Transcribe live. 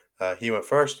He went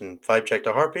first and vibe checked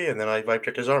a harpy, and then I vibe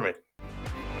checked his army.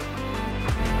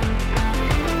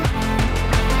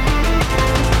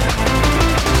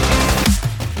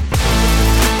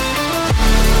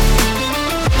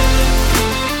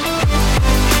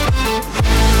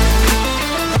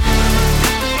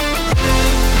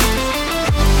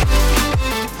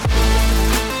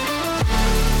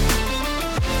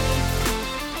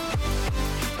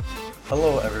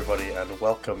 Hello, everybody, and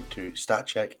welcome to Stat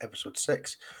Check Episode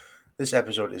 6. This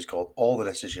episode is called All the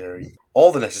Necessary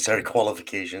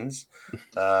Qualifications,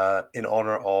 in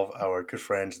honor of our good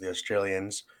friends, the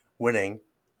Australians, winning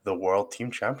the World Team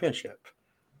Championship.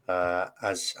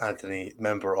 As Anthony,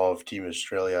 member of Team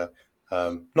Australia,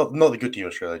 not the good Team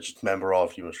Australia, just member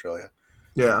of Team Australia.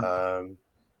 Yeah.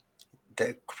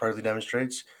 Proudly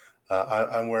demonstrates.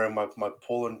 I'm wearing my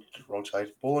Poland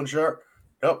shirt.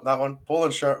 Yep, that one.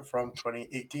 Poland shirt from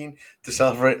 2018 to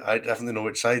celebrate. I definitely know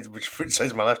which sides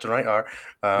my left and right are.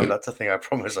 That's a thing I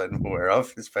promise I'm aware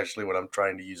of, especially when I'm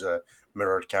trying to use a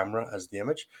mirrored camera as the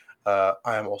image. I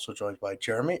am also joined by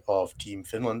Jeremy of Team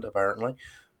Finland, apparently,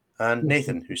 and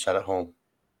Nathan, who sat at home.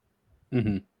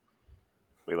 Mm-hmm.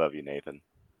 We love you, Nathan.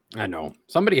 I know.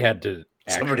 Somebody had to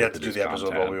do the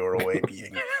episode while we were away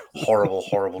being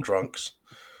horrible drunks.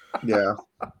 Yeah.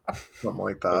 Something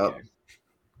like that. Okay.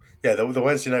 Yeah, the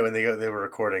Wednesday night when they were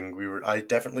recording, I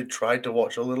definitely tried to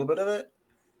watch a little bit of it,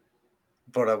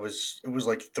 but it was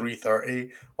like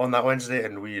 3:30 on that Wednesday,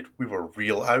 and we were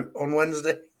real out on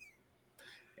Wednesday.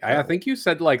 I think you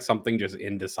said like something just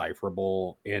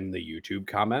indecipherable in the YouTube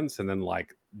comments, and then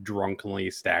like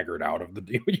drunkenly staggered out of the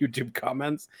YouTube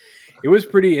comments. It was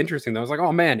pretty interesting. I was like,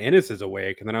 "Oh man, Innes is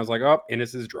awake," and then I was like, "Oh,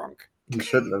 Innes is drunk." You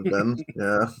shouldn't have been.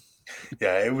 Yeah.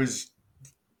 Yeah, it was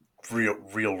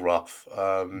real rough.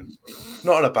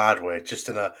 Not in a bad way, just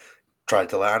in a tried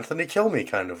to let Anthony kill me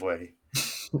kind of way.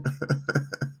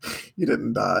 You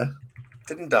didn't die.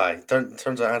 Didn't die.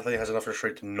 Turns out Anthony has enough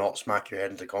restraint to not smack your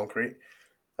head into concrete.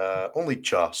 Only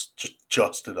just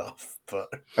enough. But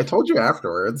I told you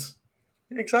afterwards.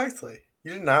 Exactly.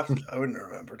 You didn't have to. I wouldn't have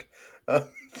remembered.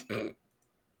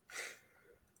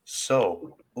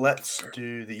 So let's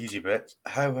do the easy bit.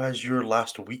 How has your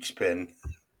last week's been?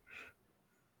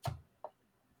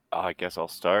 I guess I'll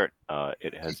start.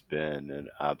 It has been an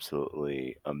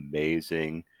absolutely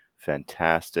amazing,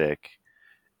 fantastic,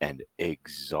 and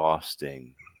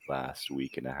exhausting last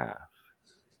week and a half.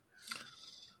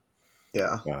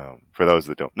 Yeah. For those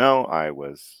that don't know, I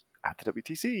was at the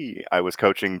WTC. I was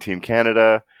coaching Team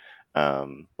Canada.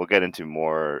 We'll get into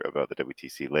more about the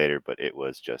WTC later, but it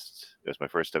was my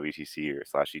first WTC or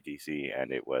 /ETC,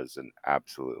 and it was an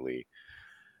absolutely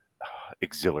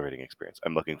exhilarating experience.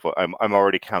 I'm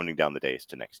already counting down the days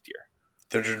to next year.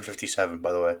 357,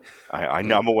 by the way. I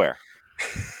know, I'm aware.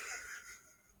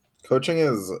 Coaching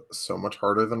is so much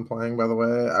harder than playing, by the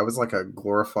way. I was like a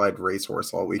glorified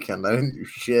racehorse all weekend. I didn't do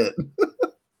shit.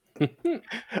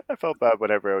 I felt bad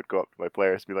whenever I would go up to my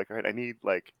players and be like, all right, I need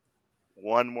like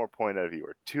 1 more point out of you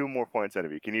or 2 more points out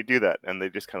of you. Can you do that? And they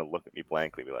just kind of look at me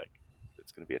blankly, be like,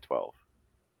 it's going to be a 12.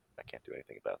 I can't do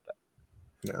anything about that.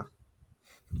 Yeah.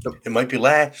 It might be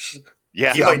less.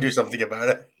 Yeah. You might do something about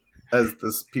it. As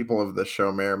this people of the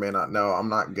show may or may not know, I'm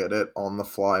not good at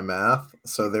on-the-fly math.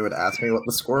 So they would ask me what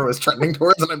the score was trending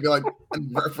towards, and I'd be like,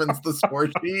 and reference the score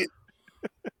sheet.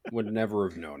 Would never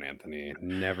have known, Anthony.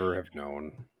 Never have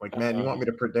known. Like, man, you want me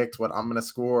to predict what I'm going to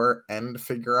score and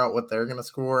figure out what they're going to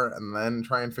score and then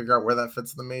try and figure out where that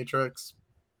fits in the matrix?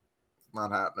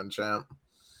 Not happening, champ.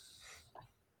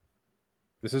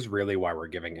 This is really why we're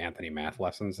giving Anthony math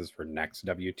lessons, is for next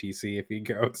WTC if he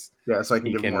goes. Yeah, so I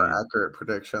can give more accurate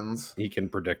predictions. He can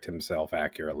predict himself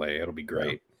accurately. It'll be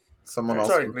great. Yeah. Someone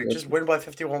else just win by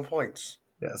 51 points.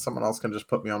 Yeah, someone else can just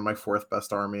put me on my 4th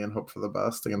best army and hope for the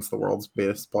best against the world's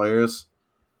best players.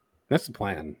 That's the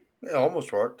plan. It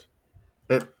almost worked.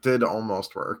 It did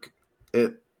almost work.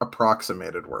 It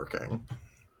approximated working.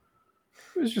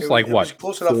 It was just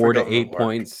 4 to 8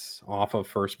 points off of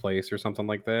first place or something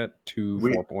like that. 2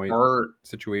 4-point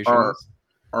situations.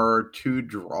 Our 2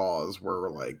 draws were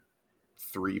like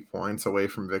 3 points away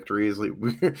from victories.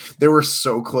 They were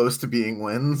so close to being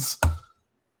wins.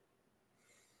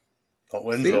 Not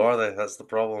wins, though, are they? That's the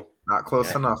problem. Not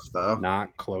close enough, though.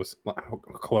 Not close.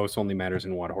 Close only matters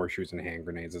in what? Horseshoes and hand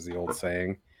grenades is the old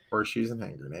saying. Horseshoes and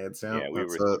hand grenades, yeah. Yeah, we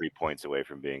were 3 points away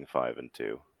from being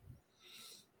 5-2.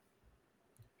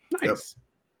 Nice. Yep.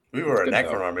 We were a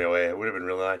Necron army away. It would have been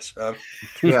real nice.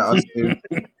 Yeah, us too.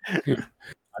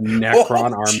 A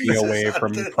Necron army away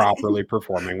from properly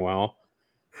performing well.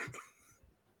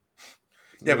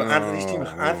 Yeah, but Anthony's team.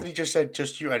 Anthony just said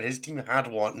just you, and his team had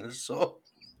one. So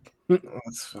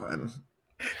that's fine.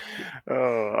 Oh,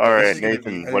 all Well, this right, is gonna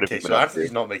be Nathan. What have okay. you been So up Anthony's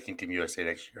to? not making Team USA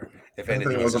next year. If Anthony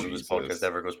anything he says wasn't- on this Jesus. podcast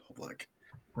ever goes public,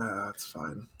 That's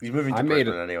fine. he's moving to I made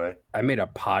Brisbane anyway. I made a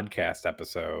podcast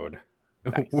episode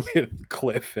Nice. with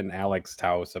Cliff and Alex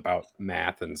Taus about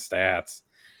math and stats,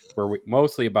 where we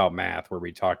mostly about math, where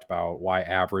we talked about why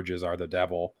averages are the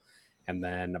devil, and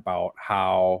then about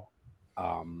how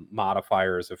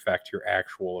modifiers affect your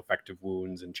actual effective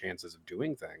wounds and chances of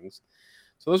doing things.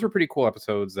 So those were pretty cool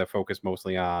episodes that focus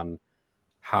mostly on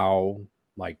how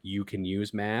like you can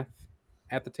use math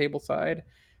at the table side,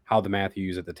 how the math you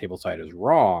use at the table side is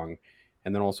wrong,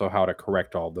 and then also how to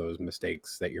correct all those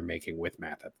mistakes that you're making with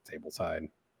math at the table side.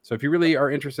 So if you really are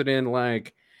interested in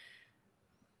like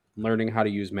learning how to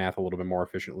use math a little bit more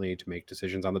efficiently to make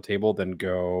decisions on the table, then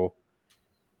go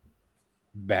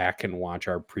back and watch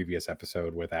our previous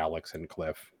episode with Alex and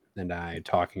Cliff and I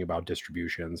talking about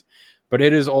distributions. But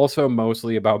it is also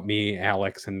mostly about me,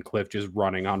 Alex, and Cliff just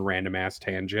running on random ass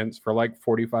tangents for like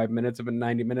 45 minutes of a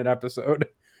 90-minute episode.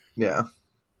 Yeah.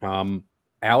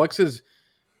 Alex's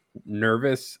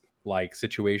nervous like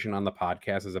situation on the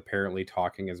podcast is apparently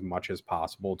talking as much as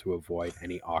possible to avoid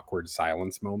any awkward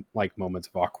silence moments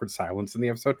of awkward silence in the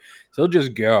episode. So he'll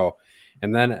just go.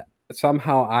 And then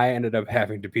somehow I ended up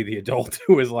having to be the adult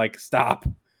who was like, stop.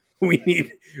 We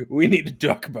need to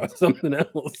talk about something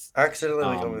else.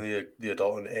 Accidentally becoming the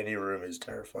adult in any room is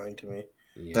terrifying to me.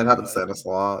 Yeah, That happens to us a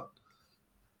lot.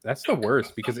 that's the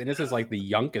worst because Ines is like the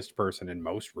youngest person in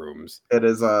most rooms. It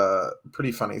is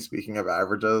pretty funny, speaking of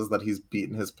averages, that he's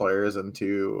beaten his players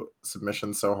into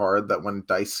submission so hard that when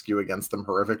dice skew against him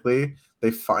horrifically, they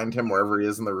find him wherever he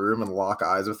is in the room and lock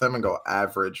eyes with him and go,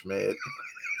 average, mate.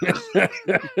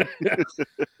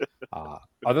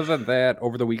 Other than that,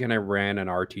 over the weekend I ran an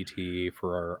RTT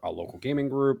for a local gaming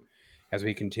group as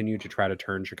we continue to try to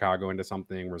turn Chicago into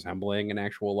something resembling an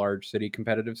actual large city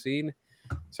competitive scene.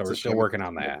 So we're still working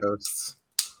on that.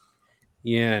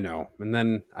 Yeah, no. And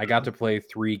then I got to play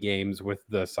 3 games with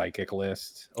the psychic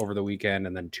list over the weekend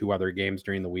and then 2 other games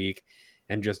during the week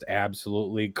and just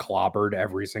absolutely clobbered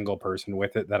every single person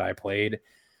with it that I played,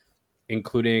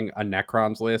 including a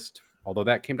Necrons list. Although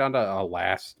that came down to a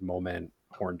last moment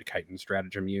Horned Chitin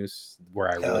stratagem use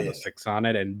where I rolled a 6 on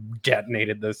it and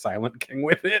detonated the Silent King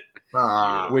with it,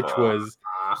 which was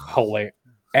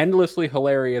endlessly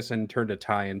hilarious and turned a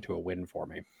tie into a win for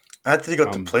me. Anthony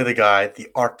got to play the guy, the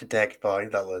architect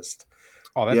behind that list.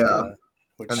 Oh, that's yeah.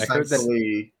 Which And I heard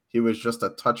thankfully, he was just a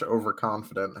touch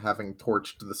overconfident, having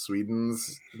torched the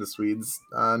Swedes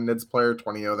NIDS player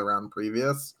 20-0 the round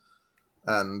previous,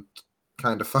 and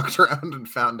kind of fucked around and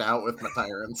found out with my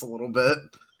tyrants a little bit.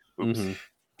 Oops. Mm-hmm.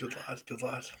 Good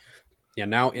lad. Yeah,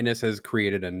 now Innes has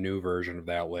created a new version of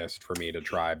that list for me to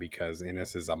try because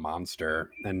Innes is a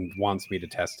monster and wants me to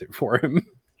test it for him.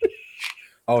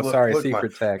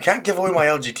 Secret text. I can't give away my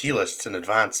LGT lists in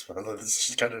advance. This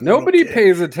is kind of Nobody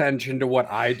pays attention to what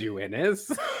I do,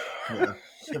 Innes. Yeah.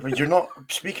 Yeah, but you're not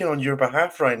speaking on your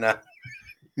behalf right now.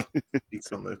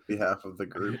 Speaks on the behalf of the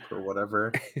group or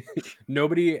whatever.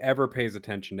 Nobody ever pays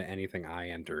attention to anything I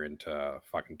enter into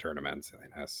fucking tournaments,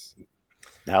 Innes.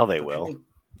 Now they will.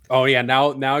 Oh yeah,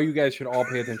 now you guys should all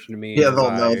pay attention to me. Yeah,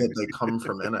 they'll know that they come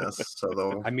from Innes, so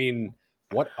they'll. I mean,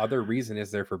 what other reason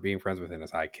is there for being friends with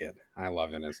Innes? I kid. I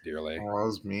love Innes dearly. Oh, that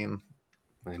was mean.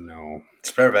 I know.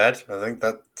 Spare bed. I think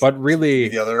that. But really,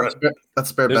 the other. That's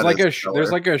spare there's bed like is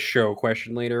there's like a show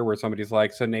question later where somebody's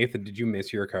like, "So Nathan, did you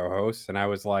miss your co-hosts?" And I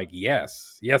was like,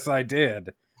 "Yes, I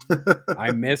did.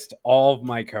 I missed all of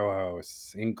my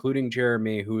co-hosts, including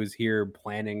Jeremy, who is here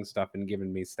planning stuff and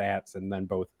giving me stats, and then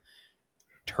both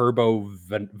Turbo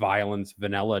Violence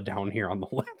Vanilla down here on the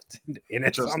left and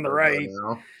Innes just on the right."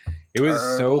 It was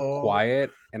so Turbo.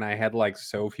 quiet, and I had like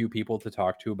so few people to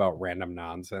talk to about random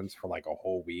nonsense for like a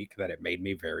whole week that it made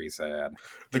me very sad.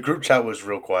 The group chat was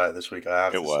real quiet this week. I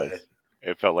have to say.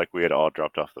 It felt like we had all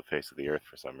dropped off the face of the earth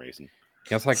for some reason.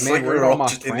 I was like, It's man, we where did were all my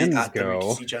just in friends the go?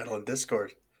 WTC channel in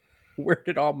Discord. Where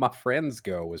did all my friends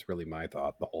go? Was really my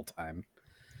thought the whole time.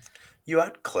 You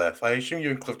had Cliff. I assume you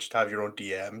and Cliff just have your own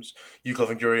DMs. You, Cliff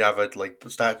and Gary, have it like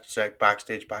stat check,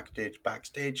 backstage.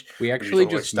 We Where actually you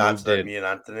talk just about moved stats it. me and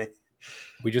Anthony.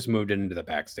 We just moved it into the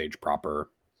backstage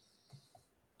proper.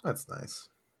 That's nice.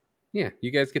 Yeah, you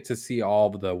guys get to see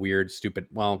all of the weird, stupid.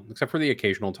 Well, except for the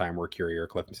occasional time where Curie or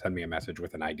Cliff send me a message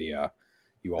with an idea,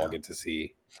 you all get to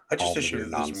see. I just all the assume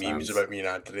weird there's memes nonsense. about me and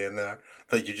Anthony in there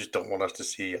that you just don't want us to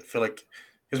see. I feel like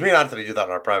because me and Anthony do that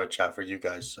in our private chat for you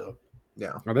guys. So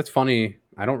Yeah. Oh, that's funny.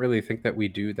 I don't really think that we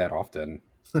do that often.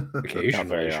 Not Occasionally,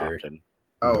 very sure. often.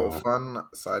 Oh, No. fun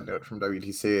side note from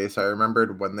WTC. So I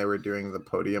remembered when they were doing the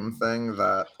podium thing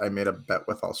that I made a bet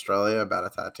with Australia about a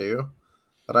tattoo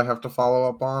that I have to follow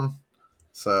up on.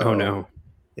 So, Oh no.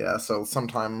 Yeah, so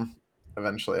sometime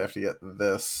eventually I have to get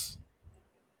this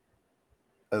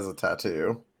as a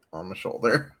tattoo on my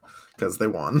shoulder because they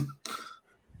won.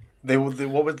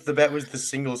 What was the bet? Was the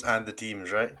singles and the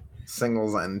teams, right?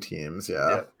 Singles and teams, yeah.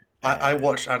 Yeah. I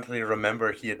watched Anthony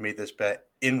remember he had made this bet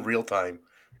in real time.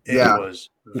 It Yeah. was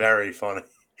very funny.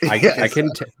 I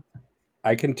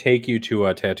can take you to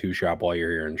a tattoo shop while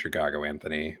you're here in Chicago,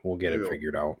 Anthony. We'll get it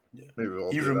figured out. Maybe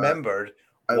we'll He do remembered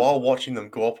while watching them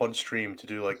go up on stream to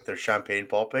do like their champagne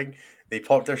popping. They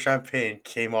popped their champagne,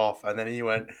 came off, and then he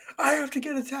went, "I have to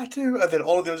get a tattoo." And then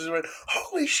all of the others went,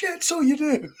 "Holy shit! So you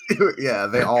do?" that. Yeah,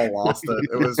 they all lost it.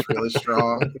 It was really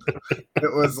strong.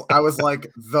 I was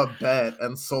like, the bet,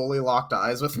 and solely locked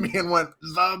eyes with me and went,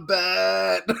 the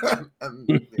bet. And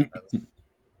yeah,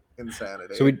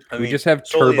 insanity. So we just have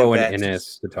Turbo and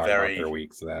Innis to talk about very- their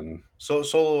weeks then. So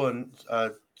Solo and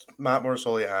Matt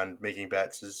Morsoli and making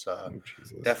bets is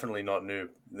Jesus. definitely not new.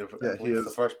 Yeah, I believe the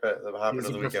first bet that happened He's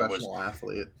on a the weekend was professional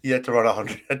athlete. he had to run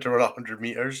 100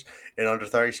 meters in under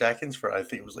 30 seconds for I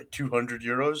think it was like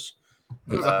 €200.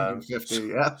 It was 150,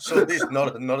 yeah. So he's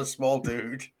not a small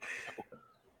dude.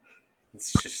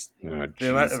 It's just Oh, the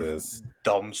amount Jesus. of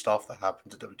dumb stuff that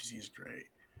happened to WTC is great.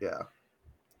 Yeah.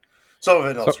 Some of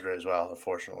it not so great as well,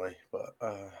 unfortunately. But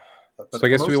so I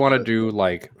guess we want to do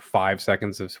like 5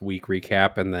 seconds of week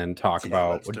recap and then talk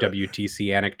about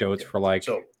WTC anecdotes for like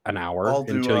an hour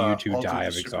until you two die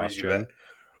of exhaustion.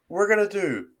 We're going to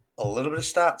do a little bit of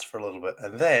stats for a little bit,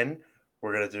 and then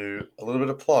we're going to do a little bit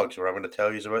of plugs where I'm going to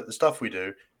tell you about the stuff we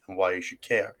do and why you should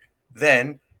care.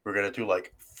 Then we're going to do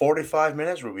like 45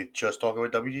 minutes where we just talk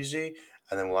about WTC,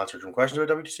 and then we'll answer some questions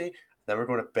about WTC. Then we're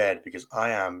going to bed because I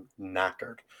am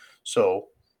knackered. So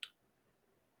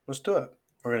let's do it.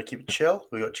 We're going to keep it chill.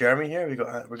 We got Jeremy here. We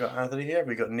got Anthony here.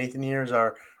 We got Nathan here as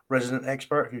our resident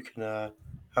expert who can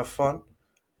have fun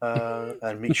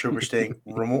and make sure we're staying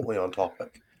remotely on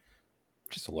topic.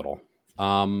 Just a little.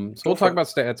 So we'll talk about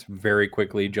stats very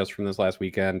quickly just from this last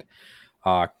weekend.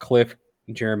 Cliff,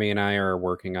 Jeremy, and I are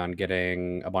working on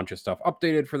getting a bunch of stuff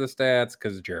updated for the stats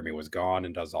because Jeremy was gone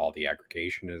and does all the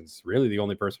aggregation. Is really the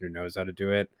only person who knows how to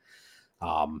do it.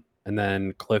 And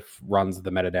then Cliff runs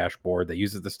the meta dashboard that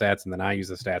uses the stats, and then I use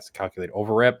the stats to calculate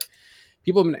overrep.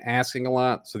 People have been asking a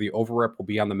lot, so the overrep will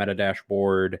be on the meta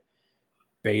dashboard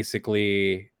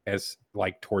basically as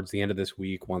like towards the end of this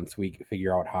week once we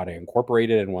figure out how to incorporate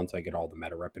it, and once I get all the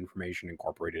meta rep information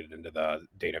incorporated into the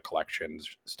data collections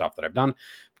stuff that I've done.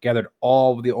 I've gathered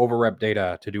all of the overrep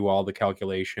data to do all the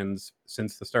calculations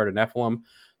since the start of Nephilim.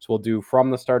 So we'll do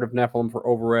from the start of Nephilim for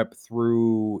overrep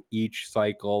through each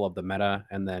cycle of the meta,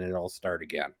 and then it'll start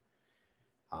again.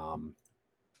 So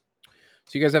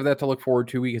you guys have that to look forward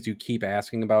to because you keep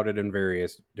asking about it in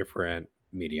various different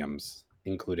mediums,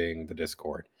 including the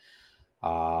Discord.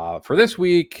 For this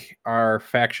week, our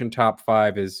faction top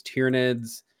 5 is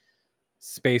Tyranids,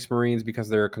 Space Marines because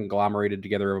they're conglomerated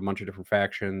together of a bunch of different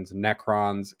factions,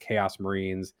 Necrons, Chaos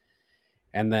Marines,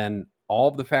 and then all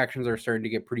of the factions are starting to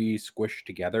get pretty squished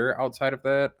together outside of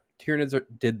that. Tyranids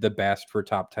did the best for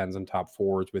top 10s and top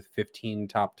 4s with 15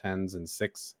 top 10s and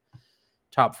 6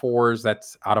 top 4s.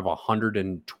 That's out of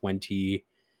 120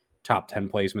 top 10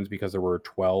 placements because there were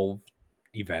 12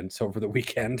 events over the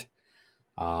weekend.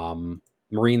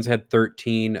 Marines had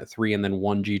 13, 3, and then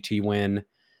 1 GT win.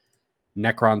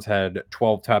 Necrons had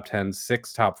 12 top 10s,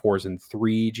 6 top 4s, and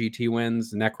 3 GT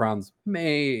wins. Necrons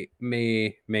may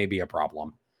be a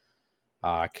problem.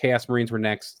 Chaos Marines were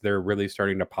next. They're really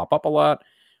starting to pop up a lot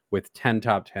with 10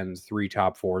 top 10s, 3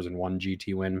 top 4s, and 1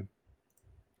 GT win.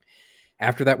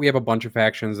 After that, we have a bunch of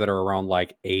factions that are around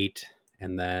like 8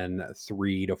 and then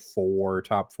 3 to 4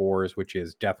 top 4s, which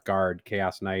is Death Guard,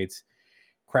 Chaos Knights,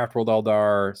 Craftworld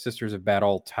Eldar, Sisters of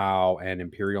Battle, Tau, and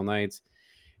Imperial Knights.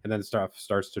 And then stuff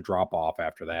starts to drop off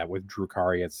after that with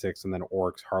Drukari at 6, and then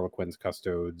Orcs, Harlequins,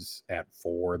 Custodes at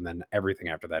 4, and then everything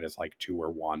after that is like 2 or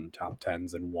 1 top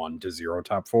 10s and 1 to 0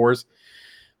 top 4s.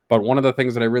 But one of the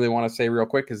things that I really want to say real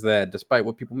quick is that despite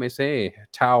what people may say,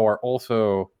 Tau are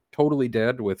also totally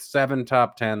dead with 7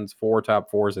 top 10s, 4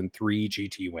 top 4s, and 3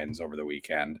 GT wins over the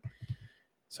weekend.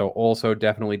 So also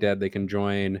definitely dead. They can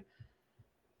join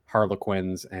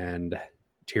Harlequins and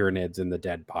Tyranids in the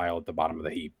dead pile at the bottom of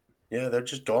the heap. Yeah, they're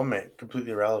just gone, mate.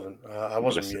 Completely irrelevant. I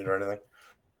wasn't muted or anything.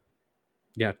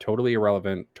 Yeah, totally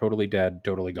irrelevant, totally dead,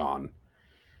 totally gone.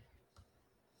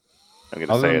 I'm going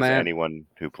to say, as anyone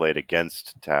who played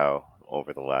against Tau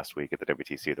over the last week at the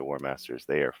WTC, the Warmasters,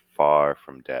 they are far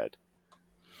from dead.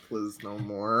 Please no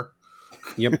more.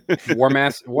 Yep.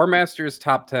 Warmasters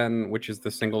top 10, which is the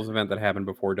singles event that happened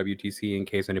before WTC, in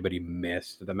case anybody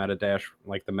missed the meta dash,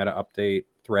 like the meta update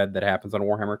thread that happens on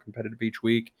Warhammer Competitive each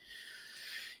week.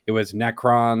 It was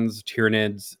Necrons,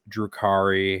 Tyranids,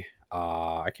 Drukhari.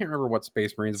 I can't remember what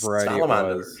Space Marines variety it was.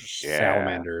 Salamanders. Yeah.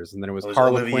 Salamanders. And then it was Olivia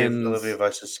Harlequins,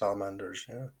 Vice's Salamanders.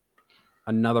 Yeah.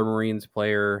 another Marines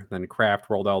player, then Kraft,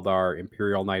 World Eldar,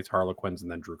 Imperial Knights, Harlequins,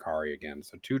 and then Drukhari again.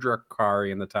 So 2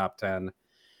 Drukhari in the top 10.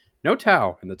 No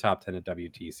Tau in the top 10 at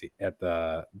WTC at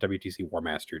the WTC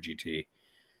Warmaster GT.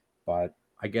 But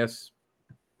I guess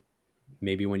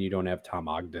maybe when you don't have Tom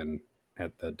Ogden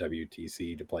at the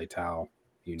WTC to play Tau,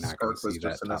 you're not going to Skark was see that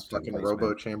just in top his 10 fucking placement.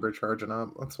 robo chamber charging up.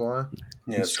 That's why.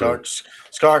 Yeah, It's true.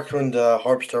 Skark and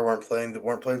Harpster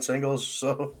weren't playing singles,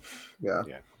 so Yeah.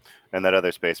 And that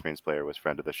other Space Marines player was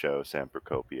friend of the show, Sam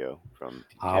Procopio from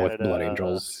Team Canada, with Blood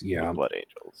Angels. Yeah. with Blood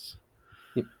Angels.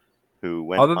 Yep. Who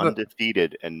went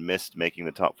undefeated and missed making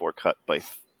the top 4 cut by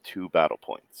 2 battle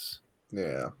points.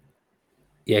 Yeah.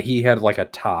 Yeah, he had like a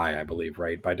tie, I believe,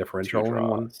 right? By differential. 2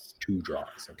 draws. 2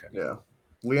 draws. Okay. Yeah.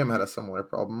 Liam had a similar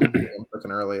problem. Liam took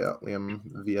an early Liam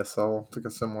VSL took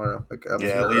a similar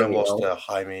Liam lost to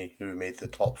Jaime, who made the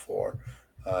top 4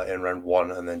 in round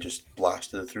 1, and then just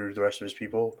blasted it through the rest of his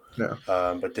people. Yeah.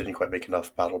 But didn't quite make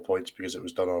enough battle points because it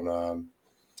was done on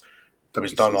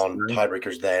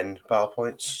tiebreakers then battle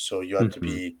points. So you had to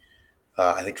be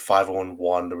I think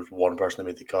 5-0-1. There was one person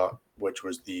that made the cut, which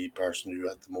was the person who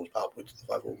had the most battle points of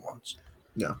the 5-0-1s.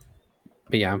 Yeah.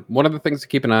 But yeah, one of the things to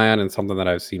keep an eye on, and something that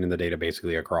I've seen in the data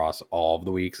basically across all of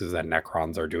the weeks, is that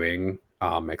Necrons are doing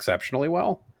exceptionally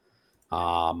well.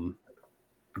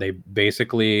 They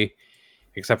basically,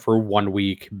 except for 1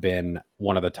 week, been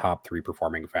one of the top 3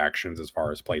 performing factions as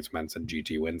far as placements and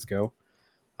GT wins go.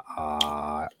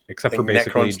 Except for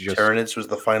basically Necrons just Tyranids was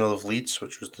the final of Leeds,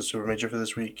 which was the super major for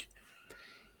this week.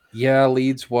 Yeah,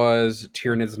 Leeds was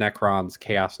Tyranids, Necrons,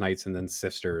 Chaos Knights, and then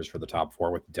Sisters for the top 4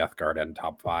 with Death Guard and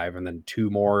top 5, and then 2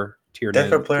 more Tyranids. Death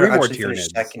Guard player 3 more actually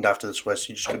finished Tyranids. second after the Swiss.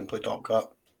 He just couldn't play top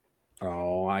cut.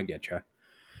 Oh, I get you.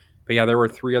 But yeah, there were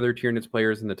 3 other Tyranids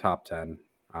players in the top 10.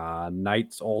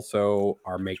 Knights also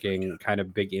are making kind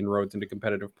of big inroads into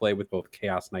competitive play with both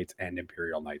Chaos Knights and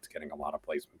Imperial Knights getting a lot of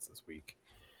placements this week.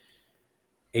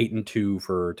 8-2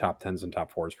 for top 10s and top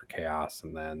 4s for Chaos,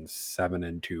 and then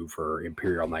 7-2 for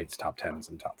Imperial Knights top 10s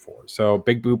and top 4s. So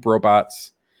big boop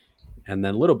robots, and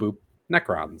then little boop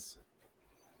Necrons.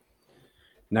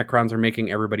 Necrons are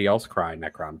making everybody else cry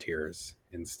Necron tears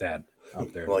instead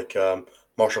out there. Like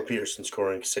Marshall Peterson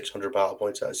scoring 600 battle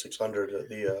points out of 600 at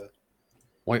the.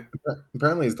 Wait,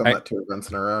 apparently he's done that 2 events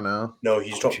in a row now. No,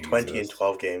 he's dropped 20 in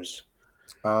 12 games.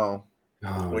 Which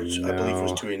I believe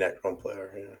was to a Necron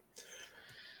player. Yeah.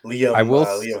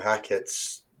 Liam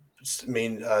Hackett's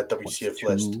main WCF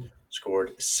list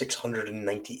scored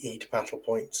 698 battle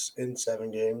points in 7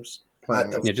 games at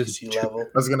WTC level. I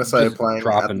was going to say playing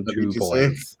dropping at the 2 WTC.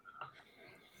 points.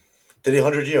 Did he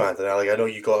 100 you, Anthony? I know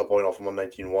you got a point off him on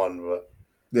 19-1, but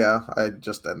yeah, I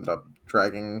just ended up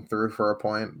dragging through for a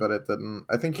point, but it didn't.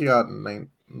 I think he got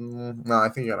I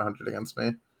think he got 100 against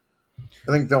me.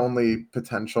 I think the only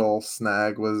potential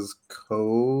snag was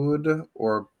Code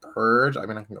or Purge. I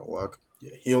mean, I can go look.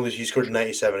 Yeah, he scored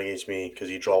 97 against me because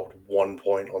he dropped 1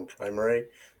 point on primary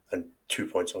and 2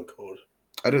 points on Code.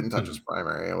 I didn't touch his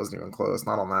primary. It wasn't even close.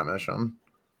 Not on that mission.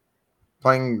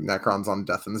 Playing Necrons on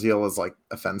Death and Zeal is like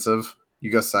offensive. You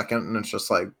go second, and it's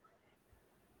just like,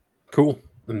 cool.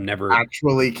 I'm never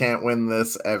actually can't win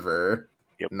this ever.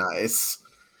 Yep. Nice.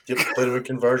 Yep, played with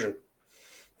conversion.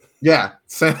 Yeah.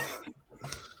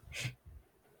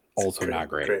 Also not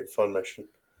great. Great fun mission.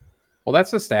 Well,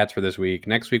 that's the stats for this week.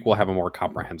 Next week, we'll have a more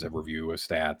comprehensive review of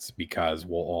stats because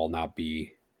we'll all not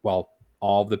be, well,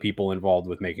 all of the people involved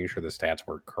with making sure the stats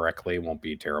work correctly won't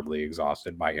be terribly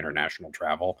exhausted by international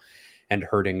travel and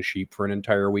herding sheep for an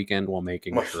entire weekend while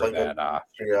making sure that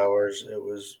 3 hours, it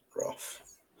was rough.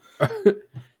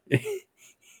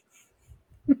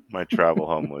 My travel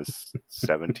home was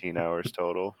 17 hours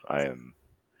total.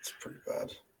 It's pretty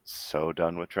bad. So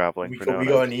done with traveling. We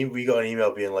got an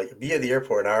email being like, be at the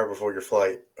airport an hour before your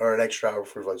flight, or an extra hour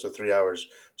before your flight, so 3 hours.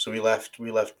 So we left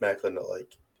Mechlin at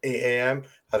like 8 a.m.,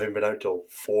 having been out till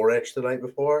 4-ish the night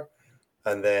before,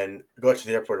 and then we got to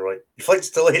the airport and we're like, your flight's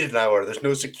delayed an hour. There's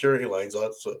no security lines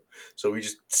on, so we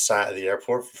just sat at the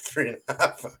airport for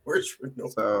 3.5 hours for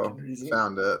no reason.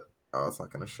 Found it. Oh, it's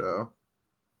not going to show.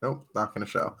 Nope, not going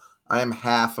to show. I am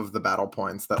half of the battle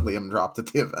points that Liam dropped at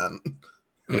the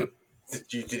event.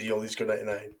 Did he only score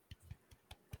 99?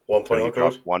 1 point on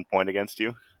Code? 1 point against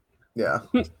you? Yeah.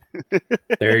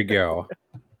 There you go.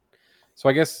 So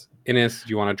I guess, Ines, do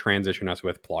you want to transition us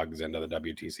with plugs into the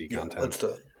WTC content? Let's do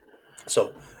it.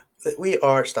 So we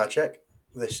are StatCheck.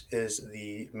 This is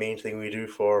the main thing we do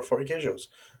for 40K shows.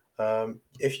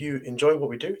 If you enjoy what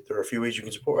we do, there are a few ways you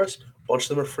can support us. A bunch of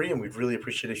them are free, and we'd really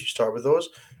appreciate if you start with those,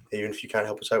 even if you can't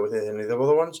help us out with any of the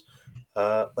other ones.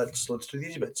 Let's do the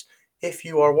easy bits. If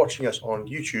you are watching us on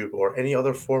YouTube or any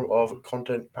other form of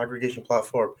content aggregation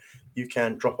platform, you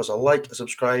can drop us a like, a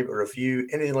subscribe, a review,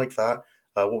 anything like that.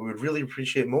 What we would really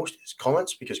appreciate most is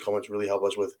comments, because comments really help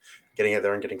us with getting out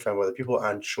there and getting found by other people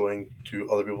and showing to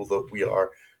other people that we are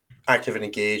active and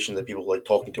engaged and that people like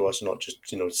talking to us and not just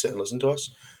sit and listen to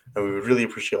us. And we would really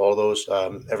appreciate all those.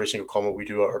 Every single comment we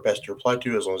do our best to reply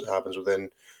to, as long as it happens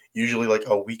within usually like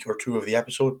a week or two of the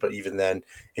episode. But even then,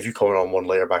 if you comment on one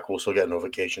later back, we'll still get a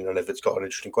notification. And if it's got an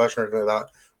interesting question or anything like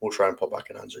that, we'll try and pop back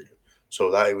and answer you. So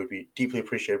that would be deeply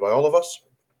appreciated by all of us.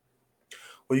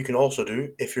 What you can also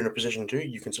do, if you're in a position to,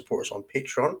 you can support us on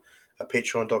Patreon at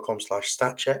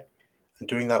patreon.com/statcheck. And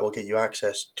doing that will get you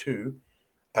access to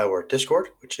our Discord,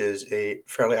 which is a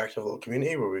fairly active little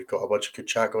community where we've got a bunch of good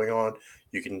chat going on.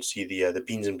 You can see the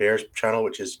Beans and Bears channel,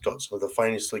 which has got some of the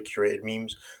finestly curated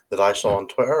memes that I saw on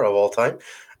Twitter of all time.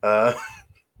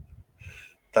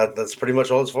 That's pretty much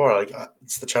all it's for. Like,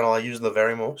 it's the channel I use the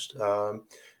very most.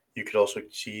 You could also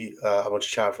see a bunch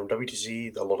of chat from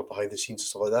WTC, a lot of behind the scenes and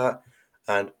stuff like that.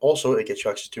 And also, it gets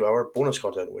you access to our bonus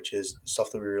content, which is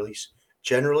stuff that we release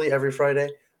generally every Friday.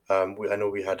 I know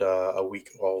we had a week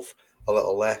of a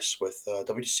little less with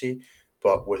WTC,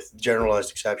 but with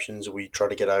generalized exceptions, we try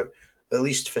to get out at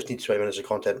least 15 to 20 minutes of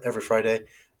content every Friday,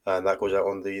 and that goes out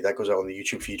on the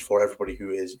YouTube feed for everybody who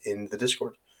is in the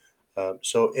Discord.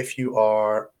 So if you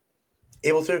are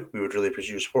able to, we would really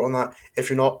appreciate your support on that. If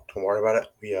you're not, don't worry about it.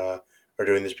 We are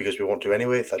doing this because we want to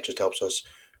anyway. That just helps us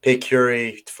pay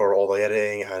Curie for all the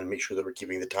editing and make sure that we're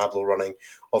keeping the Tableau running,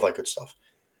 all that good stuff.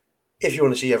 If you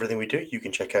want to see everything we do, you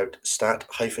can check out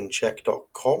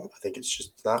stat-check.com. I think it's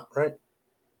just that, right?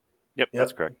 Yep,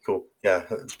 that's correct. Cool. Yeah,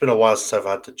 it's been a while since I've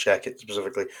had to check it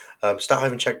specifically.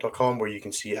 Stat-check.com, where you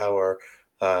can see our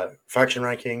faction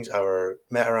rankings, our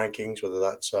meta rankings, whether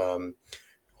that's one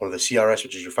of the CRS,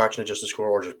 which is your faction adjusted score,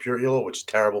 or just pure ELO, which is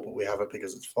terrible, but we have it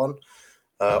because it's fun.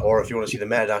 Or if you want to see the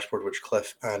meta dashboard, which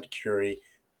Cliff and Curie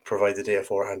provide the data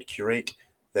for and curate,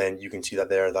 then you can see that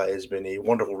there. That has been a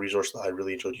wonderful resource that I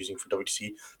really enjoyed using for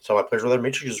WTC. So my players were their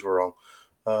matrices were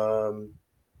wrong.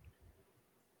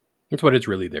 That's what it's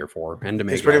really there for, and to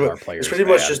make It's pretty all much, our players it's pretty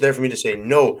much just there for me to say,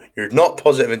 no, you're not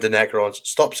positive into Necrons.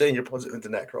 Stop saying you're positive into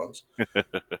Necrons.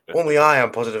 Only I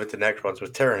am positive into Necrons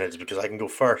with Tyranids because I can go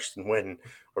first and win,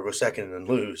 or go second and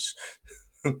lose.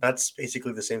 That's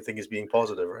basically the same thing as being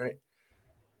positive, right?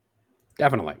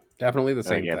 Definitely the I same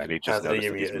think thing. Anthony just Anthony, noticed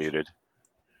you're that he's muted. muted.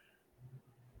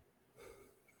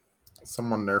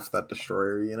 Someone nerf that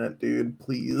destroyer unit, dude,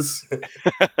 please.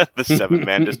 The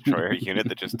 7-man destroyer unit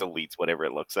that just deletes whatever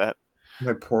it looks at.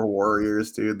 My poor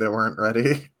warriors, dude, they weren't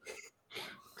ready.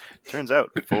 Turns out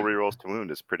full rerolls to wound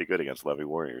is pretty good against Levy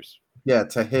warriors. Yeah,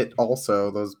 to hit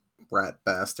also, those rat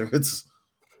bastards.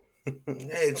 Hey,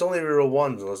 it's only reroll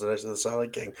ones unless it's the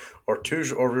Silent King, or two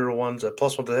or reroll ones at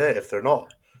 +1 to hit if they're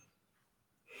not.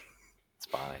 It's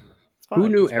fine. Who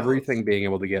knew It's fine. everything being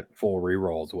able to get full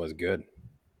rerolls was good?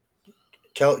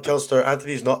 Kelster,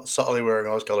 Anthony's not subtly wearing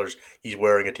Oz colors. He's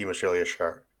wearing a Team Australia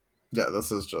shirt. Yeah, this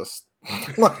is just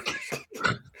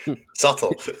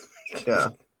Subtle.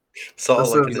 yeah. Subtle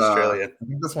This like is, an Australian. I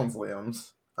think this one's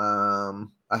Liam's.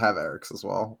 I have Eric's as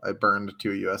well. I burned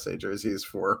 2 USA jerseys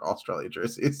for Australia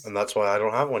jerseys. And that's why I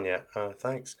don't have one yet.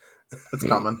 Thanks. It's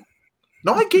coming.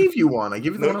 No, I gave you one. I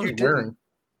gave you the No, one I was you didn't. wearing.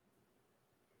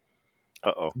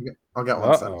 Uh-oh. I'll get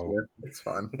one sent to Uh-oh. you. It's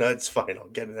fine. No, it's fine. I'll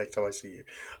get it next time I see you.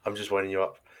 I'm just winding you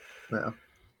up. Yeah.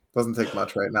 Doesn't take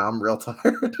much right now. I'm real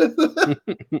tired.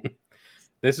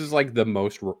 This is like the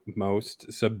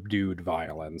most subdued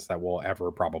violence that we'll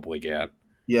ever probably get.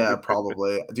 Yeah,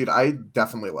 probably. Dude, I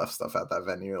definitely left stuff at that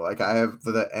venue. Like, I have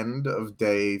the end of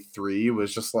day 3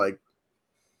 was just like,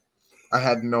 I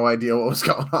had no idea what was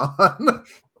going on.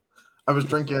 I was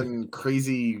drinking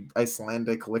crazy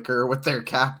Icelandic liquor with their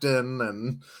captain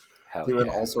and Hell doing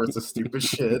yeah. all sorts of stupid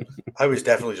shit. I was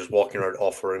definitely just walking around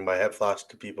offering my hip flask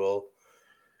to people.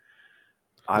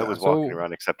 I Yeah, was walking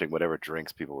around accepting whatever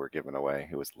drinks people were giving away.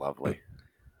 It was lovely.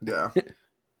 Yeah.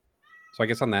 So I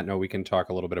guess on that note, we can talk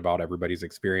a little bit about everybody's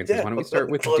experiences. Yeah, Why don't we start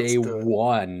with let's day do it.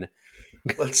 1?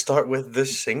 Let's start with the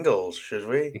singles, should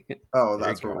we? Oh, There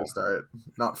that's you where we go. start.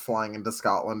 Not flying into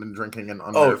Scotland and drinking an Oh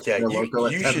unnerved yeah, loco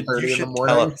at you 10:30 should in the tell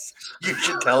morning. us. You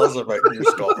should tell us about your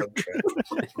Scotland trip.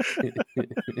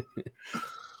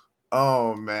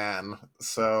 Oh man.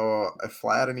 So I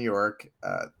fly out of New York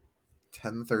at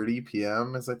 10:30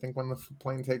 p.m. is I think when the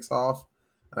plane takes off.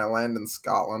 And I land in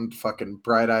Scotland, fucking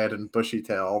bright-eyed and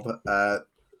bushy-tailed at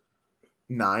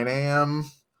 9 a.m.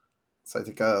 So I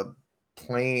take a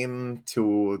plane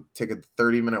to take a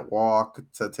 30-minute walk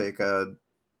to take a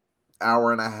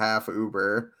hour and a half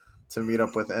Uber to meet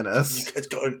up with You Ennis. guys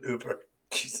got an Uber.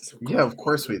 Jesus. Yeah, of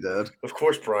course we did. Of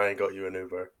course Brian got you an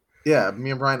Uber. Yeah,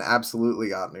 me and Brian absolutely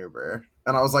got an Uber.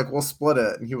 And I was like, we'll split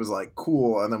it. And he was like,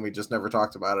 cool. And then we just never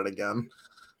talked about it again.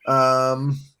 I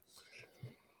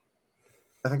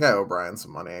think I owe Brian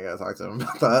some money. I gotta talk to him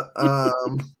about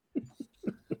that.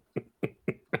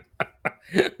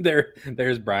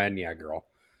 There's Brian. Yeah, girl.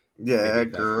 Yeah,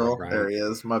 Maybe that's girl. Brian. There he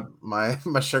is. My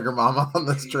sugar mama on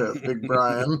this trip, Big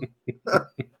Brian.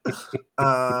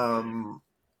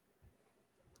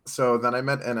 So then I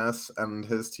met Ennis and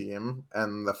his team,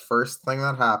 and the first thing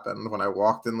that happened when I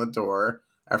walked in the door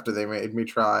after they made me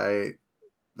try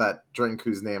that drink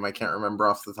whose name I can't remember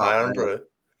off the top I of my head. remember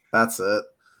it. That's it.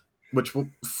 Which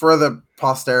for the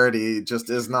posterity just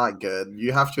is not good.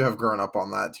 You have to have grown up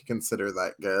on that to consider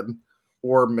that good,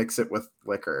 or mix it with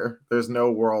liquor. There's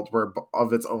no world where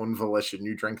of its own volition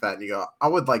you drink that and you go, I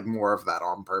would like more of that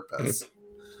on purpose.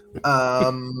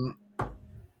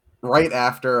 Right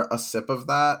after a sip of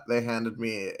that, they handed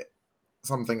me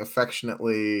something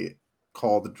affectionately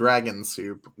called dragon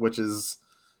soup, which is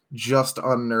just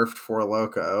unnerfed for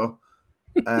Loco.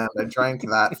 And I drank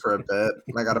that for a bit,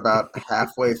 and I got about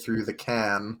halfway through the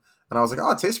can, and I was like,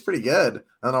 oh, it tastes pretty good. And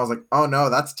then I was like, oh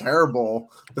no, that's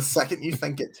terrible. The second you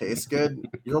think it tastes good,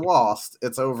 you're lost.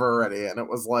 It's over already. And it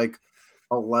was like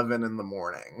 11 in the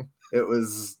morning. It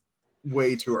was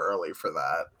way too early for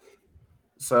that.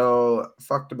 So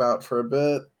fucked about for a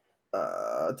bit.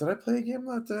 Did I play a game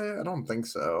that day? I don't think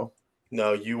so.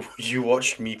 No, you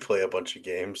watched me play a bunch of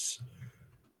games.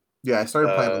 Yeah, I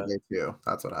started playing on day 2.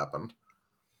 That's what happened.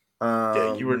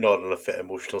 Yeah, you were not in a fit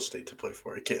emotional state to play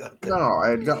 40K that day. No, I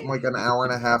had gotten like an hour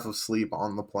and a half of sleep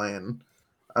on the plane.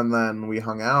 And then we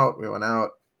hung out, we went out,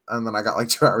 and then I got like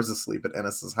 2 hours of sleep at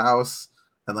Ennis's house.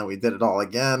 And then we did it all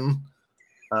again.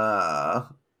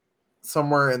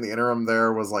 Somewhere in the interim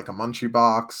there was like a munchie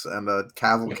box and a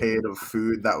cavalcade of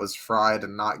food that was fried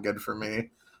and not good for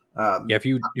me. Yeah, if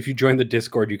you join the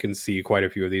Discord, you can see quite a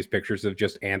few of these pictures of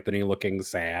just Anthony looking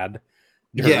sad.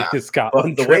 Yeah, his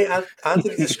Scotland But the trip. way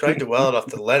Anthony described it well enough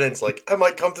that Lennon's like, I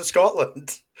might come to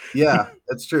Scotland. Yeah,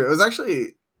 it's true. It was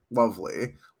actually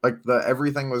lovely. Like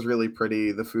everything was really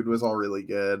pretty. The food was all really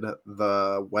good.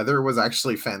 The weather was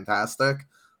actually fantastic.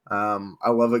 I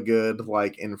love a good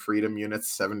like in Freedom units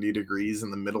 70 degrees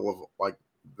in the middle of like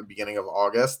the beginning of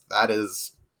August. That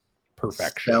is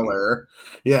Perfection. stellar.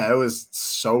 Yeah, it was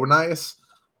so nice.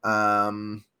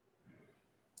 And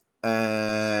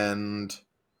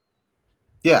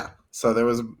yeah, so there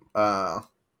was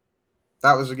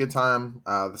that was a good time.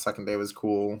 The second day was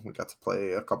cool. We got to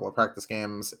play a couple of practice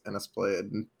games. Ennis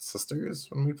played Sisters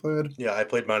when we played. Yeah, I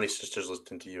played Manny Sisters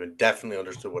listening to you and definitely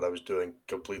understood what I was doing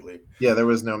completely. Yeah, there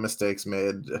was no mistakes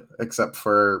made except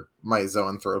for my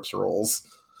Zoanthropes rolls.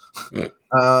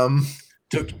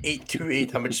 Took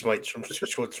 8 damage smites from the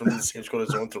same squad as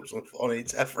Zoanthropes on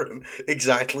 8 Ephraim,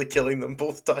 exactly killing them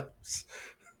both times.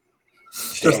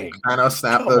 Just kind of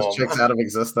snap those chicks out of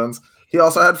existence. He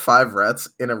also had 5 Rets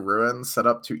in a ruin set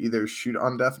up to either shoot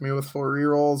Undeath me with full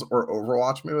rerolls or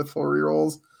Overwatch me with full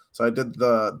rerolls. So I did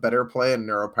the better play and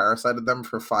neuroparasited them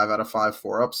for 5 out of 5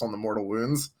 4-ups on the mortal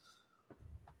wounds.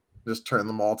 Just turn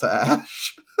them all to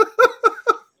ash.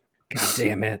 God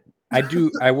damn it.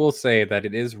 I will say that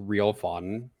it is real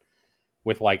fun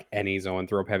with like any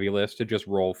Zoanthrope heavy list to just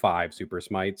roll 5 super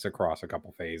smites across a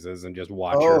couple phases and just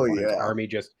watch your opponent's army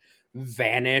just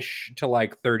vanish to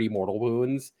like 30 mortal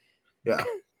wounds. Yeah.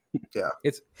 Yeah.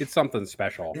 It's something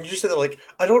special. And you just said that like,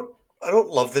 I don't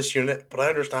love this unit, but I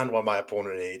understand why my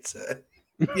opponent hates it.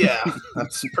 Yeah,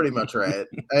 that's pretty much right.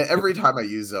 Every time I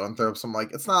use Zoanthropes, I'm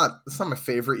like, it's not my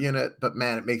favorite unit, but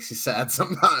man, it makes you sad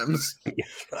sometimes.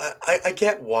 I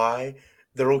get why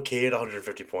they're okay at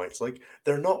 150 points. Like,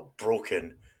 they're not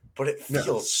broken, but it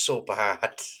feels so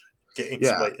bad getting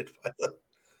smited by them.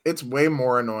 It's way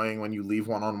more annoying when you leave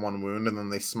one on one wound and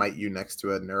then they smite you next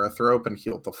to a Neurothrope and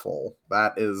heal to full.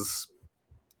 That is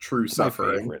true suffering.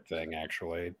 My favorite thing,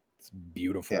 actually. It's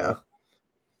beautiful. Yeah.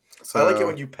 So, I like it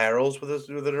when you perils with a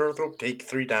Neurothrope, take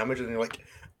 3 damage, and you're like,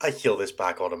 I heal this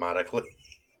back automatically.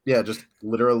 Yeah, just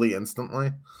literally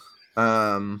instantly.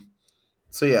 So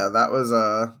yeah, that was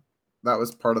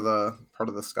part of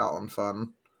the Scotland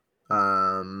fun.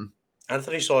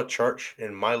 Anthony saw a church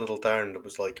in my little town that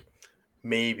was like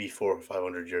maybe 400 or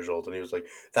 500 years old, and he was like,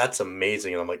 "That's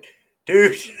amazing." And I'm like,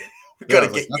 "Dude, we gotta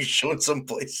get you shown some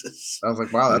places." I was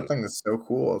like, "Wow, that thing is so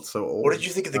cool. It's so old." What did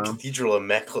you think of the Cathedral of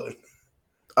Mechlin?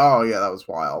 Oh yeah, that was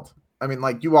wild. I mean,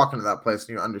 like you walk into that place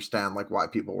and you understand like why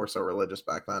people were so religious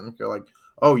back then. You're like,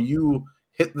 oh, you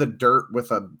hit the dirt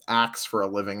with an axe for a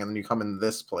living and then you come in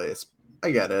this place.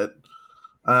 I get it.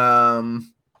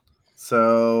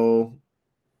 So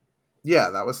yeah,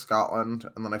 that was Scotland,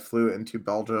 and then I flew into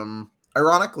Belgium.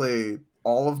 Ironically,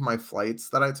 all of my flights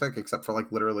that I took, except for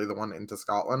like literally the one into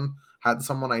Scotland, had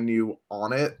someone I knew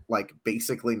on it, like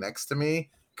basically next to me,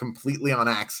 completely on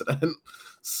accident.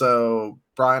 So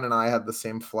Brian and I had the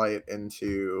same flight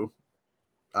into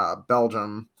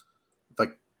Belgium,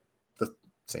 like the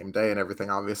same day and everything,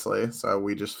 obviously. So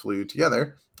we just flew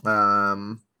together.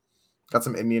 Got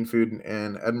some Indian food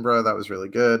in Edinburgh. That was really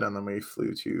good. And then we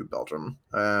flew to Belgium.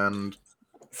 And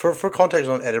For context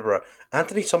on Edinburgh,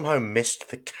 Anthony somehow missed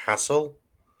the castle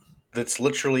that's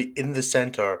literally in the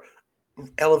center,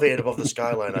 elevated above the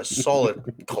skyline, a solid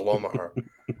kilometer.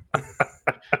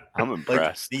 I'm Like,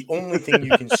 impressed. the only thing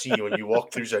you can see when you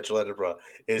walk through central Edinburgh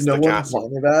is no the one castle.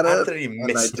 pointed at it, Anthony and I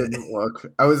missed it. didn't look.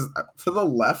 I was to the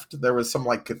left. There was some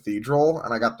like cathedral,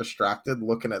 and I got distracted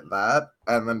looking at that.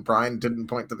 And then Brian didn't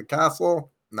point to the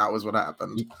castle, and that was what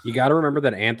happened. You got to remember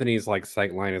that Anthony's like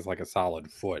sight line is like a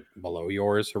solid foot below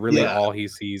yours, so really Yeah. all he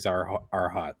sees are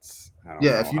huts. I don't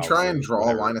Yeah, know, if you try and houses, draw a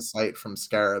whatever. line of sight from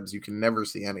scarabs, you can never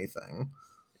see anything.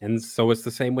 And so it's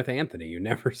the same with Anthony. You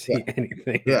never see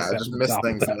anything. Yeah, I except just the miss top of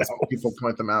things that unless house. people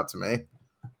point them out to me.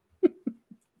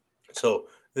 So,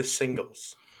 the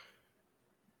singles.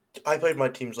 I played my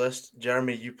team's list.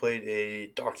 Jeremy, you played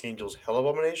a Dark Angels Hell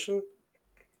Abomination.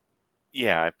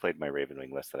 Yeah, I played my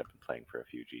Ravenwing list that I've been playing for a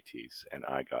few GTs, and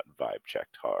I got vibe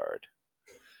checked hard.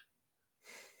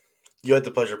 You had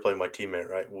the pleasure of playing my teammate,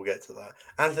 right? We'll get to that.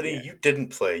 Anthony, Yeah. you didn't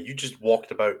play. You just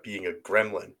walked about being a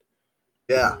gremlin.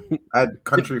 Yeah, I had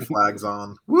country flags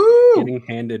on. Woo! Getting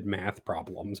handed math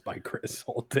problems by Chris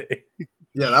all day.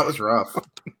 Yeah, that was rough.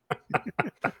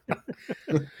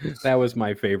 That was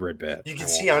my favorite bit. You I can won't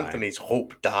see lie. Anthony's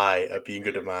hope die at being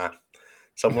good at math.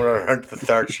 Somewhere around the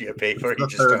third sheet of paper, he The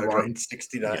just third started one. writing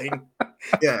 69.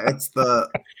 Yeah, it's the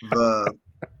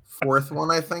fourth one,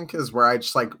 I think, is where I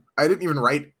just like I didn't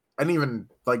even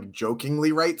like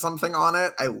jokingly write something on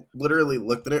it. I literally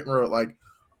looked at it and wrote like,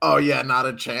 oh yeah, not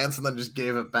a chance, and then just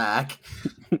gave it back.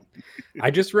 I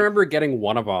just remember getting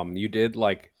one of them. You did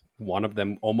like one of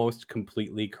them almost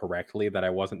completely correctly that I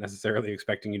wasn't necessarily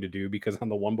expecting you to do, because on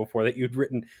the one before that you'd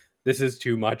written, this is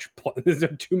too much, these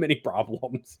are too many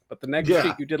problems. But the next Yeah.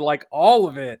 sheet you did like all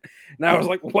of it. And I was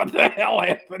like, what the hell,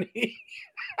 Anthony?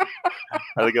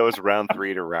 I think it was round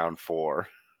 3 to round 4.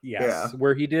 Yes, Yeah.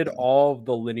 where he did Yeah. all of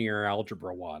the linear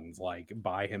algebra ones like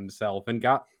by himself and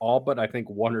got all but I think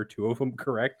one or two of them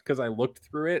correct, because I looked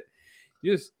through it.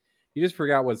 You just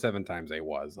forgot what 7 times 8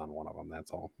 was on one of them. That's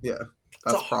all. Yeah, It's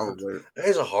that's a hard- probably It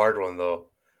is a hard one, though.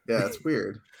 yeah, it's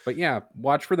weird. But yeah,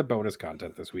 watch for the bonus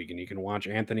content this week, and you can watch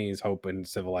Anthony's Hope and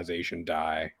Civilization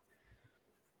die.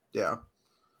 Yeah,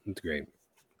 It's great.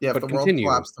 yeah. If But the continue.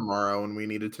 world collapsed tomorrow and we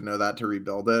needed to know that to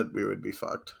rebuild it, we would be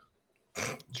fucked.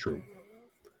 It's true.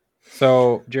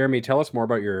 So, Jeremy, tell us more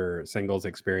about your singles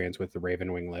experience with the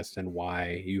Ravenwing list and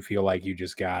why you feel like you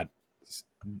just got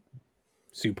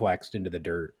suplexed into the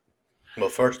dirt. Well,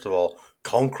 first of all,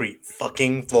 concrete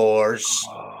fucking floors.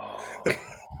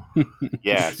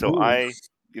 Yeah, so Ooh. I'm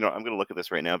going to look at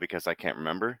this right now because I can't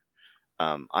remember.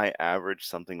 I averaged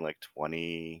something like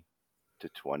 20 to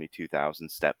 22,000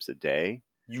 steps a day.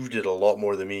 You did a lot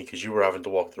more than me because you were having to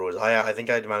walk through it. I think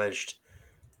I managed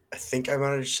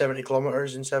 70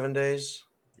 kilometers in 7 days.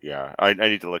 Yeah, I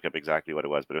need to look up exactly what it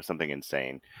was, but it was something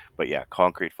insane. But yeah,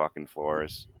 concrete fucking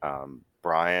floors.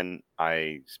 Brian,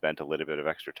 I spent a little bit of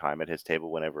extra time at his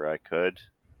table whenever I could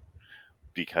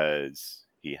because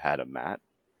he had a mat.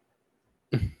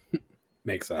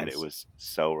 Makes sense. And it was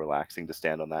so relaxing to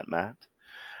stand on that mat.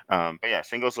 But yeah,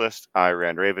 singles list. I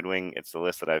ran Ravenwing. It's the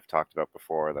list that I've talked about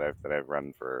before that I've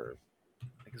run for.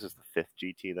 I think this is the 5th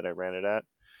GT that I ran it at.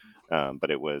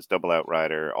 But it was double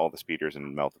outrider, all the speeders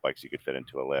and melt bikes you could fit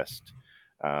into a list.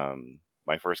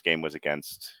 My first game was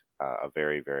against a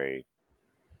very, very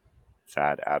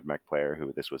sad AdMech player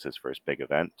who this was his first big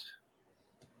event.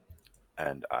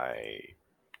 And I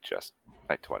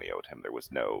 20-0'd him. There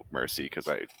was no mercy because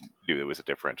I knew it was a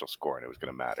differential score and it was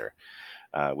going to matter,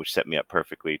 which set me up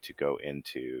perfectly to go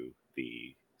into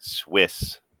the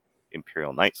Swiss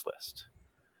Imperial Knights list,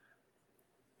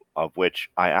 of which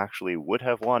I actually would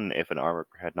have won if an armor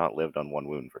had not lived on 1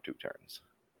 wound for 2 turns.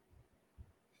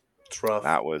 It's rough.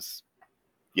 That was,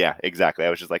 yeah, exactly. I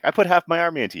was just like, I put half my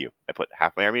army into you. I put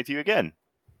half my army into you again.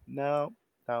 No,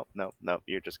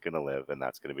 you're just going to live, and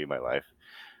that's going to be my life.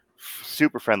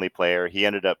 Super friendly player. He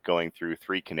ended up going through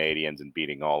 3 Canadians and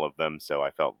beating all of them, so I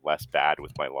felt less bad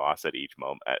with my loss at each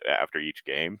moment after each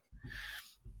game.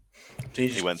 So he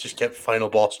just kept final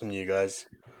bossing you guys.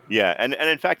 Yeah, and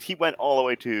in fact, he went all the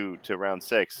way to round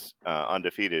 6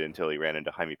 undefeated until he ran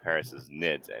into Jaime Paris's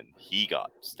Nids, and he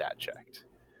got stat checked.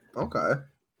 Okay.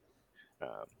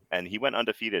 And he went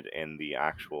undefeated in the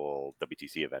actual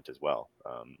WTC event as well.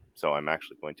 So I'm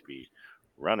actually going to be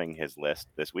running his list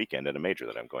this weekend at a major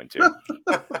that I'm going to.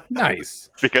 Nice.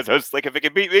 Because I was like, if it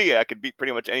can beat me, I could beat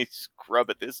pretty much any scrub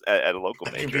at a local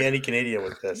I major. can be any Canadian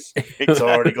with this.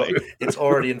 Exactly. It's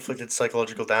already inflicted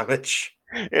psychological damage.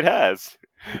 It has.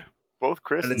 Both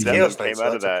Chris And and it's Devin Chaos came Night, so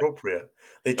out that's of that. appropriate.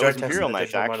 They It drag was tests Imperial an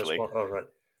Nights, additional actually. -1. Oh, right.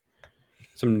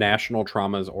 Some national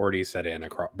traumas already set in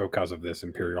because of this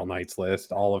Imperial Knights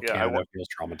list. All of Canada feels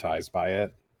traumatized by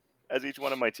it. As each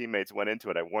one of my teammates went into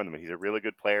it, I warned them, he's a really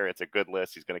good player. It's a good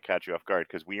list. He's going to catch you off guard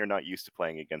because we are not used to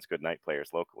playing against good Knight players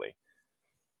locally.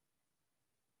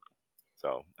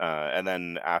 So, and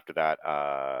then after that,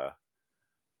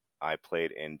 I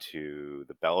played into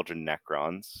the Belgian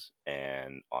Necrons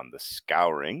and on the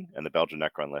Scouring, and the Belgian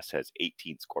Necron list has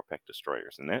 18 Scorpec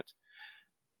destroyers in it.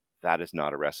 That is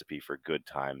not a recipe for good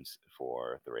times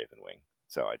for the Ravenwing.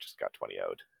 So I just got 20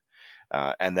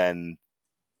 0'd. And then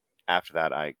after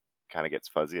that, I kind of gets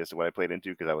fuzzy as to what I played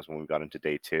into because that was when we got into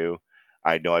day 2.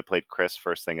 I know I played Chris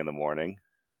first thing in the morning.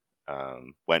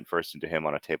 Went first into him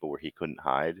on a table where he couldn't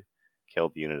hide.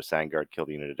 Killed the unit of Sandguard, killed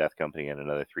the unit of Death Company, and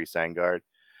another 3 Sandguard.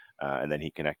 And then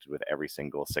he connected with every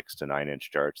single 6 to 9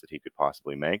 inch charge that he could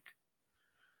possibly make.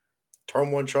 Turn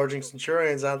 1 charging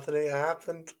Centurions, Anthony. It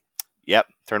happened. Yep,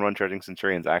 turn 1 charging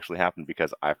Centurions actually happened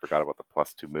because I forgot about the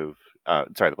 +2 move.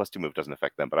 Sorry, the +2 move doesn't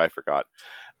affect them, but I forgot.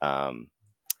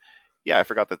 I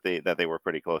forgot that they were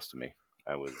pretty close to me.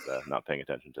 I was not paying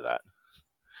attention to that.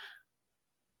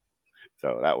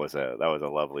 So that was a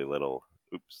lovely little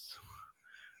oops.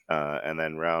 And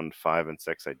then round 5 and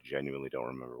 6, I genuinely don't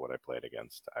remember what I played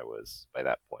against. I was by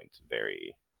that point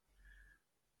very,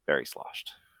 very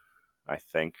sloshed. I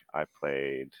think I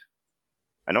played.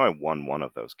 I know I won one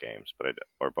of those games,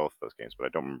 or both of those games, but I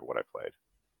don't remember what I played.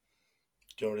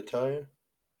 Do you want me to tell you?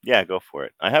 Yeah, go for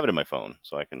it. I have it in my phone,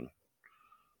 so I can.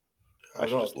 I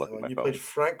should just look at my you phone. played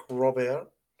Frank Robert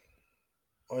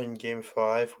in game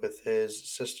 5 with his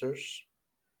sisters.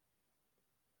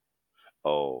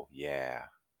 Oh yeah,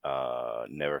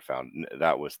 never found.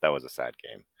 That was a sad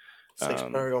game. 6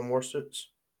 Paragon Warsuits.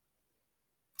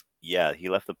 Yeah, he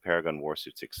left the Paragon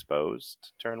Warsuits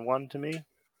exposed turn 1 to me.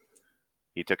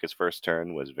 He took his first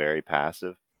turn, was very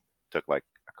passive, took like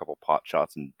a couple pot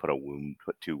shots and put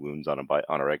 2 wounds on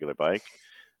a regular bike.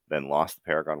 Then lost the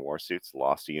Paragon Warsuits,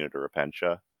 lost a unit of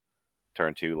Repentia.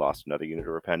 Turn 2, lost another unit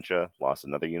of Repentia, lost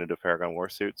another unit of Paragon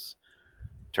Warsuits.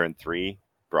 Turn 3,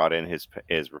 brought in his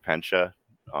Repentia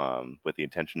with the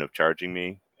intention of charging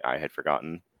me. I had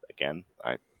forgotten. Again,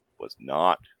 I was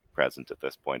not present at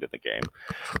this point in the game.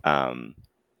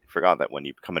 Forgot that when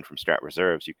you come in from Strat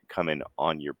Reserves, you can come in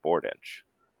on your board edge.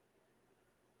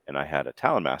 And I had a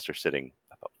Talonmaster sitting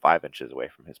about 5 inches away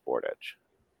from his board edge.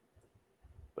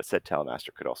 But said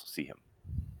Talonmaster could also see him.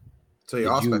 So you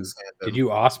Auspex scanned him. Did you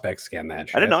Auspex scan that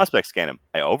shit? I didn't Auspex scan him.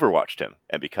 I Overwatched him.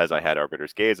 And because I had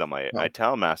Arbiter's Gaze on my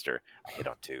Talonmaster, I hit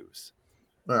on 2s.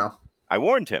 Well, I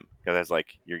warned him because I was like,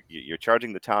 you're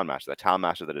charging the Talonmaster. The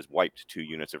Talonmaster that has wiped 2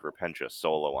 units of Repentia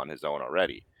solo on his own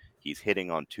already. He's hitting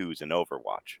on 2s in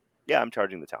Overwatch. Yeah, I'm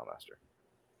charging the Talonmaster.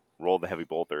 Rolled the Heavy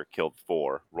Bolter, killed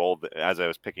 4. As I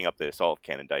was picking up the Assault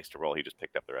Cannon dice to roll, he just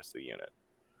picked up the rest of the unit.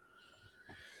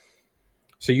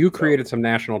 So you created some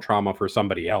national trauma for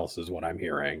somebody else, is what I'm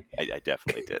hearing. I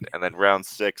definitely did. And then round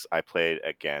 6, I played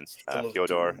against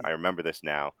Fyodor. I remember this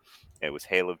now. It was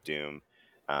Hail of Doom.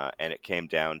 And it came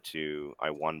down to,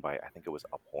 I won by, I think it was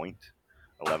a point,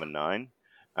 11-9.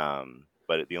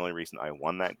 But the only reason I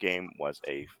won that game was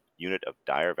a unit of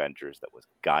Dire Avengers that was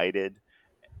guided,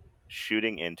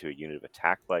 shooting into a unit of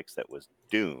attack bikes that was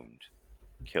doomed,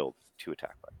 killed 2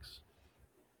 attack bikes.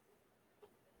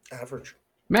 Average.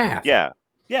 Math. Yeah,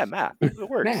 math. It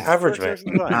works. Math. Average,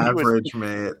 average,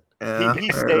 mate. Yeah,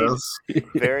 he stayed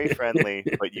very friendly,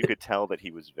 but you could tell that he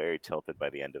was very tilted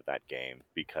by the end of that game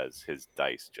because his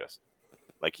dice just,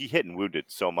 like, he hit and wounded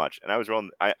so much. And I was rolling.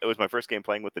 It was my first game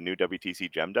playing with the new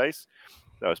WTC Gem dice.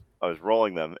 I was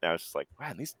rolling them, and I was just like,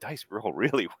 man, these dice roll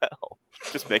really well.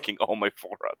 Just making all my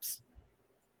 4-ups.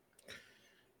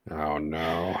 Oh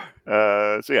no.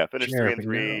 So yeah, finished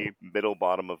 3-3, middle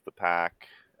bottom of the pack.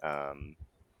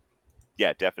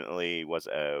 Yeah, definitely was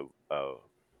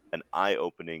an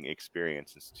eye-opening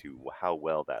experience as to how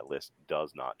well that list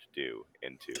does not do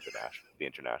into the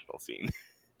international scene.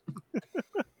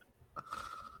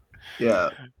 Yeah.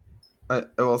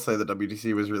 I will say the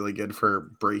WTC was really good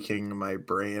for breaking my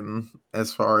brain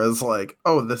as far as like,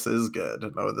 oh, this is good,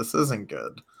 and oh, this isn't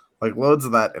good. Like, loads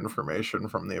of that information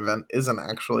from the event isn't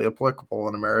actually applicable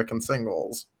in American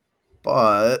singles,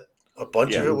 but A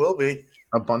bunch of it will be.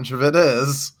 a bunch of it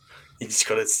is. You just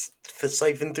got to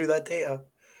siphon through that data.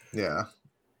 Yeah,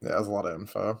 there's a lot of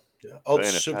info. Yeah. I'll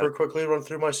super quickly run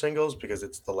through my singles because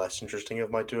it's the less interesting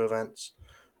of my two events.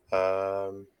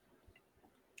 I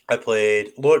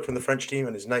played Lloyd from the French team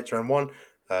and his Knights round 1.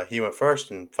 He went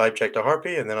first and 5-checked a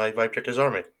Harpy, and then I 5-checked his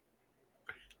army.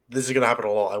 This is going to happen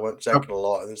a lot. I went second a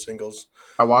lot in the singles.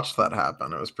 I watched that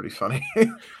happen. It was pretty funny.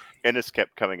 Ennis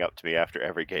kept coming up to me after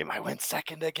every game. I went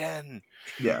second again.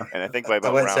 Yeah. And I think by about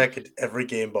I went second every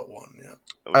game but one. Yeah.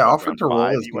 I offered to roll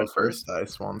his go first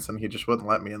dice once, and he just wouldn't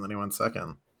let me, and then he went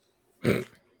second.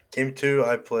 Game 2,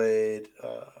 I played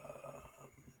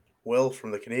Will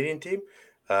from the Canadian team.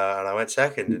 And I went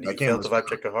second, and he failed to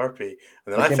 5-check a Harpy.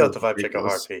 And then I failed to 5-check a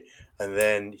Harpy. And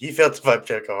then he failed to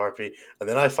 5-check a Harpy. And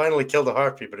then I finally killed a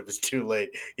Harpy, but it was too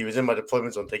late. He was in my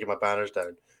deployment zone taking my banners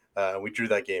down. And we drew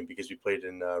that game because we played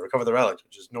in Recover the Relics,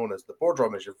 which is known as the board draw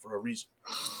mission for a reason.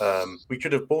 We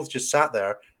could have both just sat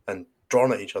there and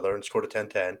drawn at each other and scored a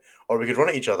 10-10, or we could run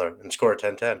at each other and score a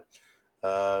 10-10.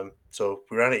 So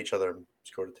we ran at each other and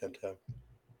scored a 10-10.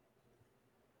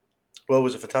 Will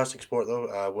was a fantastic sport,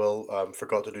 though. Will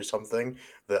forgot to do something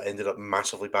that ended up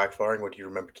massively backfiring when he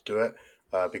remembered to do it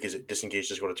because it disengaged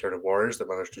his got a turn of warriors that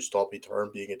managed to stop the turn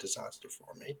being a disaster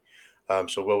for me.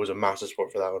 So Will was a massive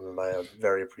sport for that one, and I am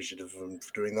very appreciative of him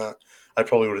for doing that. I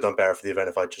probably would have done better for the event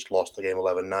if I just lost the game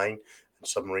 11-9 and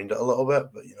submarined it a little bit,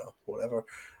 but, whatever.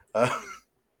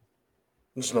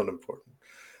 It's not important.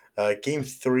 Game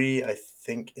 3, I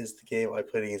think, is the game I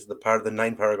played against the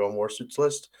 9 Paragon War Suits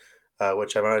list.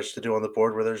 Which I managed to do on the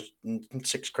board where there's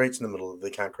 6 crates in the middle that they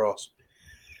can't cross.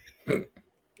 There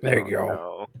you go.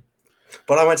 No.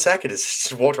 But I went second. It's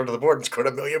just walked onto the board and scored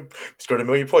a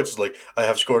million points. It's like, I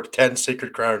have scored 10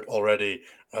 Sacred Crown already.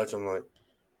 I'm like,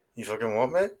 you fucking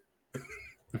what, mate?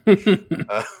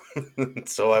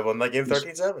 So I won that game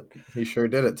 13-7. He sure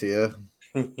did it to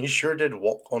you. He sure did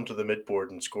walk onto the midboard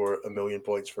and score a million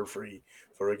points for free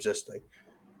for existing.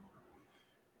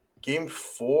 Game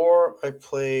 4, I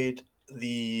played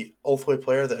the Ulthway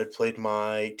player that had played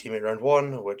my teammate round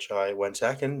 1, which I went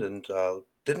second and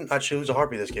didn't actually lose a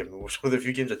Harpy this game. It was one of the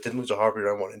few games that didn't lose a Harpy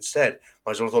round 1. Instead,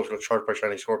 my Zolothops got charged by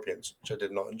Shining Scorpions, which I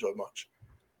did not enjoy much.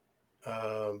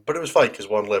 But it was fine because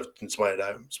one lived and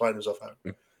smited himself out.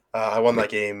 I won that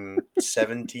game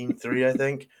 17-3, I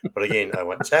think. But again, I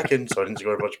went second, so I didn't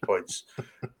score a bunch of points.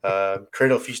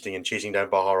 Cradle feasting and chasing down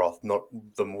Baharoth, not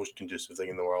the most conducive thing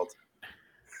in the world.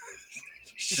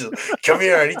 Come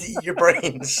here, I need to eat your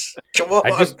brains. Come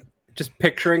on. I just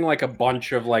picturing like a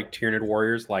bunch of like Tyranid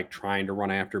warriors like trying to run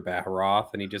after Baharoth,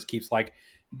 and he just keeps like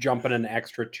jumping an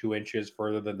extra 2 inches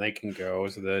further than they can go.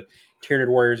 So the Tyranid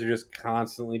warriors are just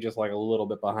constantly just like a little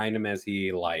bit behind him as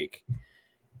he like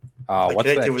what's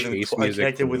that chase music? I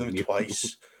connected with him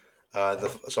twice.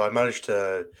 So I managed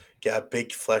to get a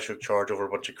big flesh hook charge over a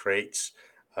bunch of crates.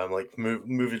 Like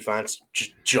move advanced,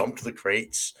 just jumped the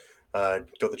crates. Got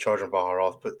the charge on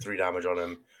Baharoth, put 3 damage on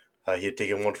him. He had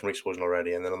taken 1 from explosion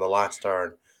already, and then on the last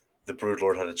turn, the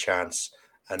Broodlord had a chance,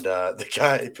 and the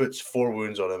guy puts 4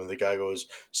 wounds on him, and the guy goes,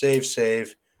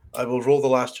 save. I will roll the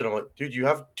last 2. And I'm like, dude, you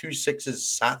have 2 6s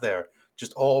sat there,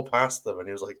 just all past them, and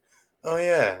he was like, oh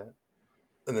yeah,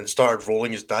 and then started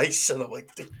rolling his dice, and I'm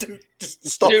like, dude, just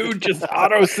stop. Dude, just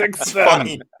auto 6 them.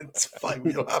 Fine. It's fine.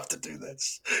 We don't have to do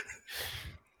this.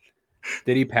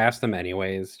 Did he pass them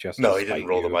anyways? No, he didn't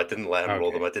roll them. I didn't let him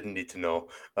roll them. I didn't need to know.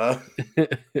 Oh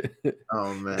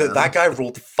man, that guy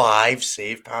rolled 5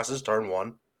 save passes turn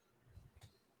 1.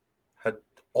 Had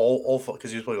all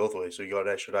because he was playing both ways, so you got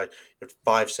an extra die. You had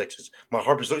 5 6s. My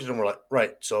Harpers looked at him and were like,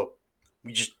 right, so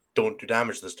we just don't do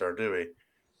damage this turn, do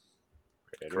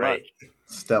we? Great,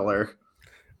 stellar.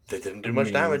 They didn't do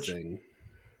much damage. And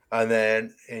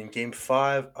then in game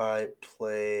 5, I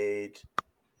played.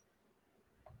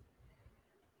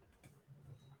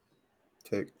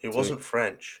 He wasn't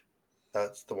French.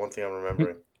 That's the one thing I'm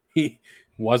remembering. He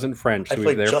wasn't French, so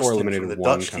we therefore eliminated the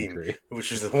one Dutch country. Team,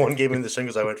 which is the one game in the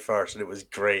singles I went first, and it was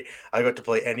great. I got to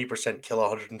play any percent kill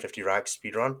 150 racks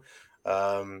speedrun.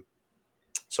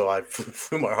 So I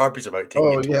flew my Harpies about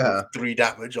taking 3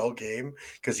 damage all game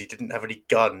because he didn't have any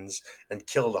guns and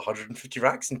killed 150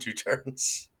 racks in 2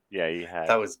 turns. Yeah, he had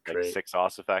that was great. Like 6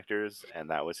 ossifactors, and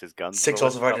that was his guns. 6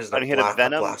 ossifactors, and he had a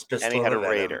venom, and he had a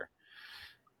raider.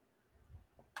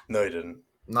 No, he didn't.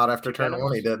 Not after turn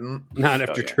 1, he didn't. Not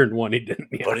after turn 1, he didn't.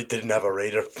 Yeah. But he didn't have a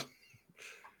raider.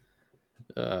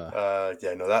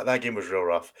 Yeah, no, that game was real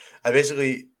rough. I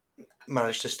basically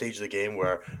managed to stage the game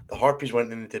where the Harpies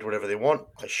went in and did whatever they want.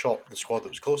 I shot the squad that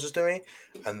was closest to me,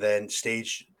 and then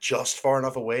staged just far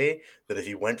enough away that if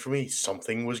he went for me,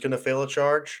 something was going to fail a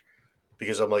charge.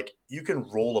 Because I'm like, you can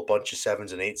roll a bunch of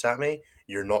 7s and 8s at me.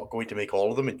 You're not going to make all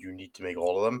of them, and you need to make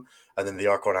all of them. And then the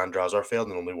Archon and Drazar failed,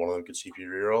 and only one of them could CP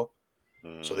reroll.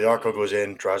 So the Archon goes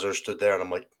in, Drazar stood there, and I'm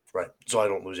like, right, so I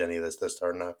don't lose any of this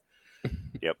turn now.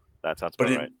 Yep, that sounds But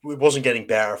about right. it wasn't getting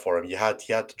better for him. He had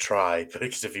to try,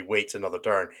 because if he waits another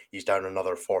turn, he's down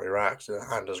another 40 racks, and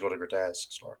has got a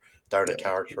grotesque, or down a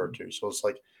character or two. So it's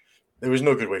like, there was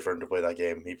no good way for him to play that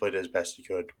game. He played it as best he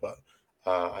could, but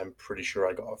I'm pretty sure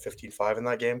I got a 15-5 in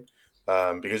that game,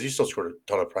 because he still scored a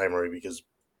ton of primary because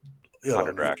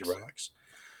 100 racks.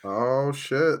 Oh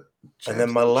shit! And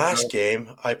then my last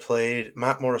game, I played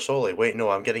Matt Morrisoli. Wait,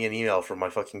 no, I'm getting an email from my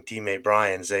fucking teammate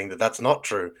Brian saying that that's not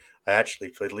true. I actually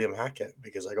played Liam Hackett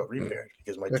because I got repaired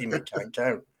because my teammate can't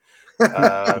count.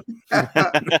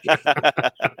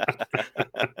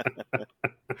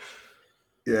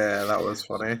 Yeah, that was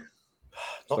funny.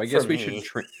 So I guess we should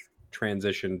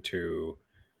transition to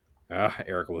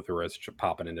Eric Lutheris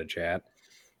popping into chat.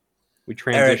 We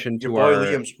transition to your boy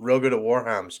Liam's real good at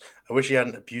Warhams. I wish he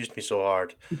hadn't abused me so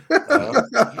hard.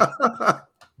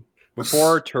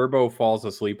 Before Turbo falls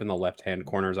asleep in the left-hand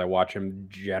corners, I watch him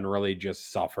generally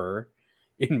just suffer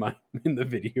in the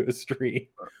video stream.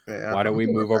 Yeah, why don't we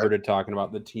move over to talking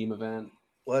about the team event?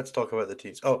 Let's talk about the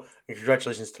teams. Oh, and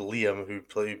congratulations to Liam, who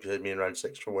played me in round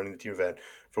 6 for winning the team event,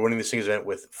 for winning the singles event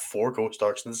with 4 Ghost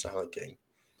Darks and the Silent King.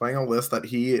 Playing a list that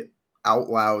he out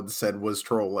loud said was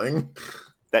trolling.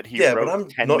 That he wrote, but I'm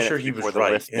 10 not sure he was the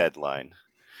right. List deadline.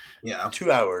 Yeah,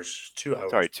 2 hours. 2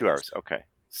 hours. Sorry, 2 hours. Okay,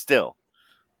 still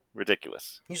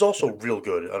ridiculous. He's also real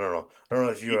good. I don't know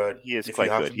if you're. He is quite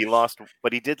good. He lost,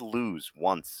 but he did lose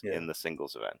once in the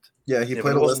singles event. Yeah, he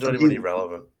played a list that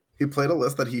relevant. He played a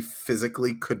list that he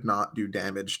physically could not do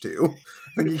damage to.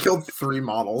 I think he killed 3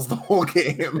 models the whole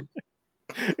game.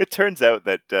 It turns out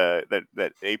that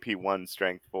that AP1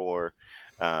 strength 4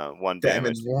 1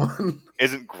 damage 1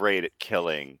 isn't great at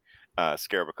killing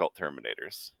Scarab Occult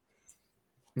Terminators.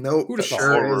 No,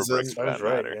 sure isn't. That was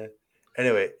right. Yeah.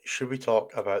 Anyway, should we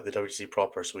talk about the WTC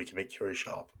proper so we can make Curie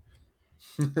sharp?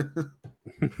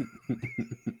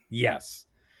 Yes,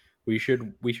 we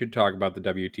should talk about the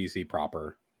WTC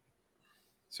proper.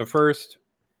 So first,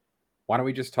 why don't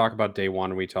we just talk about day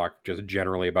one and we talk just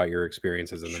generally about your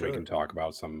experiences, and then we can talk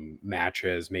about some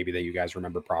matches maybe that you guys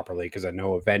remember properly, because I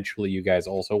know eventually you guys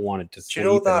also wanted to sleep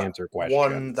and answer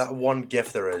questions. That one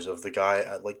gif there is of the guy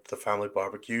at like the family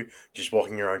barbecue just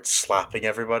walking around slapping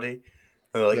everybody.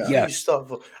 And they're like, you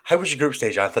stop. How was your group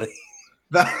stage, Anthony?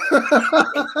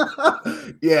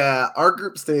 Yeah, our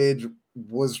group stage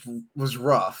was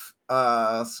rough.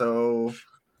 So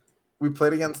we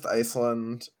played against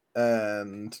Iceland,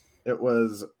 and it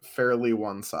was fairly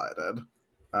one-sided.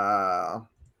 I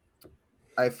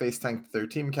face tanked their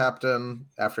team captain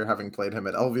after having played him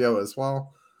at LVO as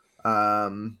well.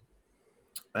 And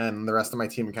the rest of my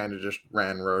team kind of just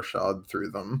ran roughshod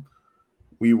through them.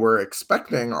 We were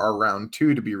expecting our round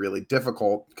 2 to be really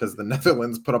difficult because the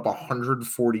Netherlands put up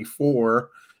 144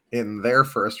 in their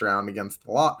first round against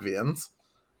the Latvians.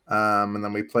 And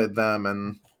then we played them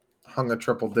and hung a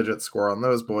triple-digit score on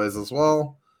those boys as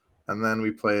well. And then we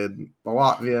played the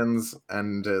Latvians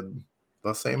and did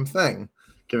the same thing,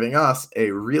 giving us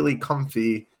a really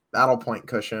comfy battle point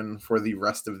cushion for the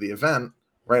rest of the event,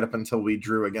 right up until we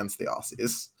drew against the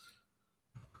Aussies.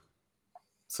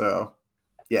 So,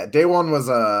 yeah, day one was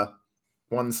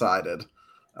one-sided.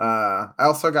 I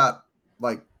also got,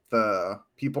 like, the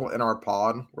people in our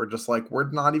pod were just like, we're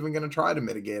not even going to try to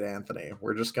mitigate Anthony.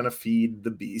 We're just going to feed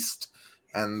the beast.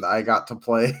 And I got to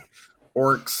play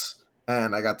orcs,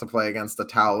 and I got to play against a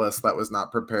Tau list that was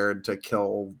not prepared to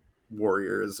kill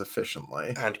warriors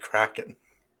efficiently. And Kraken.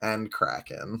 Oh,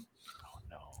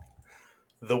 no.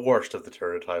 The worst of the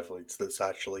turret high fleets that's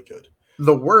actually good.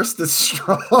 The worst is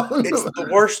strong.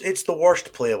 It's the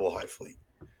worst playable high fleet.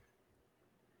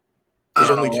 There's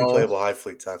only 2 playable high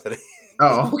fleets, Anthony.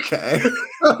 Oh, okay.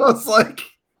 I was like,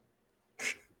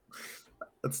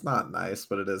 it's not nice,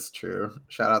 but it is true.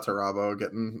 Shout out to Robbo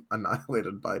getting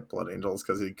annihilated by Blood Angels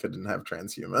because he couldn't have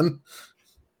transhuman.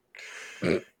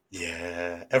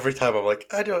 Yeah. Every time I'm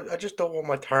like, I just don't want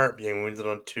my turret being wounded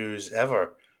on 2s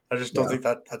ever. I just don't think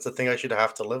that's a thing I should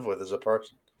have to live with as a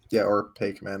person. Yeah, or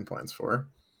pay command points for.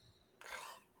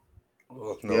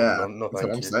 Well, no, that's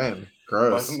what I'm saying.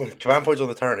 Gross. Command points on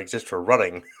the turret exist for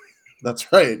running.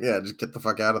 That's right. Yeah, just get the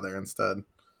fuck out of there instead.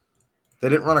 They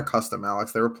didn't run a custom,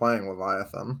 Alex. They were playing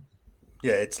Leviathan.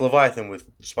 Yeah, it's Leviathan with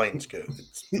spine skill.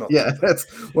 It's not Yeah, different.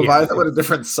 it's Leviathan with a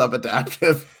different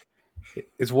sub-adaptive.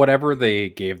 It's whatever they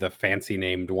gave the fancy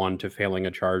named one to failing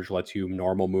a charge lets you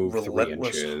normal move 3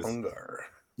 Relentless inches. hunger.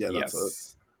 Yeah, that's it.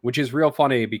 Yes. Which is real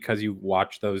funny because you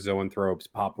watch those zoanthropes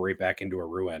pop right back into a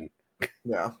ruin.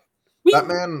 Yeah. That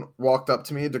man walked up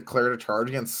to me, declared a charge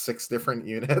against 6 different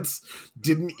units,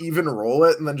 didn't even roll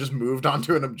it, and then just moved on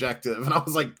to an objective. And I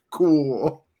was like,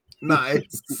 cool.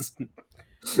 Nice.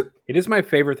 It is my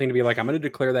favorite thing to be like, I'm going to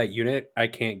declare that unit I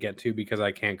can't get to because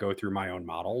I can't go through my own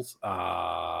models.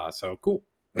 So cool.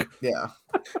 Yeah.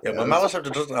 Yeah, my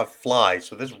Maliceptor doesn't have fly,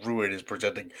 so this ruin is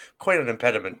presenting quite an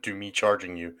impediment to me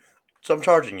charging you. So I'm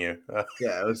charging you.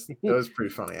 Yeah, it was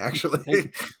pretty funny,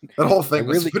 actually. That whole thing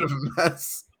was a bit of a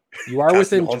mess. You are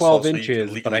Cast an within onslaught 12 so you can inches,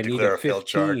 but legally I need declare a a failed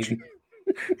charge.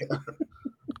 15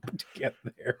 to get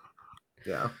there.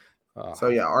 Yeah. So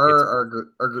yeah, our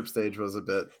group stage was a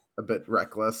bit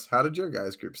reckless. How did your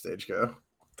guys' group stage go?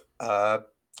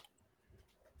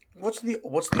 What's the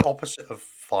opposite of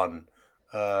fun?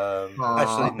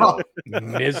 Actually, no.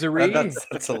 Misery.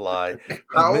 That's a lie.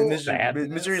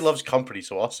 Misery loves company.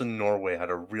 So us and Norway had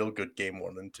a real good game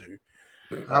 1 and 2.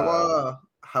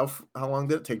 How long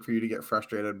did it take for you to get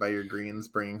frustrated by your greens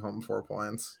bringing home 4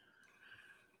 points?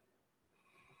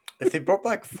 If they brought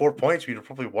back 4 points, we'd have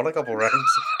probably won a couple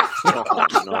rounds. Oh,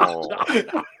 no.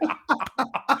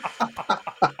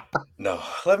 No.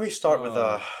 Let me start with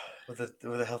a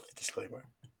healthy disclaimer.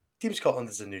 Team Scotland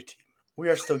is a new team. We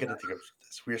are still getting to grips with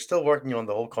this. We are still working on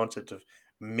the whole concept of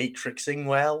matrixing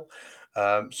well.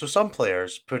 So some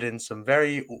players put in some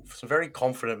very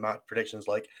confident match predictions,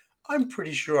 like, I'm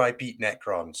pretty sure I beat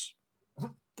Necrons.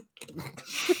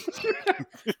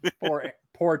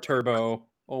 Poor Turbo.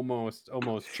 Almost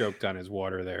choked on his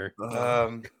water there.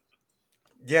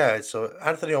 Yeah, so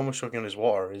Anthony almost choking on his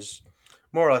water is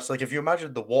more or less like if you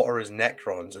imagine the water is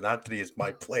Necrons and Anthony is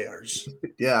my players.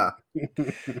 Yeah.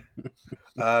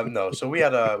 No, so we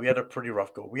had a pretty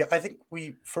rough go. I think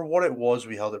for what it was,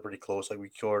 we held it pretty close. Like we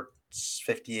scored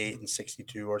 58 and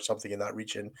 62 or something in that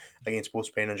region against both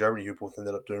Spain and Germany, who both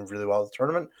ended up doing really well at the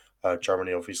tournament.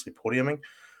 Germany obviously podiuming.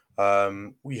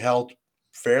 We held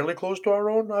fairly close to our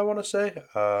own, I want to say.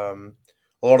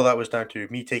 A lot of that was down to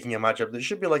me taking a matchup that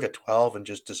should be like a 12 and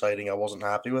just deciding I wasn't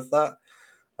happy with that.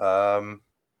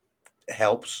 It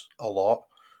helps a lot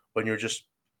when you're just.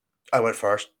 I went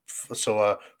first,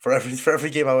 so for every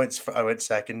game I went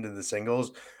second in the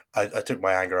singles. I took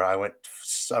my anger. I went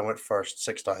first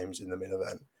 6 times in the main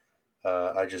event.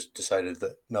 I just decided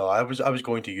that no, I was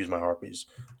going to use my harpies.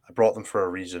 I brought them for a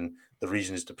reason. The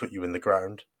reason is to put you in the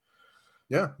ground.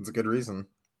 Yeah, it's a good reason.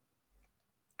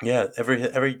 Yeah,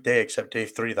 every day except day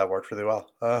 3 that worked really well.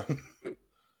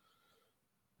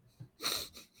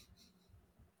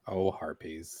 Oh,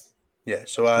 harpies. Yeah,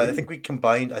 so I think we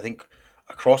combined. I think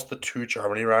across the 2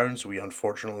 Germany rounds, we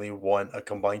unfortunately won a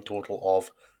combined total of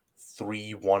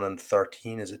 3, 1, and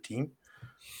 13 as a team.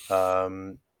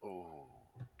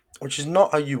 Which is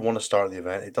not how you want to start the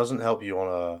event. It doesn't help you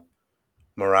on a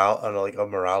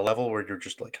morale level where you're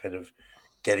just like kind of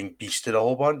getting beasted a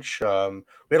whole bunch. We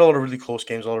had a lot of really close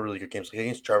games, a lot of really good games. Like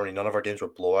against Germany, none of our games were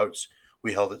blowouts.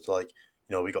 We held it to like,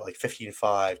 we got like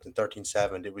 15-5 and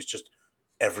 13-7. It was just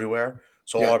everywhere.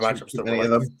 So all our matchups that were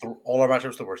like all our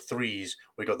matchups that were 3s,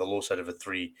 we got the low side of a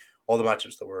 3. All the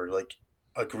matchups that were like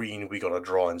a green, we got a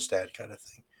draw instead, kind of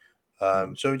thing.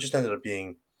 So it just ended up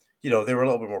being, they were a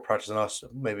little bit more practiced than us.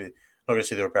 Maybe I'm not gonna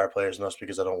say they were better players than us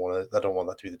because I don't want that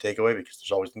to be the takeaway because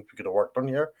there's always things we could have worked on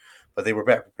here. But they were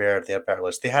better prepared. They had better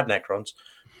lists. They had Necrons,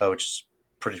 which is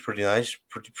pretty nice.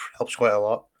 Helps quite a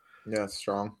lot. Yeah, it's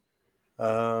strong.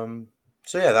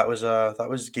 So yeah, that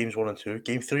was games 1 and 2.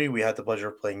 Game 3, we had the pleasure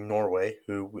of playing Norway,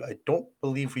 who I don't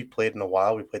believe we played in a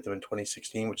while. We played them in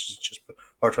 2016, or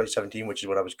 2017, which is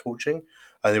when I was coaching,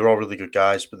 and they were all really good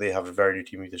guys. But they have a very new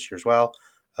team this year as well,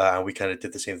 and we kind of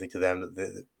did the same thing to them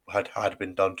that had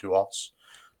been done to us.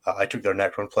 I took their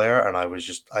Necron player, and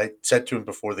I said to him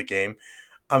before the game,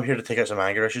 "I'm here to take out some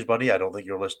anger issues, buddy. I don't think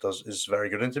your list is very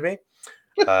good into me."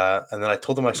 And then I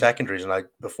told him my secondaries, and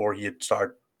before he had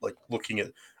started like looking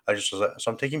at, I just was like, so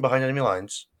I'm taking behind enemy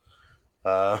lines.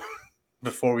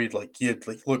 Before he had looked at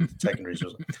secondaries,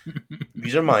 was like,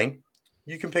 these are mine.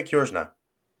 You can pick yours now.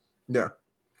 Yeah,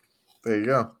 there you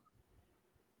go.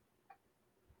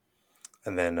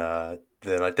 And then I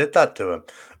did that to him.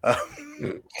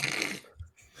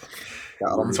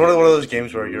 It's one of those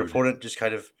games where your opponent just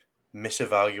kind of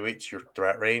misevaluates your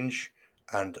threat range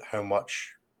and how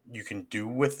much you can do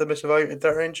with the misevaluated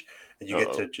threat range, and you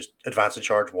get to just advance and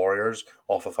charge warriors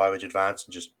off a 5-inch advance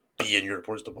and just be in your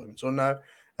opponent's deployment zone now,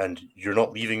 and you're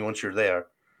not leaving once you're there.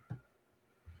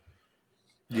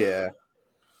 Yeah.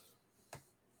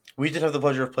 We did have the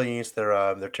pleasure of playing against their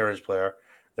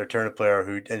tournament player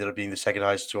who ended up being the second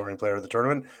highest scoring player of the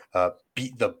tournament.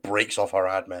 Beat the brakes off our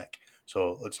admech.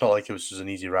 So it's not like it was just an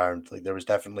easy round. Like there was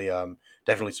definitely some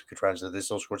good rounds. They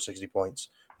still scored 60 points.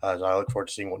 So I look forward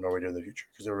to seeing what Norway do in the future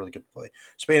because they're really good to play.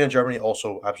 Spain and Germany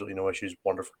also absolutely no issues.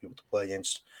 Wonderful people to play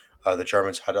against. The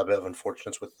Germans had a bit of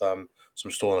unfortunate with some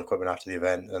stolen equipment after the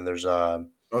event, and there's Oh,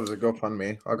 there's a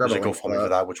GoFundMe. I'll grab there's a a link GoFundMe for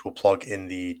that, which we'll plug in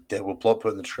put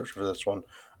in the description for this one.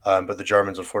 But the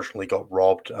Germans unfortunately got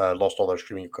robbed, lost all their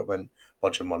streaming equipment,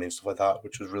 bunch of money and stuff like that,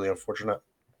 which was really unfortunate.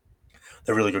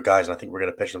 They're really good guys, and I think we're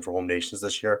going to pitch them for home nations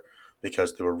this year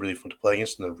because they were really fun to play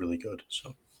against and they're really good.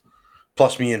 So,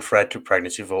 plus me and Fred took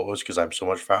pregnancy photos because I'm so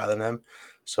much fatter than him.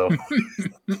 So,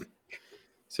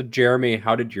 So Jeremy,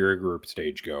 how did your group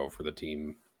stage go for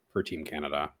Team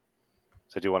Canada?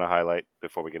 So I do want to highlight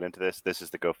before we get into this. This is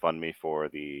the GoFundMe for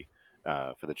the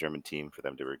German team for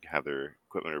them to have their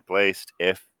equipment replaced.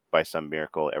 If by some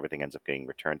miracle everything ends up getting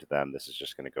returned to them, this is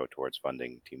just going to go towards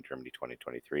funding Team Germany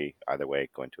 2023. Either way,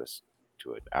 going to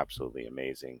an absolutely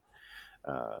amazing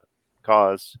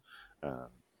cause.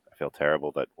 I feel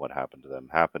terrible that what happened to them.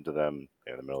 They're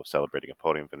in the middle of celebrating a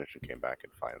podium finish and came back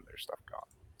and find their stuff gone.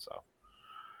 So,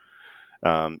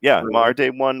 our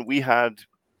day one, we had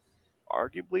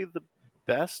arguably the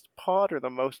best pod or the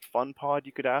most fun pod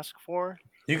you could ask for.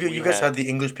 You guys had the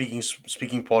English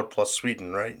speaking pod plus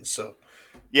Sweden, right? So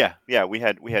yeah, we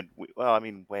had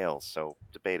Wales, so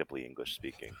debatably English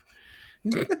speaking.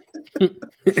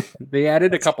 They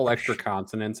added a couple extra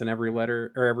consonants in every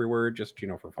letter or every word, just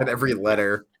for fun. And every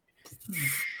letter.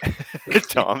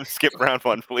 Tom, skip round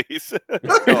one, please. I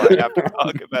have to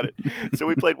talk about it. So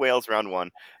we played Wales round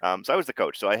one. So I was the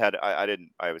coach. So I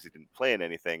obviously didn't play in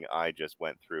anything. I just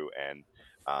went through and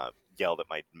yelled at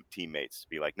my teammates to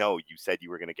be like, "No, you said you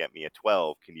were going to get me a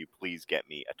 12. Can you please get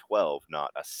me a 12,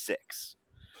 not a 6?"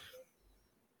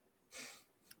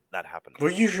 That happened. Are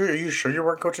you sure you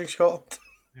weren't coaching Scott?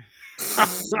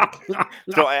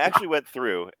 So I actually went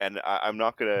through, and I'm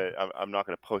not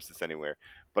gonna post this anywhere,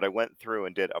 but I went through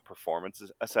and did a performance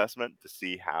assessment to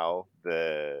see how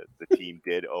the team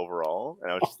did overall, and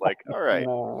I was just like, all right,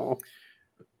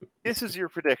 this is your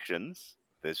predictions.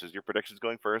 This is your predictions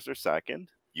going first or second.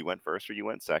 You went first or you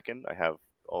went second. I have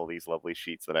all these lovely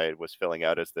sheets that I was filling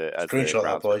out as the Screenshot that,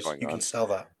 rounds were boys. going You on. can sell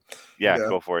that. Yeah,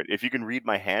 go for it. If you can read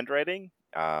my handwriting,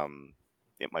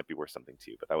 it might be worth something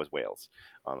to you. But that was Wales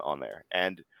on there,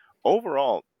 and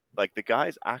overall, like the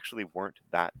guys actually weren't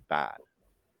that bad.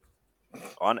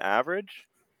 On average,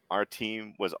 our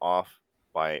team was off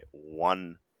by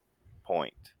 1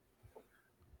 point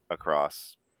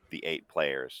across the 8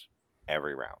 players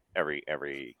every round, every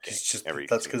game.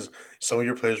 That's because some of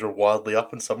your players were wildly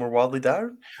up and some were wildly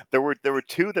down. There were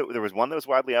two there was one that was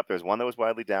wildly up, there was one that was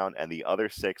wildly down, and the other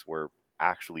 6 were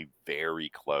actually very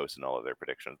close in all of their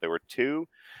predictions. There were 2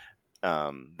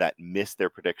 that missed their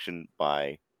prediction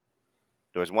by.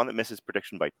 There was one that missed his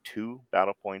prediction by 2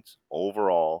 battle points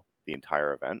overall the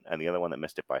entire event, and the other one that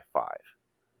missed it by 5.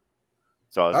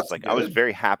 So I was I was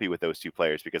very happy with those 2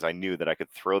 players because I knew that I could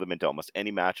throw them into almost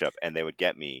any matchup and they would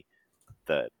get me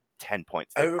the 10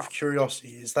 points. Out of curiosity,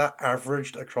 is that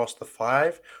averaged across the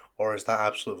 5 or is that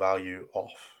absolute value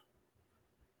off?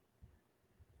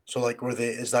 So like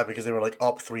is that because they were like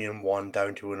up 3 and 1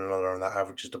 down 2 and another and that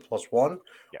averages to +1?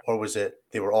 Yeah. Or was it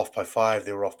they were off by 5,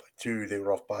 they were off by 2, they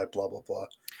were off by blah blah blah?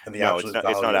 And no, it's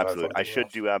not absolute. I should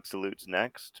do absolutes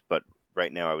next, but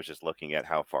right now I was just looking at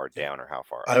how far down or how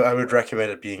far up. I would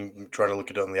recommend trying to look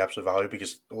at it on the absolute value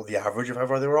because the average of how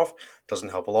far they were off doesn't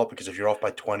help a lot because if you're off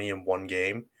by 20 in one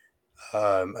game,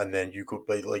 and then you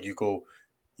go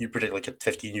you predict like a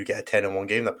 15, you get a 10 in one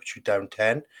game, that puts you down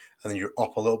 10, and then you're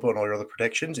up a little bit on all your other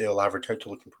predictions, it'll average out to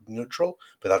looking neutral,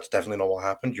 but that's definitely not what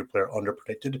happened. Your player under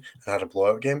predicted and had a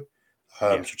blowout game.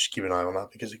 So just keep an eye on that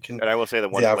because it can. And I will say the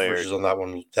averages on that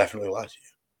one will definitely lie to you.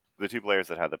 The 2 players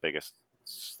that had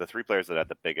the 3 players that had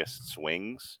the biggest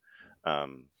swings,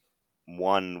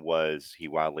 one was he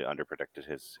wildly underpredicted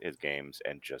his games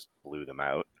and just blew them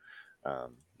out.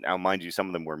 Now, mind you, some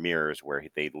of them were mirrors where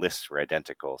the lists were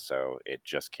identical, so it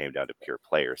just came down to pure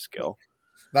player skill.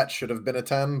 That should have been a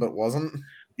 10, but wasn't.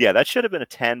 Yeah, that should have been a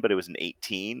 10, but it was an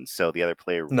 18, so the other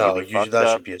player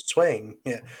should be a swing.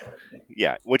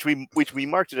 Yeah, which we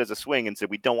marked it as a swing and said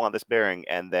we don't want this bearing,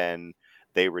 and then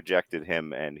they rejected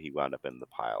him, and he wound up in the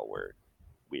pile where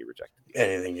we rejected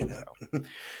anything.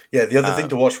 Yeah, the other thing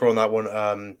to watch for on that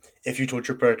one, if you told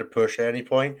your player to push at any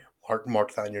point,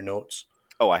 mark that in your notes.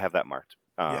 Oh, I have that marked.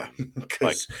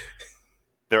 Because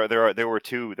there were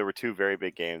two very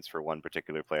big games for one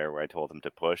particular player where I told him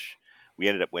to push. We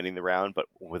ended up winning the round, but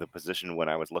with a position when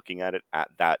I was looking at it at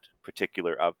that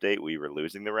particular update, we were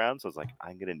losing the round. So I was like,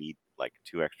 I'm going to need like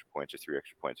 2 extra points or 3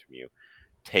 extra points from you.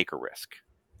 Take a risk.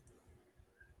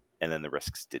 And then the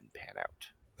risks didn't pan out.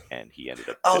 And he ended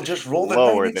up I'll just roll the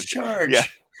lower 9-inch than charge. Yeah.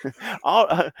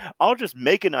 I'll just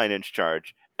make a 9-inch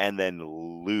charge and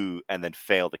then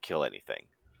fail to kill anything.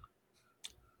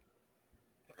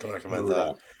 Don't recommend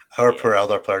Brutal. that. Our poor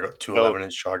Eldar player got 2 So-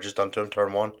 11-inch charges done to him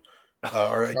turn 1.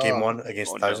 Or game 1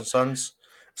 against Oh, no. Thousand Suns.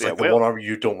 It's Yeah, like the one army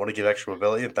you don't want to give extra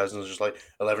mobility, and Thousand is just like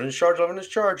 11-inch charge, 11-inch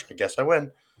charge. I guess I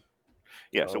win.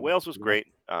 Yeah, so Oh, Wales was yeah. great.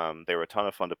 They were a ton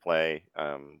of fun to play.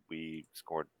 We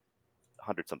scored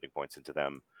 100-something points into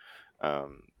them.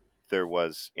 There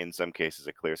was, in some cases,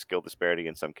 a clear skill disparity.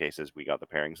 In some cases, we got the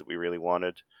pairings that we really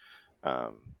wanted.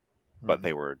 But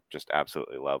they were just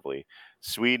absolutely lovely.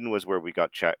 Sweden was where we got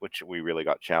which we really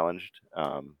got challenged.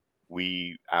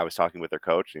 I was talking with their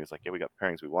coach, and he was like, "Yeah, we got the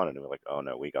pairings we wanted." And we're like, "Oh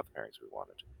no, we got the pairings we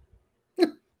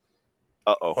wanted."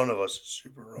 Uh-oh. One of us is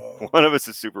super wrong. One of us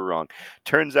is super wrong.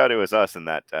 Turns out it was us, and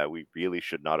that we really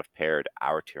should not have paired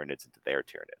our Tyranids into their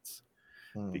Tyranids,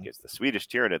 because the Swedish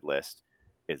Tyranid list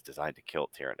is designed to kill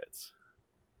Tyranids,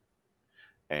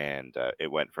 and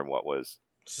it went from what was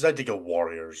Designed to go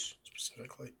warriors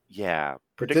specifically. It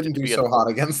predicted didn't to do be so hot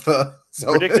against the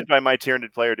predicted by my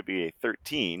Tyranid player to be a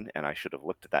 13, and I should have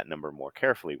looked at that number more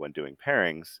carefully when doing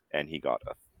pairings, and he got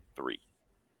a 3.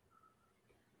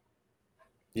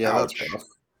 Yeah, Ouch. that's rough.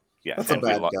 Yeah, That's a and we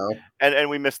bad go. and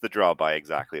we missed the draw by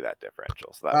exactly that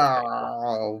differential. So that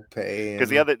was pain. because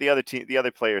the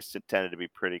other players tended to be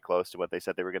pretty close to what they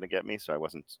said they were going to get me, so I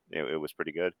wasn't. It was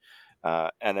pretty good.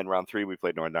 And then round 3 we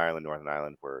played Northern Ireland. Northern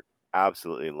Ireland were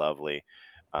absolutely lovely,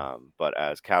 but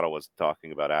as Cattle was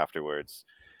talking about afterwards,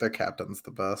 their captain's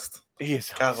the best. he is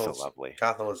so lovely.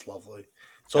 Cathal is lovely.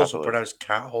 It's Cathal also is- pronounced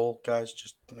cat hole, guys.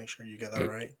 Just to make sure you get that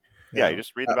right. Yeah, you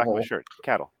just read the back of the shirt.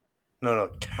 Cattle. No,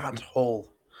 cat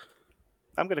hole.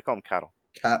 I'm going to call him Cattle.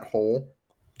 Cat hole.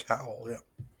 Cat hole, yeah.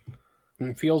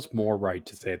 It feels more right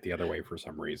to say it the other way for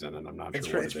some reason, and I'm not It's,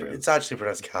 sure it's, what it is. it's actually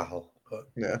pronounced cattle, but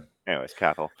Yeah. Anyways,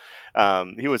 Cattle.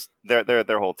 He was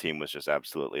their whole team was just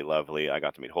absolutely lovely. I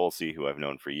got to meet Holsey, who I've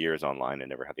known for years online and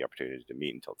never had the opportunity to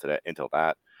meet until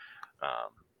that.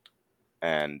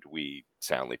 And we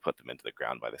soundly put them into the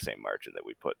ground by the same margin that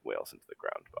we put Wales into the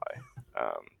ground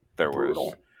by.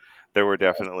 Brutal. There were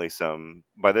definitely some.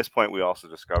 By this point, we also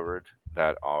discovered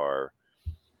that our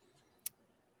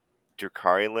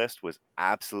Drukhari list was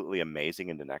absolutely amazing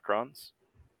into Necrons,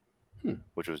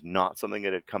 which was not something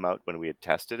that had come out when we had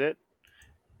tested it.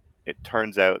 It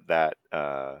turns out that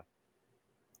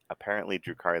apparently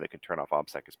Drukhari that can turn off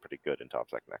OBSEC is pretty good into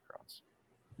OBSEC Necrons.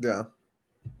 Yeah.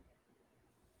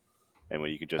 And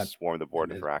when you can just swarm the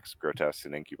board with Rax, Grotesques,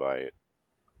 and Incubi, it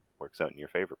works out in your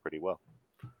favor pretty well.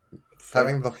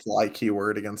 Having the fly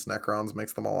keyword against Necrons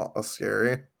makes them a lot less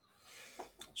scary.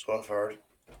 So I've heard.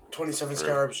 27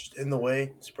 Scarabs just in the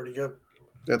way. It's pretty good.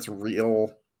 That's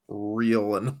real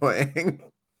annoying.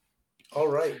 All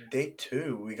right, day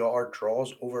 2. We got our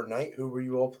draws overnight. Who were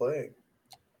you all playing?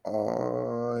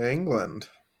 England.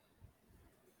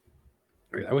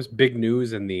 That was big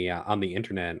news in the on the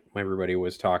internet. Everybody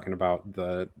was talking about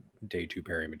the day 2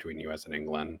 pairing between US and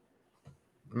England.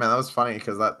 Man, that was funny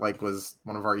because that was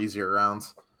one of our easier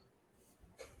rounds.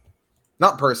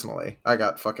 Not personally, I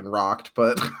got fucking rocked,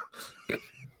 but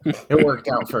it worked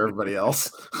out for everybody else.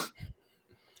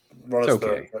 Run It's us through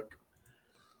okay. it quick.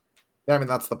 Yeah, I mean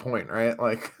that's the point, right?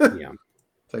 Like, Yeah.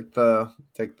 take the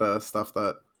stuff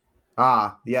that.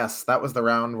 Yes, that was the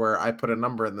round where I put a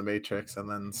number in the matrix, and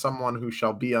then someone who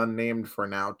shall be unnamed for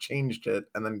now changed it,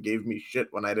 and then gave me shit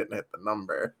when I didn't hit the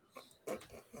number.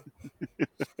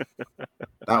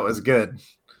 That was good.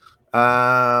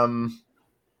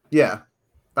 Yeah,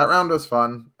 that round was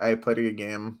fun. I played a good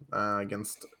game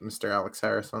against Mr. Alex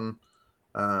Harrison.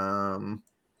 That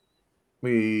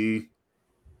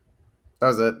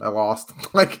was it. I lost.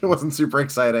 It wasn't super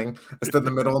exciting. I stood in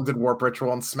the middle and did Warp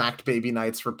Ritual and smacked Baby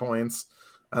Knights for points.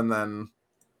 And then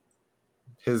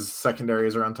his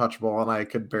secondaries are untouchable, and I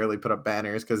could barely put up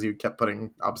banners because he kept putting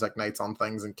Obsec Knights on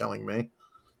things and killing me.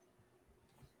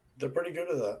 They're pretty good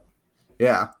at that.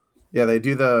 Yeah. Yeah, they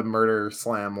do the murder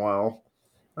slam well.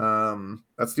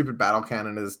 That stupid battle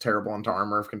cannon is terrible into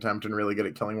Armor of Contempt and really good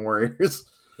at killing warriors.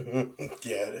 Yeah,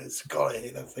 it is. God, I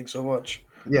hate that thing so much.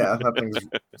 Yeah, that thing's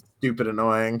stupid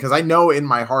annoying. Because I know in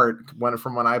my heart,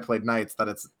 from when I played Knights, that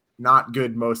it's not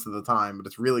good most of the time, but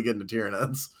it's really good into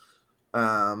Tyranids.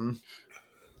 And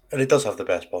it does have the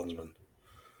best bondsman.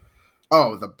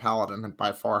 Oh, the Paladin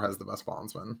by far has the best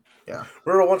bondsman. Yeah.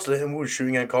 Remember once him who was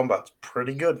shooting at combat. It's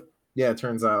pretty good. Yeah, it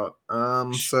turns out.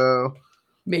 So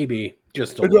Maybe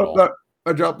just a I dropped little.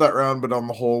 I dropped that round, but on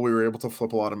the whole, we were able to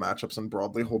flip a lot of matchups and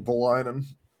broadly hold the line, and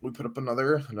we put up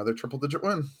another triple digit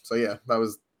win. So yeah, that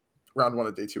was round 1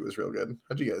 of day 2 was real good.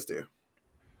 How'd you guys do?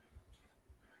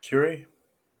 Curie?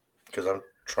 Because I'm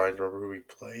trying to remember who we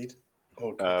played.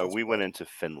 Oh, God, that's We went bad. into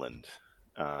Finland,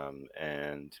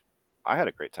 and I had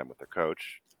a great time with their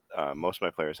coach. Most of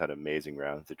my players had amazing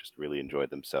rounds. They just really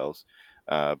enjoyed themselves.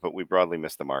 But we broadly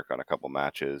missed the mark on a couple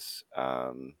matches,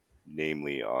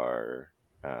 namely our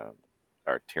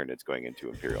Tyranids going into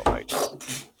Imperial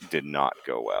Knights did not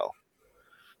go well.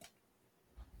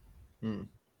 Hmm.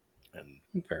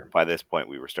 And Fair. by this point,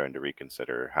 we were starting to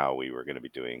reconsider how we were going to be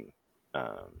doing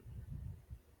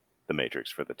the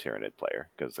Matrix for the Tyranid player,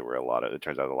 because there were it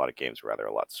turns out a lot of games were either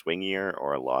a lot swingier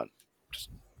or a lot just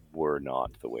were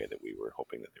not the way that we were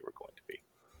hoping that they were going to be.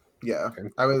 Yeah, Okay.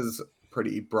 I was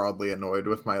pretty broadly annoyed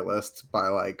with my list by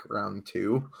like round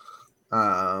 2.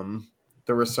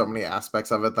 There were so many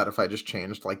aspects of it that if I just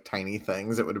changed like tiny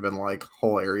things, it would have been like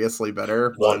hilariously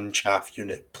better. But One chaff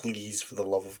unit, please, for the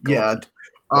love of God.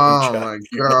 yeah, One oh chaff my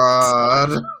unit.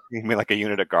 god, You mean like a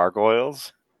unit of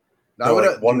gargoyles? I No, would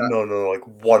like have one. No,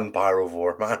 like one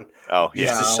pyrovore, man. Oh Used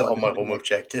yeah, to sit like, on my home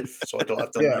objective, so I don't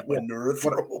have to yeah. leave my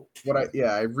Well, neurothrow.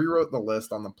 I rewrote the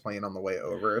list on the plane on the way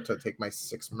over to take my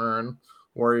 6 Mern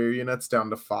warrior units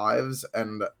down to 5s,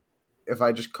 and if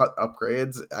I just cut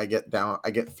upgrades, I get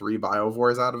 3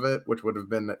 biovores out of it, which would have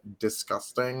been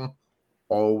disgusting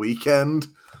all weekend.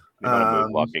 the amount of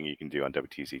move blocking you can do on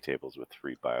WTC tables with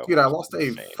 3 bio. Dude, I lost a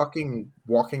insane. fucking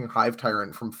walking hive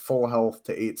tyrant from full health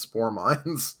to 8 spore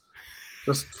mines.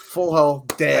 Just full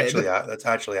health, dead. Actually, that's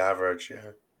actually average.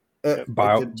 Yeah.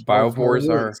 Biovores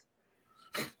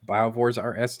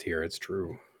are S tier. It's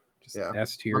true. Just Yeah.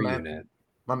 S tier My unit.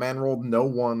 My man rolled no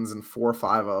 1s and 4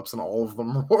 5-ups, and all of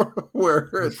them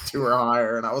were 2 or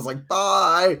higher. And I was like,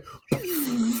 bye.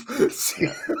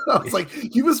 Yeah. I was like,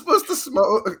 he was supposed to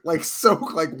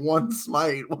soak like 1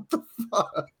 smite. What the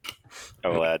fuck? I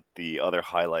will add the other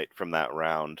highlight from that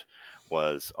round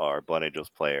was our Blood Angels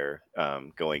player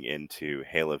going into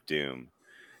Hail of Doom,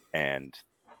 and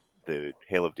the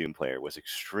Hail of Doom player was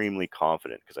extremely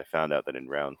confident because I found out that in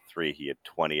round 3 he had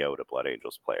 20 out a Blood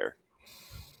Angels player.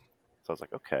 So I was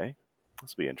like, okay,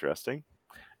 this will be interesting.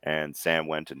 And Sam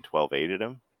went and 12-8'd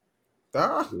him.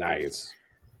 Ah, Nice.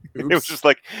 It was just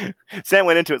like Sam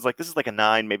went into it. It's like this is like a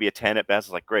 9, maybe a 10 at best.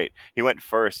 It's like great. He went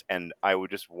first, and I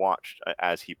would just watch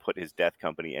as he put his death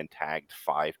company and tagged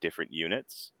 5 different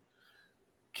units,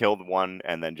 killed one,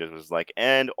 and then just was like,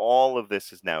 and all of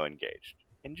this is now engaged.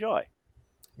 Enjoy.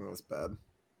 that was bad.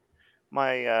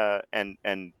 My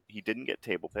and he didn't get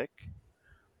table pick,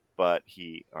 but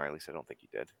or at least I don't think he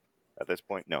did. At this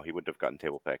point, no, he wouldn't have gotten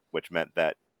table pick, which meant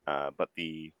that but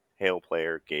the Hail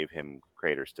player gave him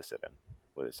craters to sit in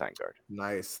with his Sandguard.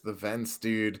 Nice. The vents,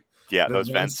 dude. Yeah, The those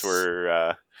vents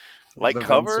were light the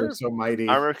vents are cover, so mighty.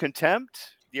 armor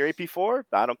contempt. Your AP4,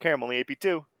 I don't care. I'm only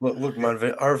AP2. Look,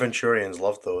 man, our Venturians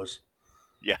love those.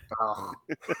 Yeah. Oh,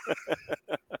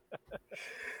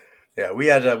 Yeah, we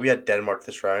had Denmark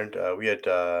this round. We've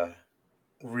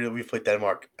played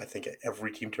Denmark. I think at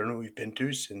every team tournament we've been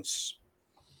to since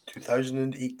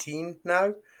 2018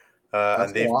 now.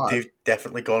 that's And a lot. they've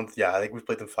definitely gone. Yeah, I think we've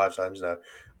played them 5 times now.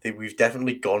 We've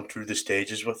definitely gone through the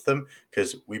stages with them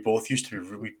because we both used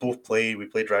to. We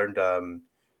played round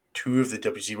 2 of the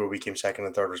WC where we came 2nd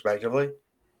and 3rd respectively,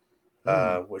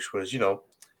 which was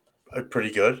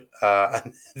pretty good.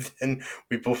 And then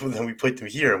we played them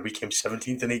here and we came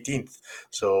 17th and 18th.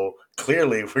 So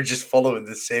clearly we're just following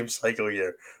the same cycle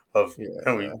here of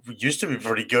we used to be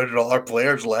pretty good and all our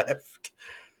players left.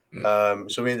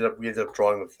 So we ended up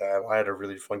drawing with I had a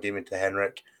really fun game into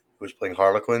Henrik, who was playing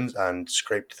Harlequins and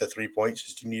scraped the 3 points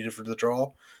his team needed for the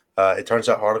draw. It turns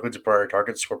out Harlequins are priority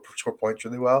targets, score points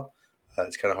really well.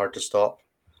 It's kind of hard to stop.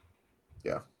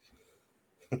 Yeah.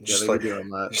 Just they were doing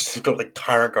that. Just got like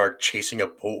Tyrant Guard chasing a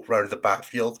boat around the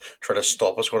backfield, trying to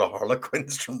stop us with a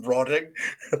Harlequins from rotting.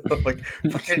 I'm like,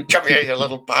 fucking come here, you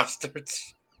little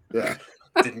bastards! Yeah.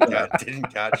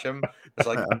 Didn't catch him. It's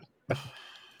like,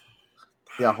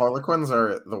 yeah, Harlequins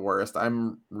are the worst.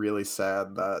 I'm really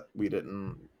sad that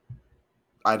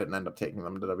I didn't end up taking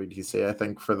them to WTC. I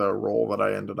think for the role that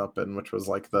I ended up in, which was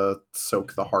like the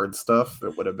soak the hard stuff,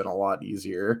 it would have been a lot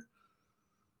easier.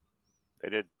 They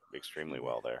did extremely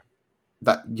well there.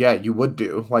 You would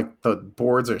do. Like the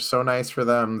boards are so nice for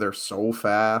them. They're so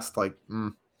fast. Like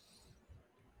you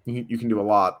can do a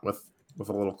lot with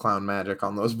a little clown magic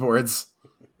on those boards.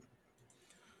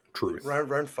 Truth.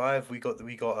 Round 5, we got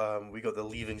the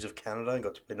leavings of Canada and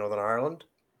got to play Northern Ireland.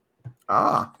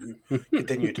 Ah, who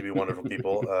continue to be wonderful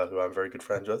people who I'm very good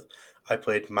friends with. I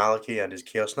played Maliki and his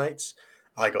Chaos Knights.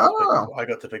 I oh,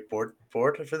 got to pick board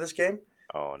for this game,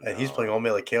 Oh and he's playing no. all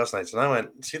melee Chaos Knights. And I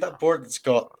went, see that board that's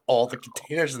got all the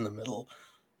containers in the middle?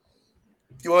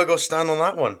 You want to go stand on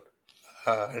that one?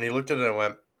 And he looked at it and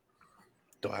went,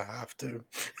 do I have to?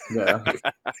 yeah,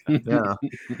 yeah.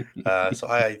 So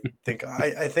I think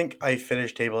I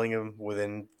finished tabling him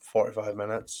within 45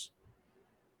 minutes.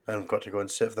 And got to go and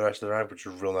sit for the rest of the round, which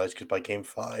was real nice because by game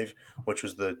 5, which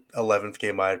was the 11th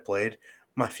game I had played,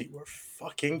 my feet were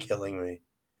fucking killing me.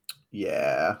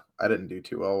 Yeah, I didn't do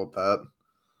too well with that.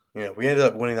 Yeah, we ended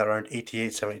up winning that round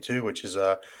 88-72, which is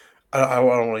I don't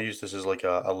want to use this as like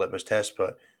a litmus test,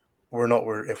 but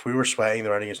if we were sweating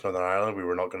the round against Northern Ireland, we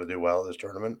were not going to do well at this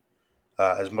tournament.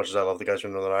 As much as I love the guys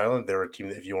from Northern Ireland, they're a team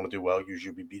that if you want to do well, you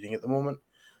should be beating at the moment.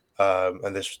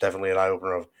 And this was definitely an eye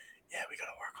opener of, yeah, we got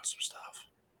to work on some stuff.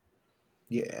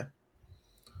 Yeah,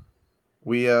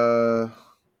 we drew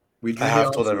I the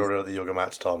have told Aussies. everybody about the yoga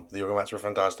mats, Tom. The yoga mats were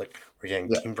fantastic. We're getting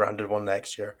Yeah. team branded one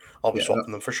next year. I'll be Yeah,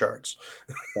 swapping them for shirts.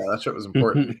 Yeah, that shit was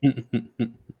important.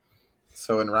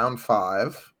 So in round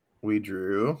 5, we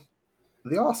drew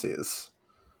the Aussies.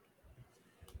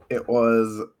 It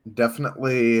was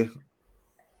definitely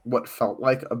what felt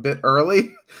like a bit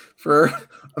early for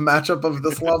a matchup of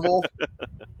this level.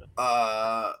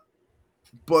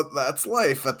 But that's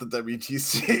life at the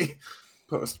WTC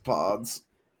post pods.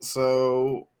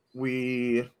 So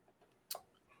we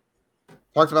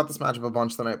talked about this matchup a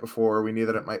bunch the night before. We knew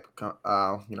that it might,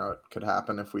 it could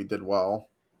happen if we did well,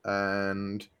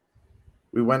 and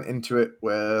we went into it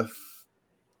with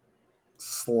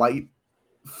slight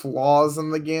flaws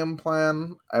in the game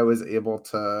plan. I was able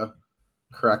to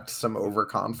correct some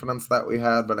overconfidence that we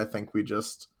had, but I think we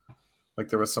just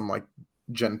there was some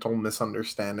gentle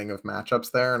misunderstanding of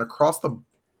matchups there, and across the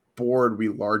board we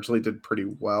largely did pretty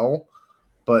well,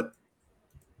 but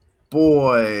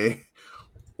boy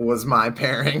was my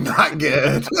pairing not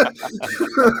good.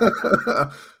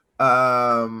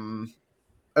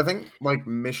 I think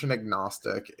mission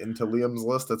agnostic into Liam's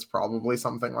list, it's probably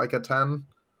something like a 10,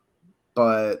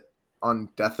 but on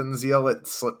Death and Zeal it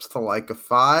slips to a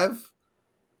 5.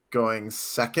 Going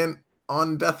second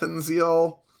on Death and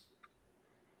Zeal,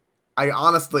 I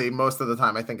honestly, most of the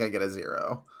time, I think I get a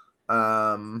 0.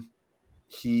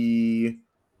 He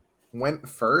went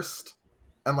first,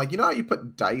 and how you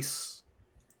put dice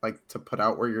to put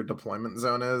out where your deployment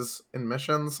zone is in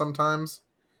missions sometimes?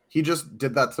 He just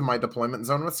did that to my deployment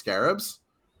zone with Scarabs,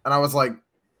 and I was like,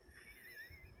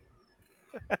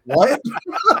 what?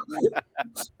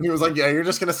 He was like, yeah, you're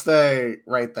just gonna stay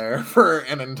right there for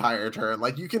an entire turn.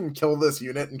 You can kill this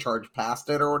unit and charge past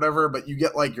it or whatever, but you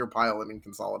get your pilot and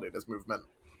consolidate his movement,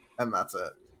 and that's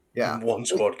it. Yeah. One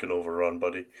squad can overrun,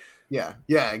 buddy. Yeah,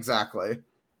 exactly.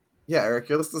 Yeah, Eric,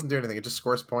 your list doesn't do anything. It just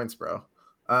scores points, bro.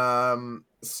 So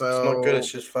it's not good, it's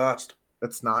just fast.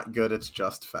 It's not good, it's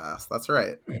just fast. That's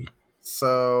right.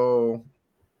 So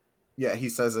yeah, he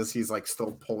says as he's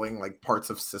still pulling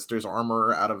parts of Sister's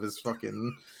armor out of his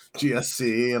fucking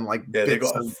GSC and they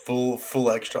got a full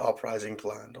extra uprising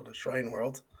planned on the Shrine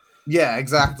World. Yeah,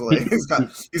 exactly. He's got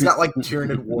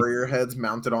Tyranid warrior heads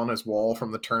mounted on his wall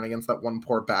from the turn against that one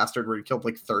poor bastard where he killed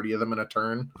 30 of them in a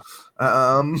turn.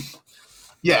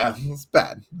 Yeah, it's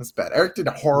bad. It's bad. Eric did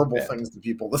horrible things to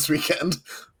people this weekend.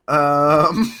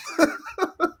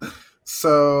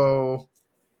 So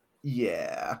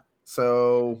yeah.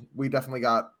 So we definitely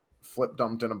got flip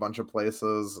dumped in a bunch of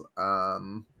places.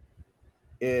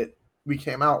 We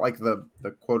came out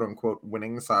the quote unquote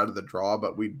winning side of the draw,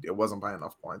 but it wasn't by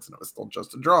enough points, and it was still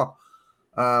just a draw,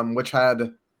 which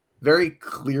had very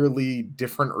clearly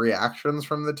different reactions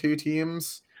from the two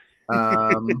teams.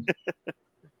 I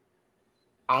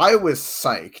was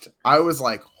psyched. I was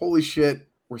like, holy shit,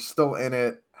 we're still in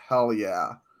it. Hell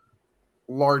yeah.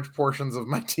 Large portions of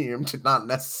my team did not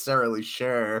necessarily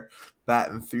share that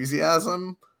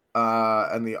enthusiasm.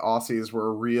 And the Aussies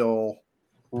were real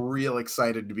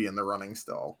excited to be in the running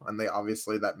still. And they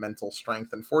obviously, that mental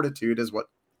strength and fortitude is what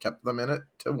kept them in it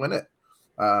to win it.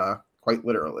 Quite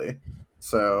literally.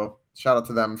 So shout out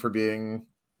to them for being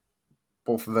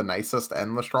both the nicest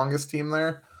and the strongest team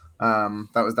there.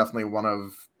 That was definitely one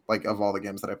of all the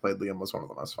games that I played, Liam was one of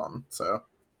the most fun. So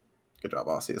good job,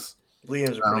 Aussies.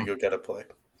 Liam's a pretty good get at play.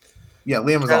 Yeah,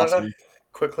 Liam was awesome.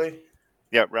 Quickly.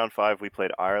 Yeah, round 5 we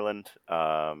played Ireland.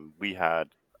 We had,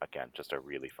 again, just a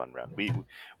really fun round.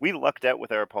 We lucked out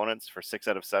with our opponents for 6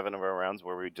 out of 7 of our rounds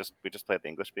where we just played the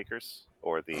English speakers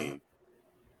or the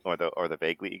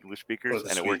vaguely English speakers,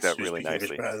 and it worked out really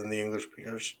nicely. Better than the English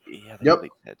speakers. Yeah, they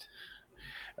really did.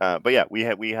 But yeah,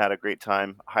 we had a great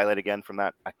time. Highlight again from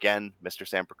that, again, Mr.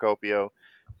 Sam Procopio.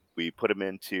 We put him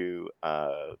into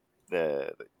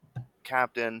the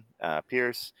captain,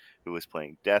 Pierce, who was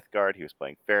playing Death Guard. He was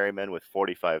playing Ferryman with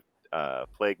 45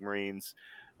 Plague Marines,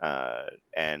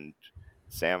 and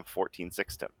Sam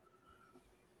 14-6'd him,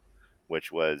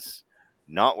 which was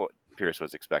not what Pierce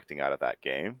was expecting out of that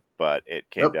game, but it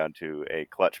came down to a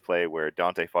clutch play where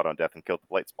Dante fought on death and killed the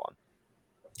Blight Spawn.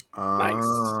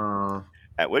 Nice.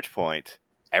 At which point,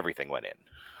 everything went in.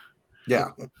 Yeah.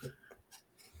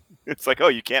 It's like, oh,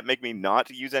 you can't make me not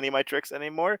use any of my tricks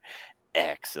anymore?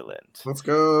 Excellent. Let's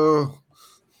go.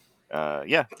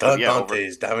 Yeah.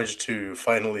 Dante's damage 2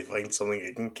 finally finds something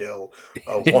it can kill.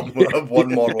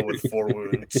 One model with 4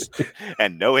 wounds.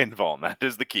 And no invuln. That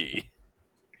is the key.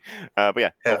 But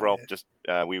yeah, overall, just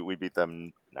we beat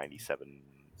them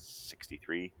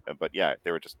 97-63. But yeah,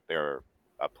 they were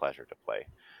a pleasure to play.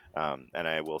 And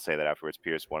I will say that afterwards,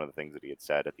 Pierce, one of the things that he had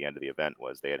said at the end of the event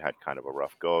was they had kind of a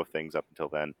rough go of things up until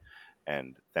then,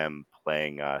 and them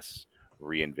playing us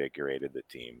reinvigorated the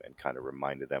team and kind of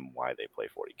reminded them why they play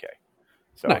 40K.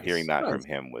 So hearing that from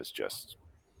him was just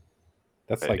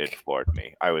it floored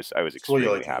me. I was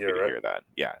extremely happy to hear that.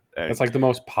 Yeah, that's like the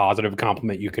most positive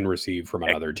compliment you can receive from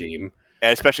another team.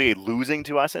 And especially losing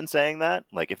to us and saying that,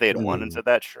 like if they had won and said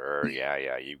that, sure,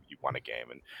 you won a game,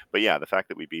 but yeah, the fact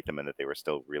that we beat them and that they were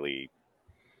still really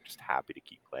just happy to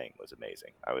keep playing was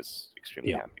amazing. I was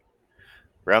extremely happy.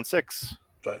 Round 6.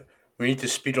 But we need to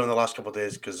speed run the last couple of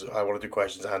days because I want to do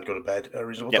questions and go to bed at a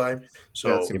reasonable time.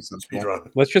 So speed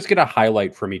run. Let's just get a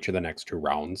highlight from each of the next 2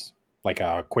 rounds, like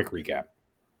a quick recap.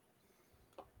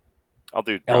 I'll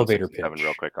do elevator pitch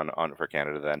real quick on for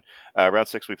Canada then. Round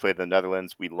 6, we played the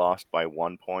Netherlands. We lost by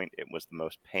 1 point. It was the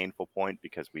most painful point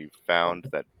because we found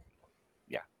that,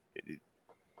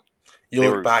 you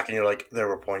look back and you're like, there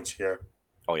were points here.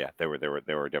 Oh yeah, there were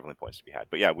definitely points to be had.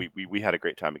 But yeah, we had a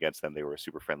great time against them. They were a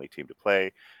super friendly team to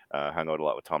play. Hung out a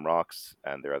lot with Tom Rocks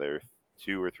and their other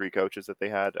 2 or 3 coaches that they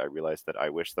had. I realized that I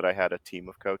wish that I had a team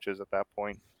of coaches at that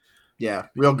point. Yeah,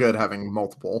 real good having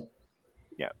multiple.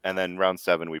 Yeah, and then round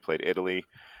 7 we played Italy.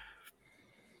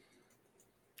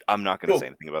 I'm not going to say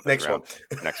anything about this round.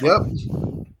 Next one.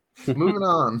 Moving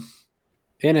on.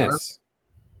 Innes.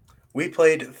 We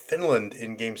played Finland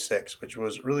in Game 6, which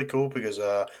was really cool because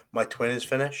my twin is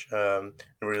Finnish.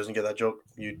 Nobody doesn't get that joke.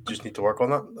 You just need to work on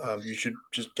that. You should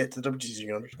just get to WTC, you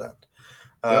can understand.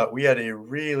 We had a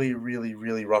really, really,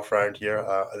 really rough round here.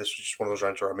 This was just one of those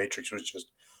rounds where our matrix was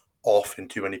just off in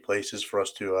too many places for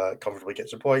us to comfortably get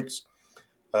some points.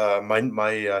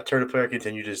 My turret player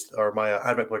continued my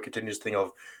advent player continues thing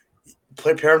of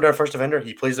play pair him to our first defender.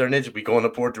 He plays their ninja. We go on a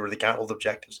board where they can't hold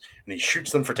objectives, and he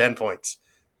shoots them for 10 points.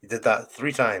 He did that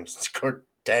 3 times. Scored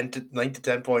 9 to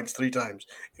 10 points 3 times.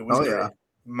 It was great.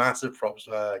 Massive props,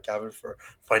 Gavin, for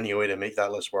finding a way to make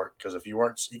that list work. Because if you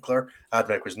weren't Siegler,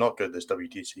 Admech was not good this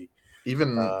WTC.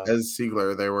 Even as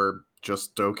Siegler, they were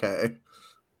just okay.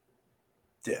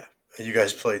 Yeah, and you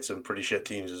guys played some pretty shit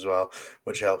teams as well,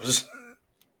 which helps.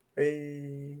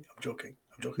 Hey, I'm joking.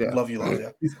 Yeah. Love you,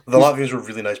 Latvia. The Latvians were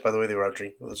really nice, by the way. They were out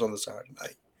drinking with us on the Saturday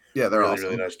night. Yeah, they're really, awesome.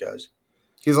 really nice guys.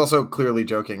 He's also clearly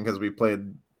joking because we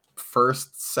played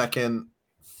 1st, 2nd,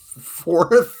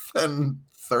 4th, and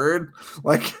 3rd,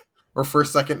 or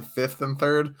 1st, 2nd, 5th, and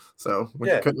 3rd. So we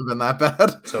couldn't have been that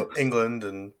bad. So England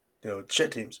and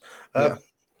shit teams.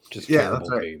 Just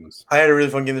terrible games. I had a really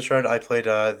fun game this round. I played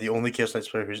the only Chaos Knights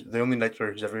player who's ever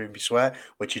made me sweat,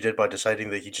 which he did by deciding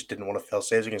that he just didn't want to fail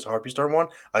saves against Harpy Storm 1.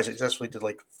 I successfully did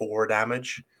 4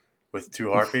 damage with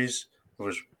 2 Harpies. It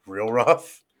was real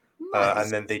rough. Nice.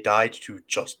 And then they died to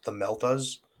just the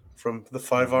Meltas from the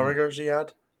 5 Armigers he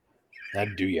had.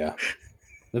 That'd do ya.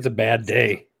 That's a bad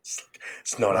day.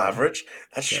 It's not average.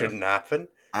 That shouldn't happen.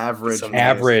 Average.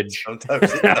 Sometimes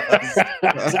it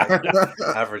does.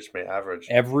 Average, mate. Average.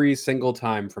 Every single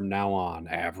time from now on,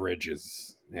 average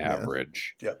is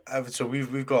average. Yeah. So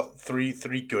we've got three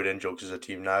good in jokes as a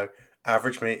team now.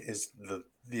 Average, mate, is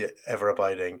the ever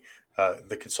abiding.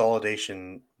 The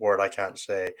consolidation word I can't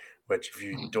say, which if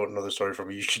you don't know the story from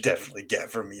me, you should definitely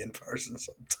get from me in person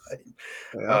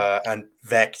sometime. And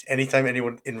Vect, anytime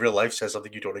anyone in real life says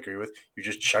something you don't agree with, you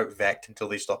just shout Vect until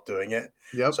they stop doing it.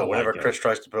 Yep. So whenever Chris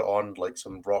tries to put on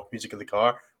some rock music in the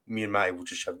car, me and Matt will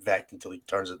just shout Vect until he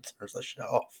turns that shit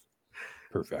off.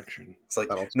 Perfection. It's like,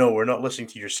 no, we're not listening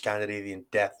to your Scandinavian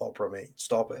death opera, mate.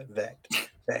 Stop it. Vect.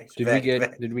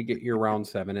 Did we get your round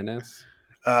 7 in this?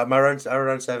 Our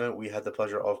round 7, we had the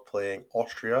pleasure of playing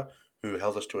Austria, who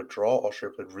held us to a draw.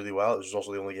 Austria played really well. It was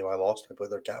also the only game I lost. I played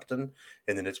their captain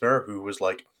in the Nitzmir, who was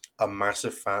a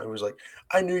massive fan who was like,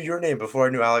 I knew your name before I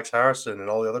knew Alex Harrison and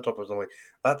all the other top players. I'm like,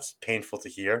 that's painful to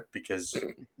hear because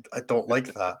I don't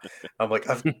like that. I'm like,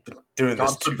 I've been doing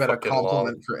this God too forbid a fucking long.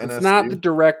 compliment for It's NSU. not the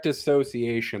direct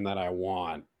association that I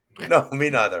want. No, me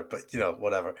neither. But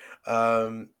whatever.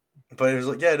 But it was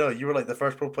like, yeah, no, you were like the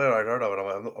first pro player I'd heard of,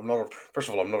 and I'm not. First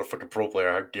of all, I'm not a fucking pro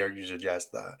player. How dare you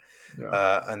suggest that?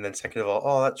 Yeah. And then second of all,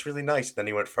 oh, that's really nice. And then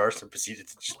he went first and proceeded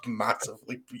to just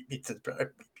massively beat me to the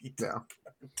ground. Yeah.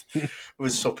 It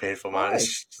was so painful, man. Why?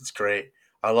 It's great.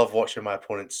 I love watching my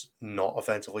opponents not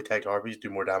offensively tagged Arby's do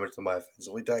more damage than my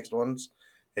offensively tagged ones.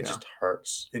 It just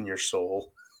hurts in your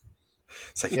soul.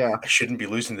 It's like, Yeah. I shouldn't be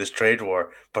losing this trade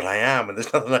war, but I am, and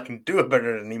there's nothing I can do about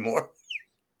it anymore.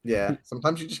 Yeah.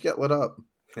 Sometimes you just get lit up.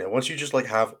 Yeah, once you just like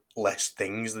have less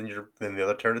things than the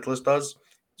other turret list does,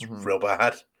 it's Mhm. real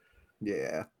bad.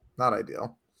 Yeah. Not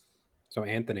ideal. So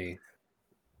Anthony,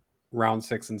 round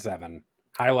 6 and 7,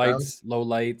 highlights,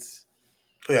 lowlights.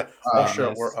 But yeah, all Uh, shirt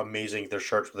yes. were amazing. Their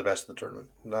shirts were the best in the tournament.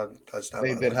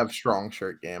 They did have strong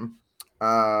shirt game.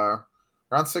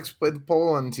 Round 6 played the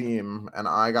Poland team, and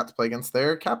I got to play against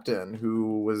their captain,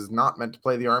 who was not meant to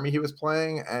play the army he was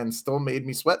playing, and still made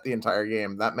me sweat the entire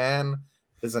game. That man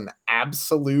is an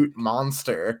absolute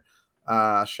monster.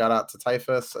 Shout out to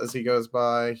Typhus as he goes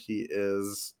by. He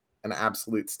is an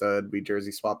absolute stud. We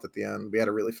jersey swapped at the end. We had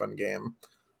a really fun game.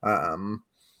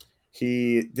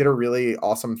 He did a really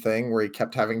awesome thing where he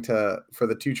kept having to, for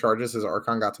the 2 charges his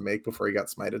Archon got to make before he got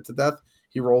smited to death,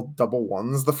 he rolled double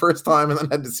ones the first time and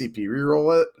then had to CP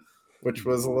reroll it, which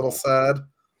was a little sad.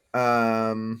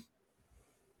 That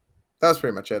was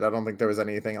pretty much it. I don't think there was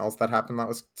anything else that happened that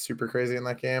was super crazy in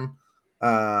that game.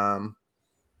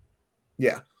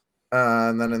 Yeah.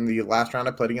 And then in the last round,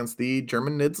 I played against the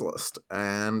German NIDS list.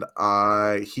 And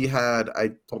I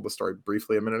told the story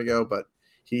briefly a minute ago, but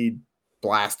he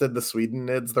blasted the Sweden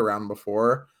NIDS the round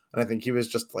before. And I think he was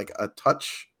just like a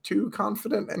touch too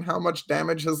confident in how much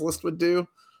damage his list would do.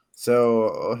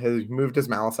 So he moved his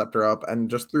Maliceptor up, and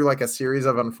just through like a series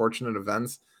of unfortunate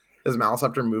events, his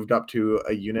Maliceptor moved up to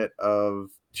a unit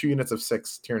of 2 units of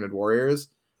 6 Tyranid Warriors.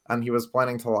 And he was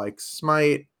planning to like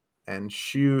smite and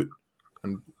shoot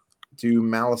and do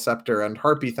Maliceptor and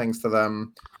Harpy things to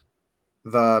them.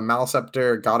 The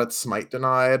Maliceptor got its smite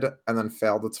denied and then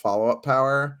failed its follow-up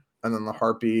power. And then the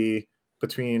Harpy,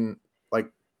 between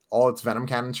like all its Venom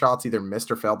Cannon shots, either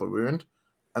missed or failed the wound.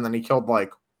 And then he killed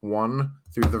like 1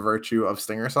 through the virtue of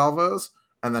Stinger Salvos.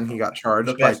 And then he got charged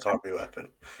the best Harpy weapon.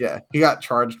 Yeah, he got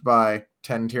charged by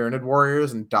 10 Tyranid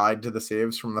Warriors and died to the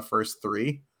saves from the first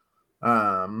 3.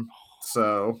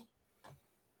 So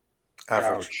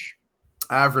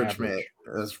average mate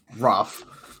is rough.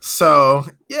 So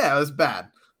yeah, it was bad.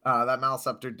 That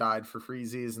Maliceptor died for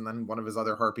freezies, and then one of his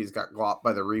other Harpies got glopped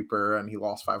by the Reaper, and he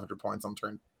lost 500 points on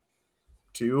turn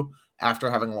 2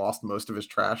 after having lost most of his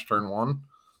trash turn 1.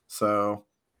 So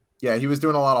yeah, he was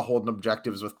doing a lot of holding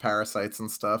objectives with parasites and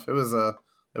stuff. It was a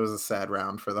sad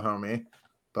round for the homie.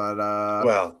 But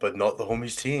but not the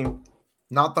homies team.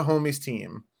 Not the homies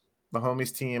team. The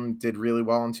homies team did really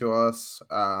well into us.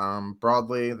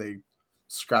 Broadly, they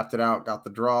scrapped it out, got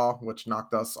the draw, which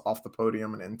knocked us off the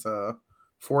podium and into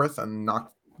 4th, and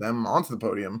knocked them onto the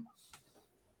podium.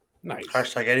 Nice.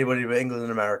 Hashtag anybody but England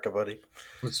and America, buddy.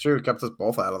 It's true. It kept us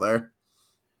both out of there.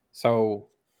 So,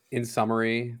 in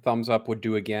summary, thumbs up would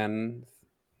do again.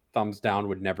 Thumbs down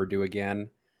would never do again.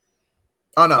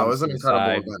 Oh, no. It was an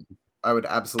incredible event. I would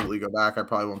absolutely go back. I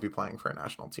probably won't be playing for a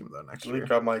national team, though, next year.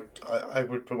 I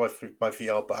would put my feet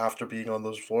up, but after being on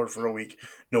those floors for a week,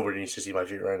 nobody needs to see my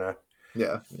feet right now.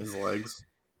 Yeah, his legs.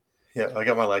 Yeah, I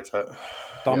got my legs out.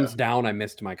 Thumbs down, I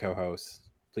missed my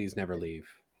co-host. Please never leave.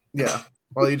 Yeah.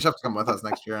 Well, you just have to come with us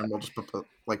next year, and we'll just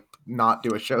not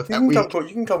do a show that week.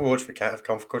 You can come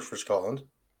coach for Scotland.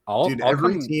 I'll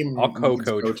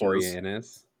co-coach for you,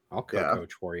 Innes. I'll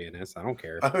co-coach for you, Innes. I don't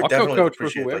care. I would definitely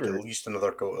appreciate at least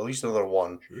another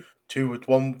one. Sure. 2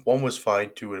 one was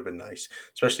fine. 2 would have been nice,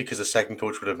 especially because the second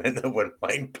coach would have meant that when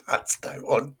mine passed out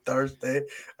on Thursday,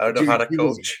 I would have had a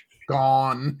coach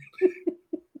gone.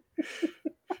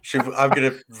 I'm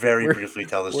going to very briefly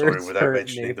tell the story without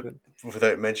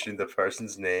mentioning the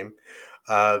person's name.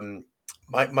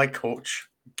 My coach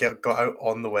got out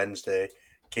on the Wednesday,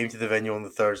 came to the venue on the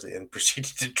Thursday, and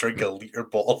proceeded to drink a liter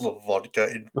bottle of vodka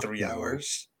in 3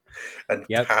 hours and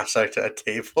pass out at a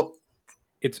table.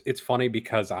 It's funny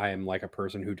because I am like a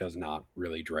person who does not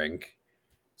really drink.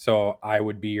 So I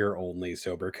would be your only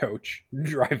sober coach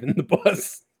driving the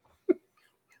bus.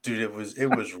 Dude, it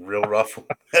was real rough. We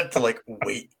had to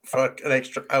wait for an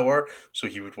extra hour so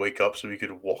he would wake up so we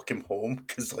could walk him home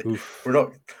because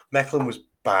Mechlin was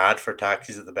bad for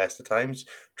taxis at the best of times.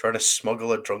 Trying to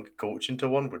smuggle a drunk coach into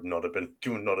one would not have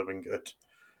been good.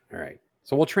 All right.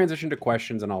 So we'll transition to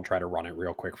questions, and I'll try to run it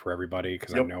real quick for everybody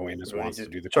because I know Ines wants to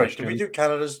do the Sorry, questions. did we do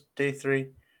Canada's day 3?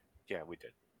 Yeah, we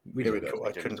did. We Yeah, did. we did. Cool, I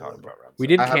didn't couldn't talk remember. about round We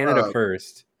seven. did I have Canada a-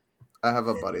 first. I have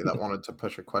a buddy that wanted to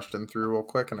push a question through real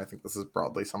quick, and I think this is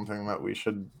broadly something that we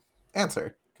should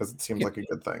answer because it seems Yeah. like a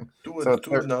good thing. Do it, So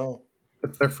do it now.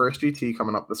 it's their first GT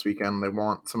coming up this weekend. They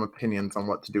want some opinions on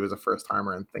what to do as a first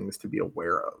timer and things to be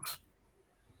aware of.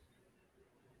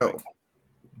 Oh,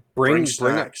 Bring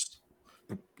snacks.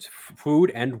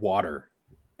 food and water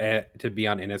to be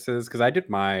on Inis's because I did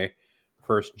my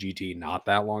first GT not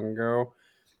that long ago.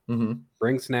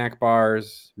 Bring snack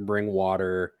bars, bring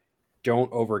water.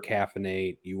 Don't over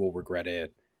caffeinate. You will regret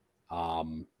it.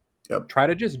 Try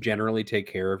to just generally take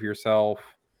care of yourself.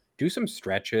 Do some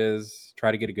stretches.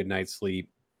 Try to get a good night's sleep.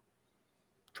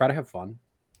 Try to have fun.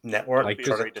 Network, Like,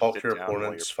 try to just talk sit to your down while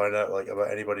opponents, find out like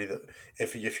about anybody that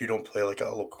if you don't play like a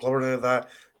local club or anything like that,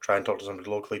 try and talk to somebody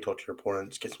locally, talk to your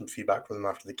opponents, get some feedback from them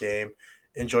after the game.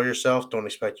 Enjoy yourself. Don't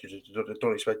expect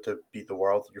to beat the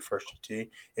world at your first GT.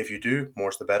 If you do,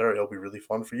 more's the better. It'll be really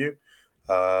fun for you.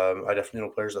 I definitely know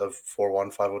players that have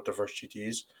 4-1, 5-0 their first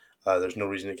GTs. There's no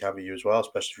reason it can't be you as well,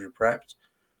 especially if you're prepped.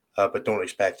 But don't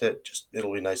expect it. Just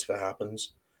it'll be nice if it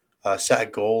happens. Set a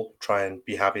goal. Try and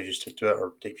be happy if you stick to it,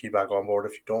 or take feedback on board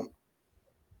if you don't.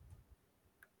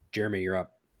 Jeremy, you're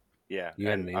up. Yeah, You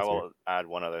had and an I answer. will add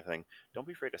one other thing. Don't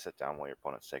be afraid to sit down while your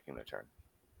opponent's taking their turn.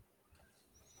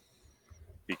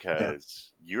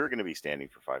 Because you're going to be standing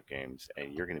for 5 games,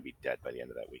 and you're going to be dead by the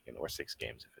end of that weekend, or 6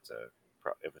 games if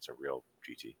it's a real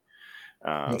GT.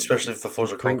 Especially if the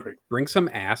floors are concrete. Bring some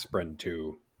aspirin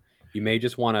too. You may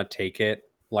just want to take it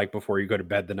like before you go to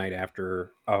bed the night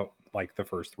after like the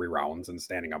first 3 rounds and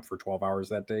standing up for 12 hours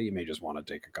that day. You may just want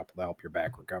to take a couple to help your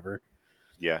back recover.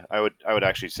 Yeah, I would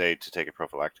actually say to take it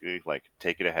prophylactically, like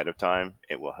take it ahead of time.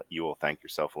 You will thank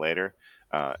yourself later.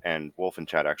 And Wolf in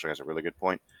chat actually has a really good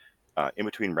point. In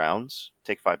between rounds,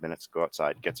 take 5 minutes, go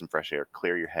outside, get some fresh air,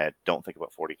 clear your head. Don't think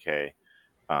about 40K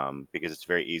because it's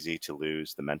very easy to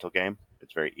lose the mental game.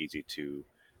 It's very easy to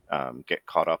get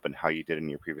caught up in how you did in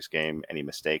your previous game, any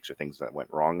mistakes or things that went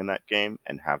wrong in that game,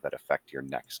 and have that affect your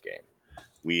next game.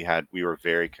 We were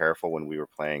very careful when we were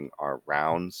playing our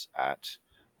rounds at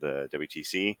the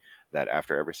WTC that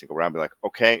after every single round, be like,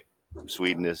 okay,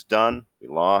 Sweden is done. We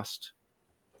lost.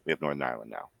 We have Northern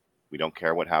Ireland now. We don't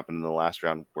care what happened in the last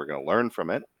round. We're going to learn from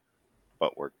it,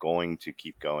 but we're going to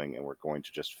keep going, and we're going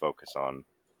to just focus on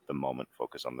the moment,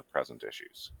 focus on the present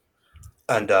issues.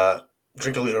 And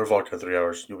drink a liter of vodka in 3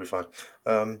 hours. You'll be fine.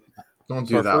 Don't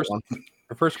do that one.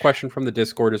 Our first question from the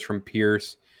Discord is from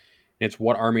Pierce. It's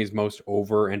what armies most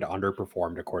over and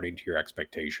underperformed according to your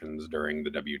expectations during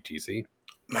the WTC?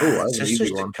 Man,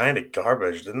 Sisters did kind of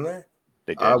garbage, didn't they?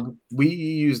 They did. We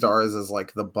used ours as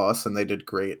like the bus, and they did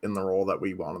great in the role that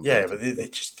we wanted. Yeah, but they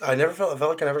just I felt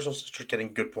like I never saw Sisters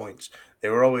getting good points. They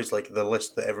were always like the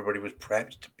list that everybody was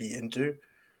prepped to be into.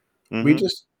 Mm-hmm.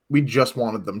 We just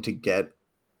wanted them to get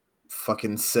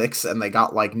fucking 6, and they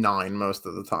got like 9 most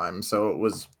of the time. So it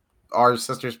was our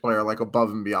Sisters player like above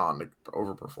and beyond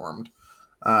overperformed.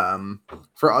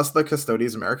 For us, the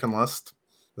Custodies American list.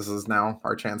 This is now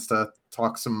our chance to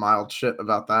talk some mild shit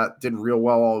about that. Did real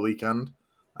well all weekend.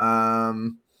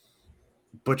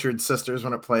 Butchered Sisters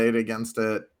when it played against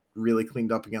it. Really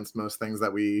cleaned up against most things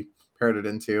that we paired it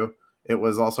into. It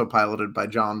was also piloted by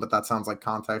John, but that sounds like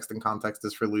context, and context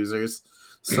is for losers.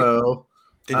 So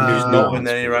didn't you not win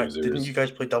any round? Didn't you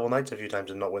guys play double knights a few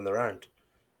times and not win the round?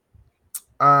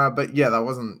 But yeah, that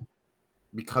wasn't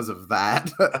because of that.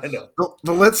 I know.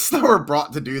 The lists that were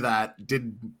brought to do that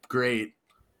did great.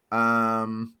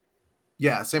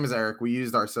 Yeah, same as Eric. We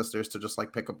used our Sisters to just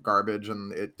like pick up garbage,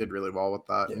 and it did really well with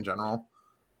that in general.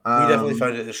 We definitely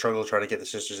found it a struggle trying to get the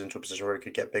Sisters into a position where it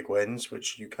could get big wins,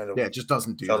 which you kind of it just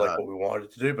doesn't do felt that. like what we wanted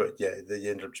it to do, but yeah, they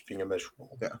ended up just being a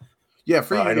miserable. Yeah.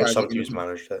 For you I know guys, some teams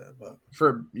managed it, but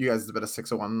for you guys, it's a bit of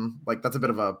 601. Like that's a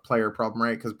bit of a player problem,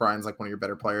 right? Because Brian's like one of your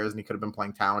better players, and he could have been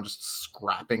playing Tau and just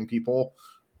scrapping people.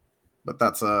 But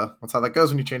that's how that goes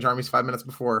when you change armies 5 minutes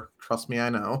before. Trust me, I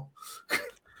know.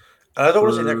 And I don't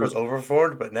want to say Necron's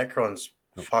overperformed, but Necron's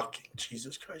fucking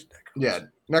Jesus Christ, Necrons. Yeah,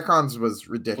 Necrons was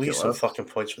ridiculous. Please some fucking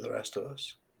points for the rest of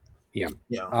us.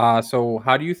 Yeah. So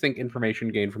how do you think information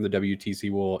gained from the WTC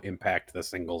will impact the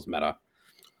singles meta?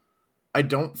 I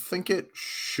don't think it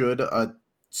should a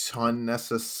ton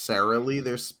necessarily.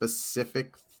 There's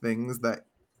specific things that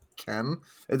can.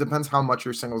 It depends how much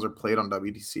your singles are played on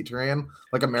WTC terrain.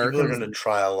 Like Americans, people are going to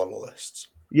try a lot of lists.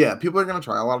 Yeah, people are gonna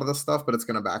try a lot of this stuff, but it's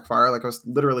gonna backfire. Like I was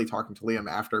literally talking to Liam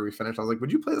after we finished. I was like,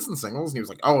 "Would you play this in singles?" And he was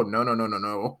like, "Oh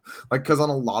no!" Like because on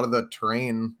a lot of the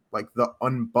terrain, like the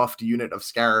unbuffed unit of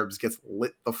Scarabs gets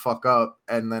lit the fuck up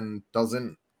and then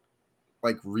doesn't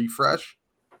like refresh.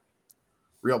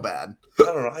 Real bad. I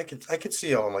don't know. I could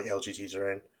see it on like LGT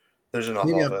terrain. There's enough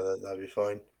Maybe of on, it that'd be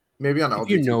fine. maybe on If LGT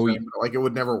you know terrain, but like it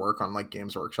would never work on like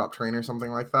Games Workshop terrain or something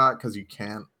like that because you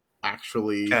can't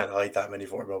actually. Can't hide that many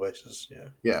 4 bases. Yeah.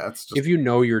 Yeah, it's just if you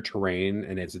know your terrain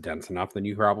and it's dense enough, then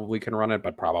you probably can run it,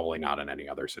 but probably not in any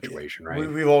other situation, right?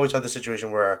 We've always had the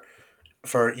situation where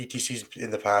for ETCs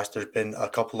in the past, there's been a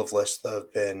couple of lists that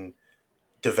have been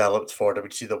developed for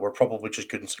WTC that were probably just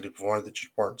good in City before that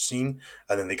just weren't seen,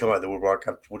 and then they come out of the woodwork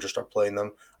and we'll just start playing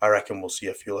them. I reckon we'll see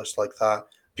a few lists like that.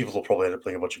 People will probably end up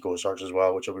playing a bunch of Ghost Stars as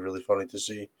well, which will be really funny to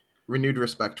see. renewed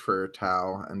respect for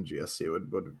Tau and GSC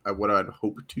what I'd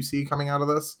hope to see coming out of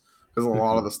this. Because a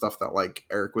lot of the stuff that like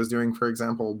Eric was doing, for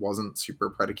example, wasn't super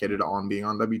predicated on being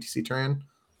on WTC terrain.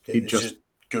 Yeah, He it's just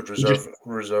good just-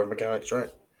 reserve mechanics, right?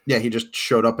 Yeah, he just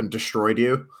showed up and destroyed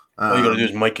you. All you gotta do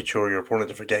is mic your opponent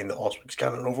to forgetting that Auspic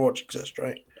Scanner and Overwatch exist,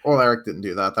 right? Well, Eric didn't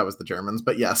do that. That was the Germans.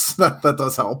 But yes, that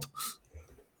does help.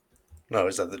 No,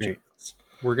 is that the Great. Germans?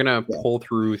 We're gonna pull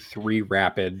through 3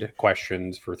 rapid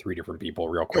questions for 3 different people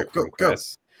real quick Go, from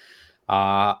Chris.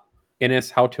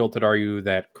 Innes, how tilted are you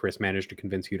that Chris managed to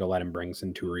convince you to let him bring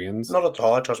Centurions? Not at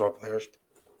all. I trust my players.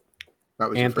 That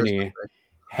was Anthony, your first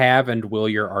have and will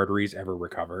your arteries ever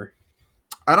recover?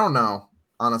 I don't know,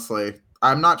 honestly.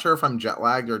 I'm not sure if I'm jet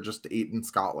lagged or just ate in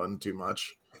Scotland too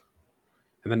much.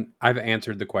 And then I've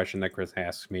answered the question that Chris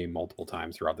asks me multiple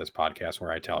times throughout this podcast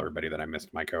where I tell everybody that I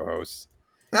missed my co-hosts.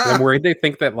 I'm worried they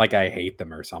think that like I hate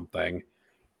them or something.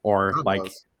 Or That like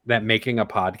was. that making a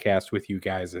podcast with you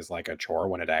guys is like a chore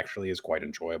when it actually is quite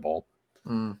enjoyable.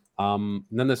 Mm.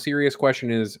 Then the serious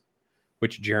question is,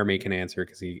 which Jeremy can answer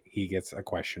because he gets a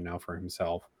question now for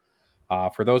himself.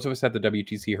 For those of us at the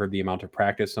WTC heard the amount of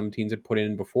practice some teams had put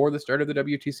in before the start of the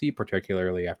WTC,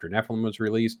 particularly after Nephilim was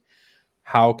released.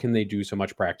 How can they do so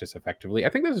much practice effectively? I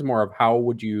think this is more of how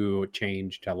would you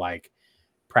change to like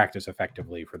practice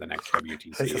effectively for the next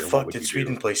WTC? How the or fuck what would did you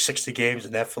Sweden do? play 60 games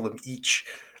and Nephilim each?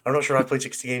 I'm not sure I played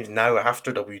 60 games now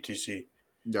after WTC.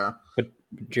 Yeah. But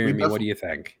Jeremy, We what do you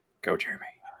think? Go, Jeremy.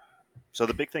 So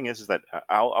the big thing is that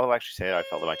I'll actually say I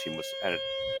felt that my team was at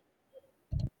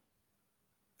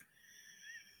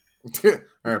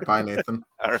All right, bye, Nathan.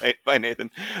 all right, bye Nathan.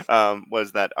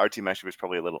 Was that our team actually was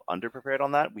probably a little underprepared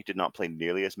on that. We did not play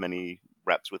nearly as many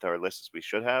reps with our list as we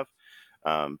should have.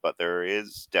 But there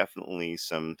is definitely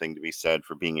something to be said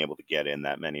for being able to get in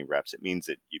that many reps. It means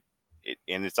that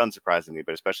and it's unsurprisingly,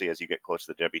 but especially as you get close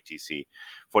to the WTC,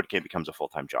 40K becomes a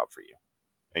full-time job for you,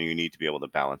 and you need to be able to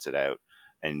balance it out.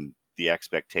 And the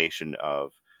expectation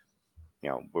of,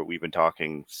 where we've been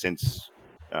talking since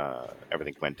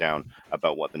everything went down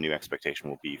about what the new expectation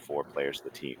will be for players of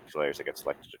the team, players that get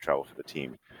selected to travel for the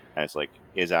team. And it's like,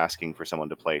 is asking for someone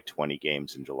to play 20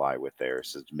 games in July with their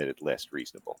submitted list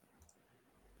reasonable?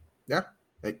 Yeah,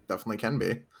 it definitely can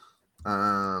be.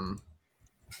 And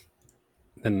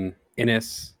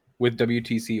Innes, with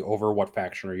WTC over, what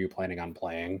faction are you planning on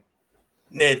playing?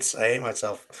 Nids, I hate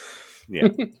myself. Yeah.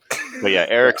 But yeah,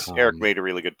 Eric made a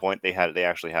really good point. They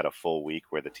actually had a full week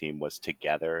where the team was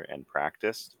together and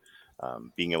practiced.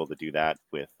 Being able to do that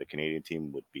with the Canadian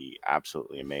team would be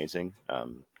absolutely amazing.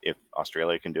 If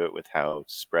Australia can do it with how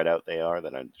spread out they are,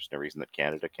 then there's no reason that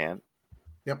Canada can't.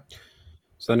 Yep.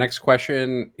 So the next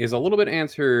question is a little bit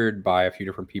answered by a few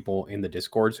different people in the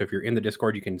Discord. So if you're in the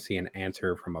Discord, you can see an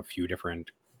answer from a few different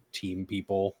team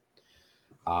people.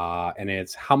 And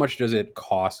it's how much does it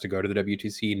cost to go to the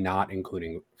WTC, not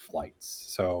including flights?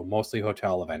 So mostly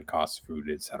hotel, event costs,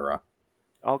 food, etc.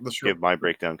 I'll give my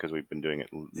breakdown because we've been doing it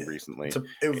recently.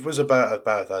 It was about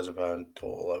 £1,000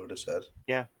 total, I would have said.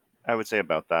 Yeah, I would say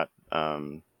about that.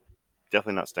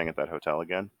 Definitely not staying at that hotel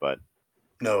again, but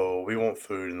no, we want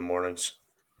food in the mornings.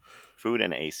 Food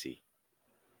and AC.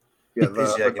 Yeah,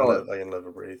 I can live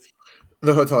and breathe.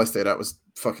 The hotel I stayed at was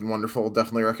fucking wonderful.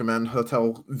 Definitely recommend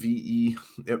Hotel VE.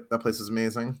 Yep, that place is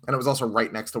amazing. And it was also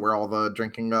right next to where all the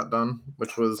drinking got done,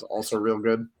 which was also real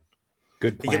good.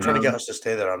 Good plan. You're trying to get us to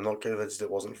stay there. I'm not convinced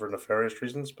it wasn't for nefarious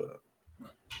reasons, but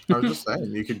I was just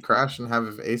saying you could crash and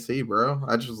have AC, bro.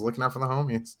 I just was looking out for the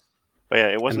homies. But yeah,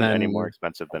 it wasn't any more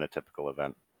expensive than a typical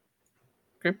event.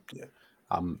 Okay. Yeah.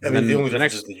 I mean, the only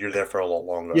difference is that you're there for a lot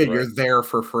longer. Yeah, right? you're there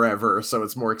for forever, so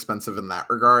it's more expensive in that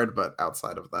regard. But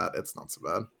outside of that, it's not so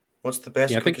bad. What's the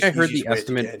best? Yeah, I think I heard the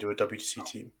estimate to get into a WTC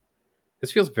team.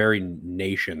 This feels very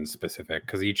nation specific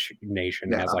because each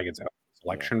nation has like its own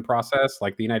selection process.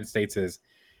 Like the United States is,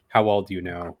 how well do you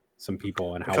know some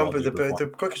people and how well they perform. The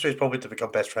quickest way is probably to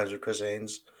become best friends with Chris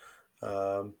Haynes.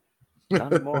 Not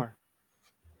anymore.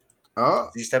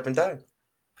 He's stepping down.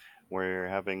 We're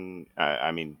having,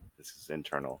 I mean, this is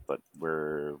internal, but we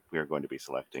are going to be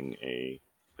selecting a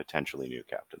potentially new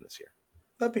captain this year.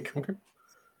 That'd be cool. Okay.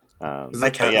 I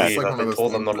can't leave. I've been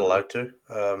told I'm not allowed to.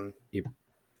 Yep.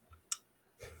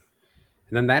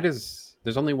 And then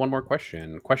there's only one more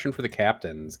question. Question for the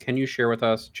captains. Can you share with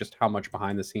us just how much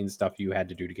behind the scenes stuff you had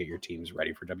to do to get your teams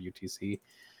ready for WTC?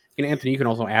 And Anthony, you can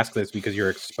also ask this because you're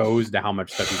exposed to how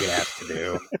much stuff you get asked to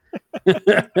do.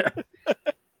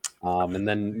 And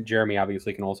then Jeremy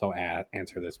obviously can also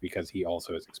answer this because he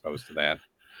also is exposed to that.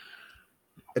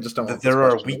 I just don't. There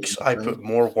are weeks I put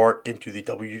more work into the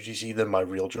WTC than my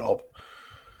real job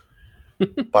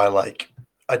by like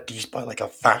a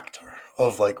factor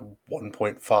of like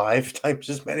 1.5 times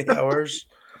as many hours.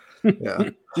 Yeah,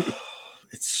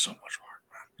 it's so much work,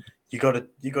 man.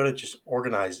 You gotta just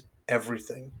organize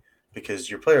everything because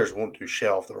your players won't do shit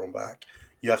off their own back.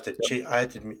 You have to chase.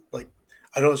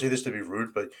 I don't say this to be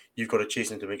rude, but you've got to chase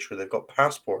them to make sure they've got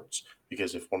passports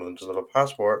because if one of them doesn't have a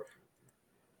passport,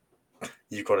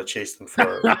 you've got to chase them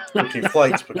for booking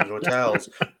flights, booking hotels,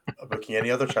 booking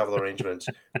any other travel arrangements,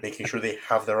 making sure they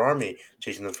have their army,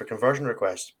 chasing them for conversion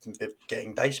requests,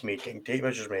 getting dice made, getting tape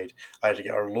measures made. I had to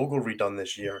get our logo redone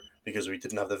this year because we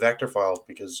didn't have the vector file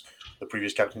because the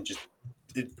previous captain just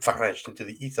vanished into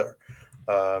the ether.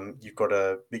 You've got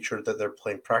to make sure that they're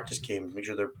playing practice games, make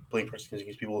sure they're playing practice games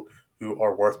against people who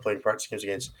are worth playing practice games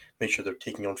against, make sure they're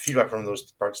taking on feedback from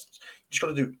those practice games. You just got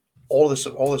to do all this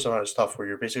amount of stuff where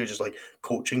you're basically just like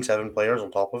coaching 7 players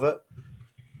on top of it.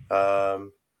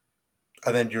 And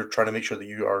then you're trying to make sure that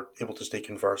you are able to stay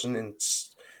conversant in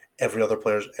every other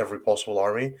player's every possible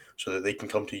army so that they can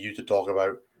come to you to talk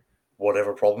about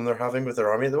whatever problem they're having with their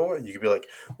army at the moment. You could be like,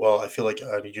 well, I feel like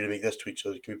I need you to make this tweak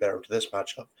so it can be better into this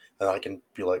matchup. And I can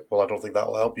be like, well, I don't think that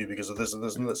will help you because of this and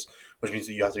this and this, which means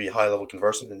that you have to be high level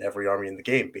conversant in every army in the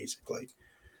game, basically.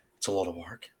 It's a lot of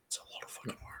work. It's a lot of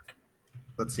fucking work.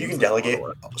 You can delegate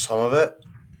some of it,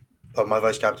 but my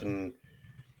vice captain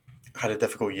had a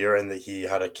difficult year in that he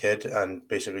had a kid and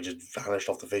basically just vanished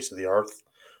off the face of the earth.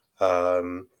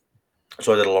 So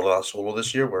I did a lot of that solo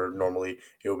this year, where normally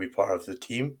it would be part of the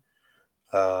team.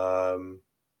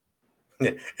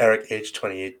 Eric, age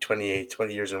 28,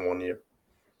 20 years in 1 year.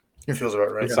 It feels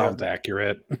about right. It sounds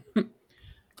accurate.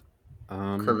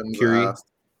 Kiri, asked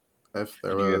if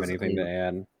there do you have anything to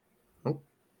add? Nope.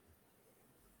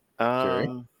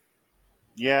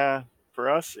 Yeah, for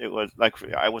us, it was like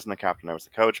I wasn't the captain, I was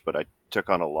the coach, but I took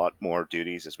on a lot more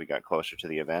duties as we got closer to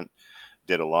the event.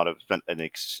 Spent an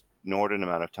inordinate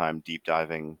amount of time deep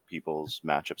diving people's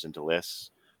matchups into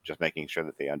lists, just making sure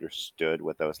that they understood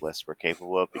what those lists were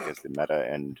capable of because the meta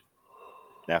and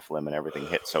Nephilim and everything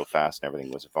hit so fast and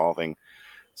everything was evolving.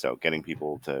 So getting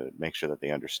people to make sure that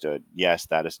they understood, yes,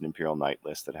 that is an Imperial Knight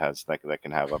list that has that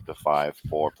can have up to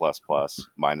 5/4++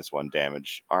 -1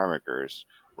 damage armigers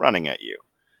running at you.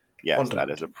 Yes, that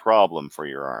is a problem for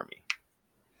your army.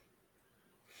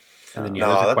 And then,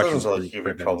 no, that doesn't sound like a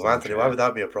huge problem, Anthony. Why would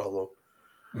that be a problem?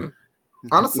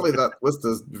 Honestly, that list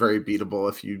is very beatable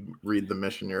if you read the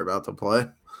mission you're about to play.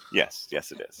 Yes,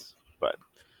 it is. But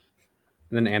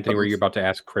and then Anthony, were you about to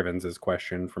ask Crivens'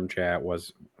 question from chat?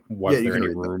 Was there any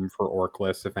room for orc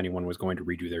lists if anyone was going to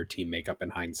redo their team makeup in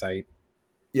hindsight?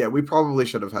 Yeah, we probably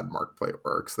should have had Mark play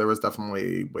orcs. There was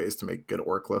definitely ways to make good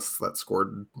orc lists that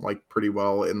scored like pretty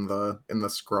well in the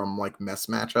scrum like mess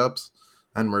matchups.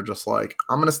 And we're just like,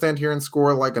 I'm gonna stand here and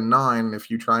score like a 9. If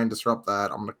you try and disrupt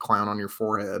that, I'm gonna clown on your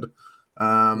forehead.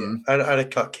 I'd have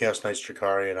cut Chaos Knights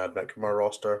Drakari and I'd make my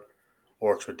roster.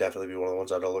 Orcs would definitely be one of the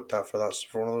ones I'd have looked at for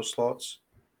one of those slots.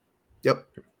 Yep.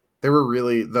 They were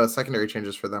really, the secondary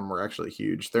changes for them were actually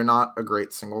huge. They're not a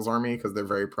great singles army because they're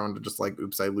very prone to just like,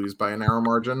 oops, I lose by a narrow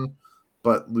margin.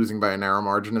 But losing by a narrow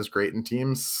margin is great in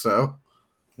teams, so.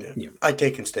 Yeah. I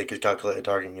take and stake his calculated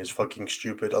targeting is fucking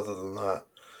stupid other than that.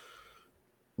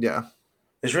 Yeah.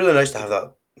 It's really nice to have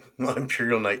that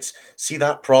Imperial Knights. See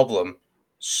that problem,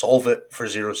 solve it for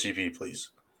 0 CP, please.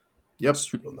 Yep.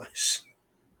 It's real nice.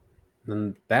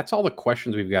 And that's all the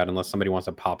questions we've got, unless somebody wants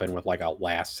to pop in with like a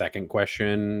last second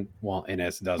question while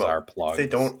Innes does our plugs. If they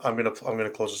don't, I'm gonna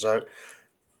close this out.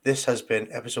 This has been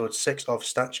episode 6 of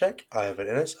Stat Check. I have been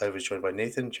Innes. I was joined by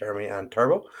Nathan, Jeremy, and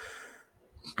Turbo.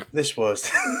 This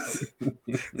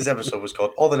episode was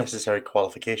called All the Necessary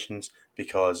Qualifications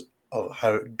because of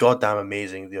how goddamn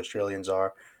amazing the Australians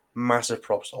are. Massive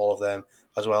props to all of them,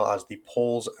 as well as the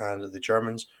Poles and the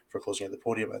Germans for closing at the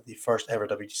podium at the first ever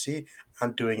WTC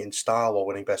and doing it in style while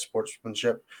winning best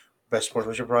sportsmanship. Best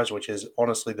Sportsmanship Prize, which is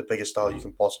honestly the biggest style you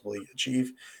can possibly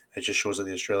achieve. It just shows that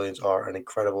the Australians are an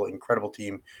incredible, incredible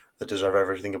team that deserve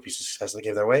every single piece of success they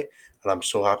gave their way. And I'm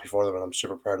so happy for them, and I'm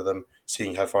super proud of them,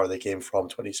 seeing how far they came from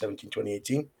 2017,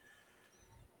 2018.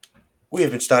 We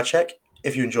have been Stat Check.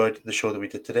 If you enjoyed the show that we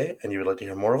did today and you would like to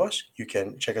hear more of us, you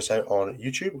can check us out on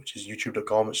YouTube, which is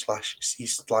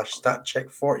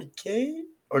youtube.com/c/statcheck40k,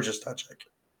 or just StatCheck.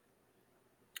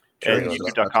 And Sure,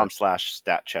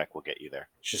 youtube.com/statcheck will get you there.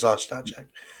 Just /StatCheck.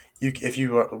 If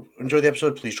you enjoyed the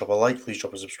episode, please drop a like, please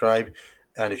drop a subscribe,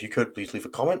 and if you could, please leave a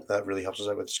comment. That really helps us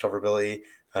out with discoverability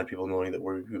and people knowing that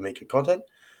we make good content.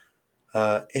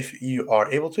 If you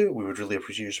are able to, we would really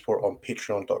appreciate your support on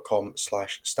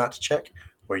patreon.com/statcheck,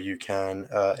 where you can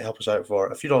help us out for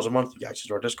a few dollars a month. You get access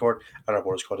to our Discord and our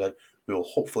bonus content. We will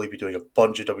hopefully be doing a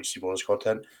bunch of WTC bonus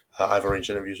content. I've arranged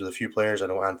interviews with a few players. I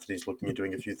know Anthony's looking at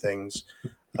doing a few things.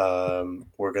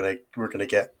 We're gonna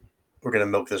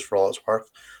milk this for all it's worth.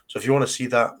 So if you want to see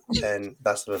that, then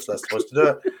that's the best to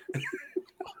do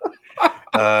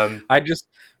it.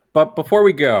 But before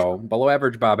we go, Below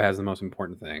Average Bob has the most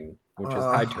important thing, which is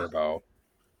High Turbo.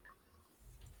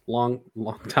 Long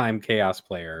time Chaos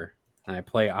player. I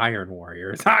play Iron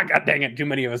Warriors. God dang it! Too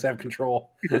many of us have control.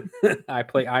 I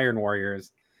play Iron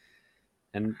Warriors,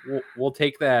 and we'll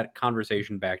take that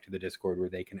conversation back to the Discord where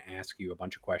they can ask you a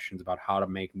bunch of questions about how to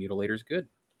make mutilators good.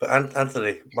 But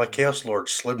Anthony, my Chaos Lord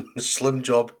Slim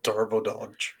Job Turbo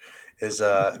Dodge is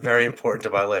very important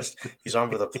to my list. He's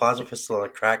armed with a plasma pistol and a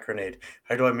crack grenade.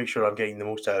 How do I make sure I'm getting the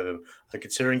most out of him? I'm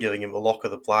considering giving him a lock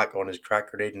of the black on his crack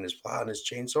grenade and his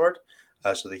chainsword,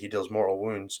 so that he deals mortal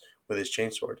wounds with his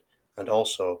chainsword, and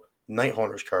also Night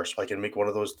Haunter's Curse, so I can make one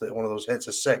of those hits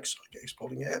a 6, so I get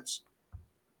exploding hits.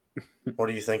 What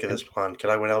do you think of this plan?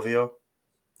 Can I win LVO?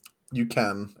 You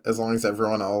can, as long as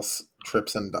everyone else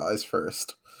trips and dies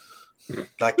first.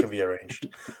 That can be arranged.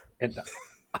 And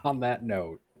on that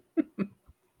note,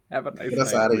 have a nice Get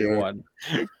us night, outta here. everyone.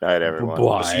 Night, everyone. Bye.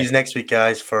 We'll see you next week,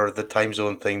 guys, for the time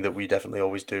zone thing that we definitely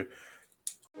always do.